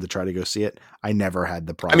I wanted to try to go see it, I never had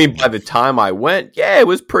the problem. I mean, by the time I went, it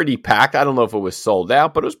was pretty packed. I don't know if it was sold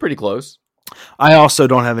out, but it was pretty close. I also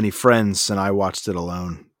don't have any friends, and I watched it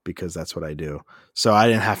alone because that's what I do. So I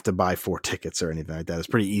didn't have to buy 4 tickets or anything like that. It's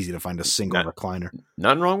pretty easy to find a single recliner.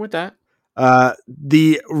 Nothing wrong with that.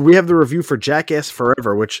 We have the review for Jackass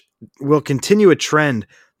Forever, which will continue a trend.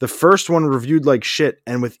 The first one reviewed like shit,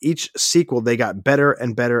 and with each sequel, they got better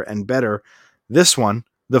and better and better. This one,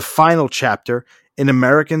 the final chapter in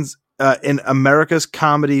America's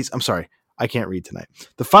comedies. I'm sorry, I can't read tonight.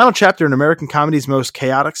 The final chapter in American comedy's most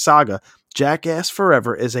chaotic saga, Jackass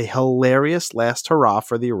Forever, is a hilarious last hurrah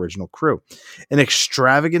for the original crew. An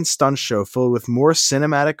extravagant stunt show filled with more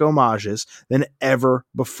cinematic homages than ever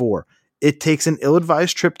before. It takes an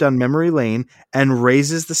ill-advised trip down memory lane and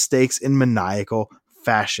raises the stakes in maniacal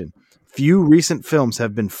fashion. Few recent films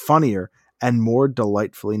have been funnier and more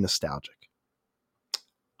delightfully nostalgic.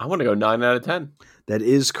 I want to go 9 out of 10. That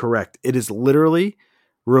is correct. It is literally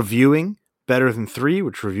reviewing better than 3,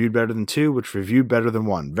 which reviewed better than 2, which reviewed better than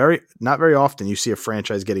 1. Not very often you see a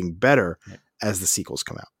franchise getting better as the sequels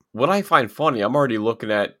come out. What I find funny, I'm already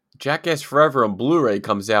looking at Jackass Forever on Blu-ray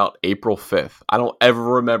comes out April 5th. I don't ever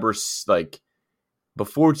remember,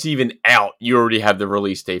 before it's even out, you already have the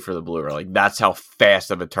release date for the Blu-ray. That's how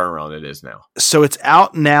fast of a turnaround it is now. So it's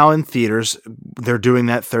out now in theaters. They're doing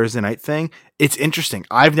that Thursday night thing. It's interesting.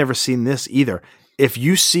 I've never seen this either. If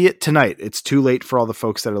you see it tonight, it's too late for all the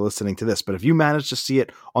folks that are listening to this, but if you manage to see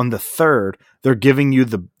it on the 3rd, they're giving you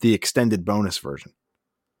the extended bonus version.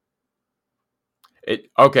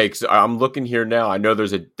 Okay, because I'm looking here now. I know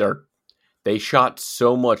they shot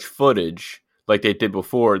so much footage like they did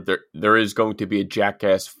before. There is going to be a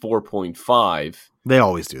Jackass 4.5. They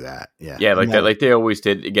always do that. Yeah. Yeah, like they always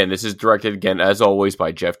did. Again, this is directed again, as always,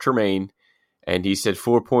 by Jeff Tremaine. And he said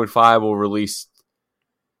 4.5 will release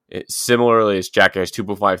similarly as Jackass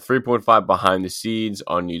 2.5, 3.5 behind the scenes,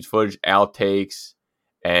 unused footage, outtakes,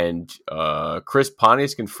 and Chris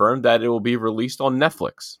Pontius confirmed that it will be released on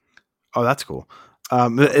Netflix. Oh, that's cool.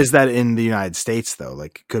 Is that in the United States though?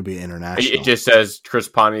 Like, could be international. It just says Chris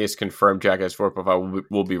Pontius confirmed Jackass 4.5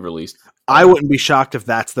 will be released. I wouldn't be shocked if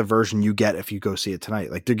that's the version you get if you go see it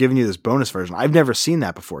tonight. Like, they're giving you this bonus version. I've never seen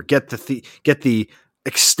that before. Get the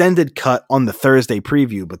extended cut on the Thursday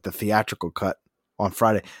preview, but the theatrical cut on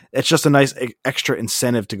Friday. It's just a nice extra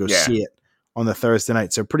incentive to go see it on the Thursday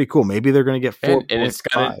night. So pretty cool. Maybe they're going to get 4.5. And it's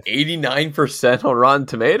got an 89% on Rotten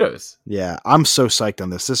Tomatoes. Yeah, I'm so psyched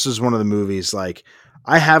on this. This is one of the movies,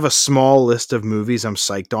 I have a small list of movies I'm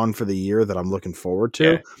psyched on for the year that I'm looking forward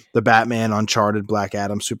to. Yeah. The Batman, Uncharted, Black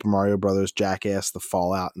Adam, Super Mario Brothers, Jackass, The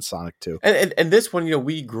Fallout, and Sonic 2. And this one,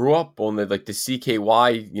 we grew up on the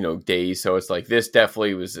CKY, days. So it's this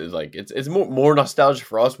definitely it's more nostalgia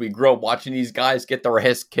for us. We grew up watching these guys get their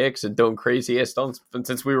ass kicks and doing crazy ass stunts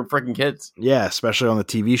since we were freaking kids. Yeah, especially on the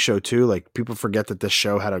TV show too. People forget that this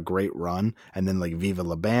show had a great run, and then Viva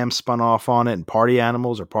La Bam spun off on it, and Party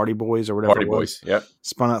Animals or Party Boys or whatever. Party Boys, yep.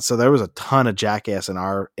 Spun out. So there was a ton of Jackass in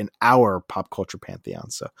our pop culture pantheon.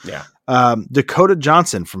 So yeah. Dakota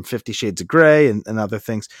Johnson from 50 Shades of Grey and other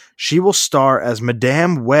things. She will star as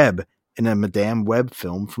Madame Web in a Madame Web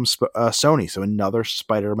film from Sony. So another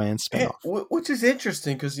Spider-Man spinoff. Which is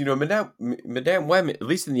interesting because, Madame Web, at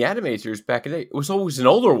least in the animated series back in the day, it was always an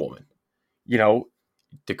older woman.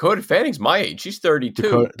 Dakota Fanning's my age. She's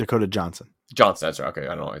 32. Dakota Johnson. Johnson, that's right. Okay, I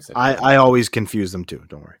don't know what I said. I always confuse them too.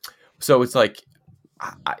 Don't worry. So it's like,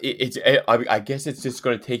 I guess it's just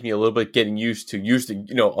going to take me a little bit getting used to,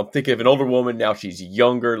 I'm thinking of an older woman. Now she's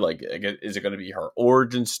younger. Like, is it going to be her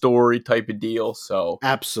origin story type of deal? So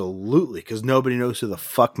absolutely. Because nobody knows who the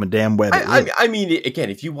fuck Madame Web is. I mean, again,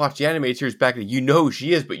 if you watch the animated series back then, who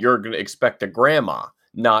she is, but you're going to expect a grandma,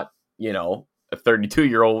 not, a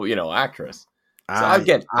 32-year-old, actress. So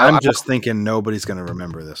again, I'm just thinking nobody's going to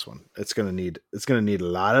remember this one. It's going to need a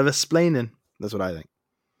lot of explaining. That's what I think.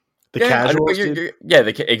 Casuals,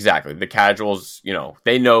 exactly. The casuals,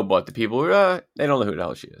 they know, but the people, they don't know who the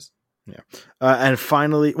hell she is. Yeah. And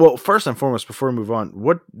finally, well, first and foremost, before we move on,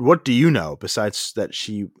 what do you know besides that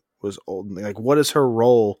she was old? Like, what is her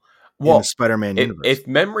role in the Spider-Man universe? If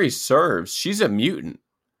memory serves, she's a mutant.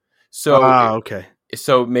 So, okay.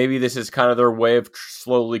 So maybe this is kind of their way of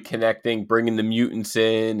slowly connecting, bringing the mutants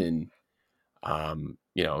in, and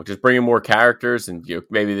just bringing more characters, and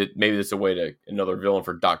maybe this is a way to another villain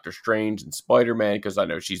for Doctor Strange and Spider-Man, because I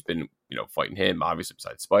know she's been fighting him obviously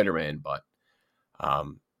besides Spider-Man, but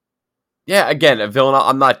again, a villain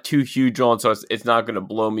I'm not too huge on, so it's not going to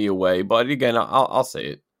blow me away. But again, I'll say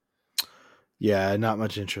it. Yeah, not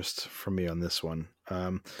much interest from me on this one.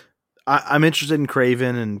 I'm interested in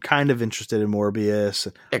Kraven and kind of interested in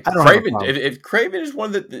Morbius. Kraven is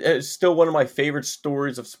one that is still one of my favorite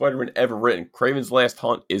stories of Spider-Man ever written. Kraven's Last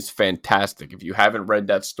Hunt is fantastic. If you haven't read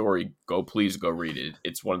that story, please go read it.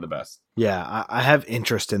 It's one of the best. Yeah, I have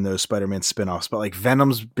interest in those Spider-Man spinoffs, but like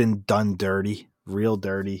Venom's been done dirty, real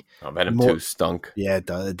dirty. Venom 2 stunk. Yeah,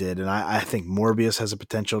 it did. And I think Morbius has a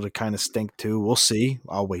potential to kind of stink too. We'll see.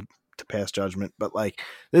 I'll wait to pass judgment. But like,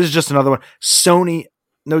 this is just another one. Sony,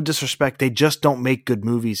 no disrespect, they just don't make good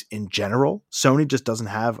movies in general. Sony just doesn't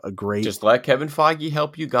have a great... Just let Kevin Feige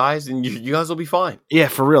help you guys, and you guys will be fine. Yeah,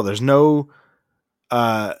 for real. There's no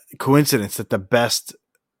coincidence that the best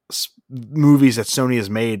movies that Sony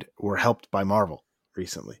has made were helped by Marvel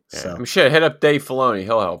recently. Yeah. So hit up Dave Filoni.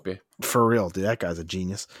 He'll help you. For real, dude. That guy's a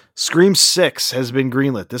genius. Scream 6 has been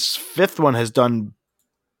greenlit. This fifth one has done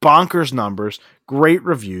bonkers numbers, great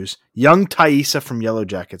reviews. Young Taissa from Yellow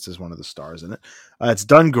Jackets is one of the stars in it. It's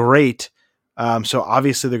done great. So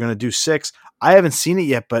obviously they're going to do 6. I haven't seen it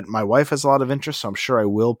yet, but my wife has a lot of interest, so I'm sure I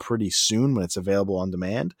will pretty soon when it's available on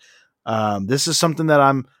demand. This is something that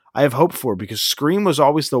I have hope for, because Scream was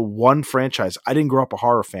always the one franchise. I didn't grow up a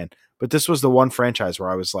horror fan, but this was the one franchise where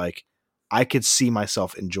I was like, I could see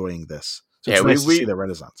myself enjoying this. So it's nice to see the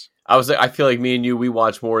renaissance. I feel like me and you, we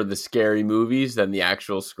watch more of the scary movies than the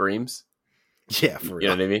actual Screams. Yeah, for real. You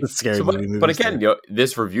know what I mean? The scary movie movies. But again,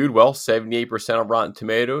 this reviewed well, 78% on Rotten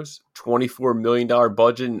Tomatoes, $24 million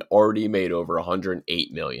budget, and already made over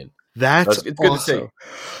 $108 million. It's good to see.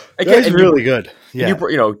 Again, that's really good. Yeah,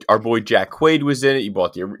 our boy Jack Quaid was in it. You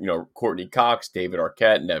bought Courtney Cox, David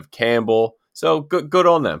Arquette, Neve Campbell. So good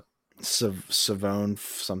on them. Savone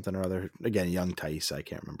something or other. Again, young Taissa, I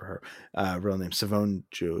can't remember her real name. Savone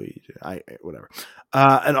Julie, whatever.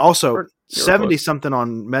 And also 70 something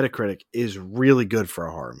on Metacritic is really good for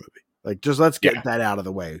a horror movie. Like, just let's get that out of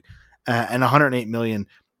the way. And 108 million,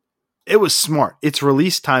 it was smart. Its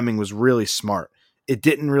release timing was really smart. It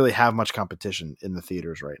didn't really have much competition in the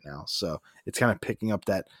theaters right now, so it's kind of picking up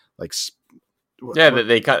that like.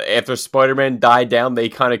 They kind of, after Spider-Man died down, they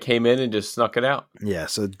kind of came in and just snuck it out. Yeah,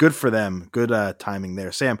 so good for them. Good timing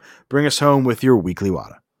there. Sam, bring us home with your Weekly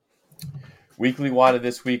Wada. Weekly Wada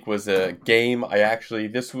this week was a game.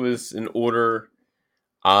 This was an order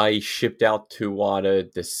I shipped out to Wada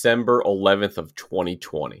December 11th of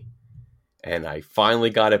 2020. And I finally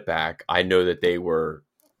got it back. I know that they were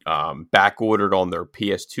back ordered on their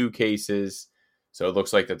PS2 cases. So it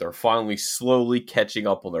looks like that they're finally slowly catching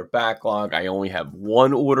up on their backlog. I only have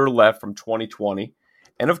one order left from 2020.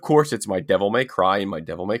 And of course, it's my Devil May Cry and my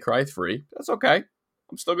Devil May Cry 3. That's okay.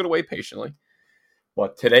 I'm still going to wait patiently.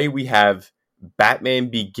 But today we have Batman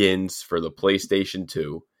Begins for the PlayStation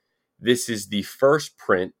 2. This is the first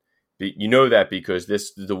print. You know that because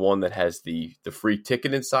this is the one that has the free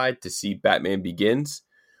ticket inside to see Batman Begins,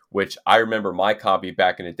 which I remember my copy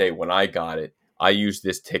back in the day when I got it. I used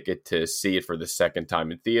this ticket to see it for the second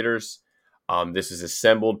time in theaters. This is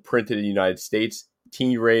assembled, printed in the United States,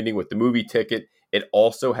 teen rating with the movie ticket. It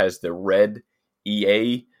also has the red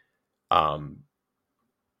EA, the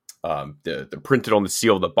printed on the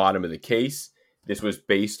seal of the bottom of the case. This was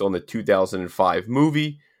based on the 2005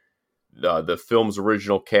 movie. The film's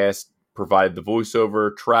original cast provided the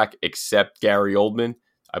voiceover track except Gary Oldman.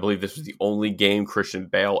 I believe this was the only game Christian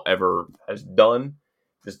Bale ever has done.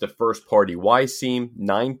 This is the first party Wise theme,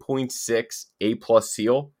 9.6 A+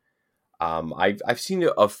 seal. I've seen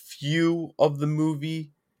a few of the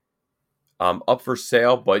movie up for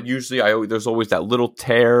sale, but usually there's always that little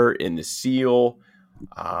tear in the seal.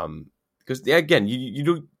 Because again,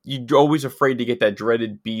 you're always afraid to get that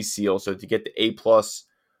dreaded B seal. So to get the A+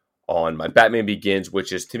 on my Batman Begins,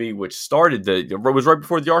 which started was right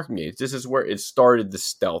before the Arkham games. This is where it started the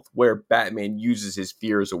stealth, where Batman uses his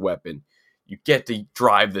fear as a weapon. You get to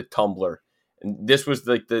drive the Tumbler. And this was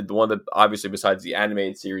like the one that, obviously, besides the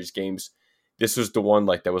animated series games, this was the one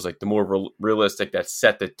that was the more realistic, that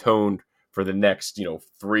set the tone for the next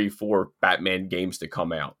 3-4 Batman games to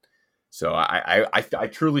come out. So I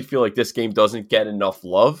truly feel like this game doesn't get enough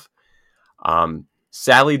love.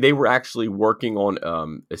 Sadly, they were actually working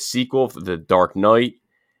on a sequel for The Dark Knight,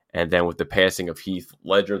 and then with the passing of Heath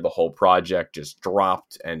Ledger, the whole project just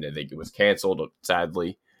dropped, and I think it was canceled,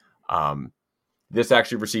 sadly. This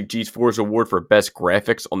actually received G4's award for Best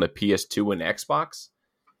Graphics on the PS2 and Xbox.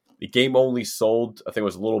 The game only sold, I think it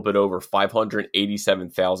was a little bit over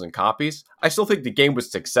 587,000 copies. I still think the game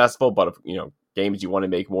was successful, but games you want to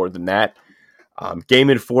make more than that. Game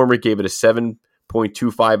Informer gave it a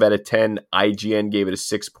 7.25 out of 10. IGN gave it a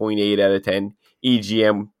 6.8 out of 10.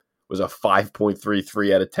 EGM was a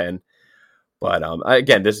 5.33 out of 10. But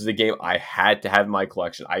again, this is a game I had to have in my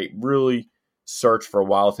collection. I really searched for a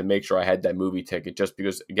while to make sure I had that movie ticket, just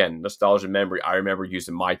because, again, nostalgia memory. I remember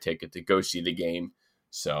using my ticket to go see the game.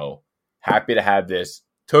 So happy to have this.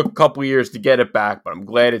 Took a couple years to get it back, but I'm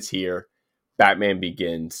glad it's here. Batman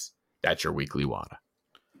Begins. That's your weekly WADA.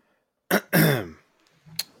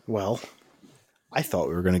 Well, I thought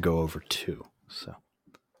we were going to go over 2. So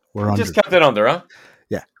we're just kept it under, huh?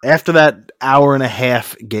 Yeah. After that hour and a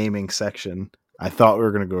half gaming section, I thought we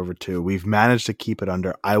were going to go over 2. We've managed to keep it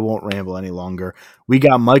under. I won't ramble any longer. We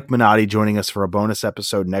got Mike Minotti joining us for a bonus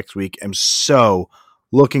episode next week. I'm so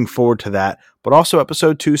looking forward to that. But also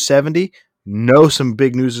episode 270, know some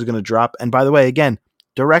big news is going to drop. And by the way, again,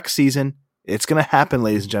 direct season. It's going to happen,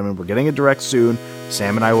 ladies and gentlemen. We're getting it direct soon.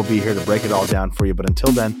 Sam and I will be here to break it all down for you. But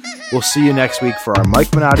until then, we'll see you next week for our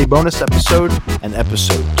Mike Minotti bonus episode and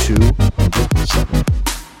episode 270.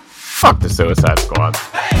 Fuck the Suicide Squad.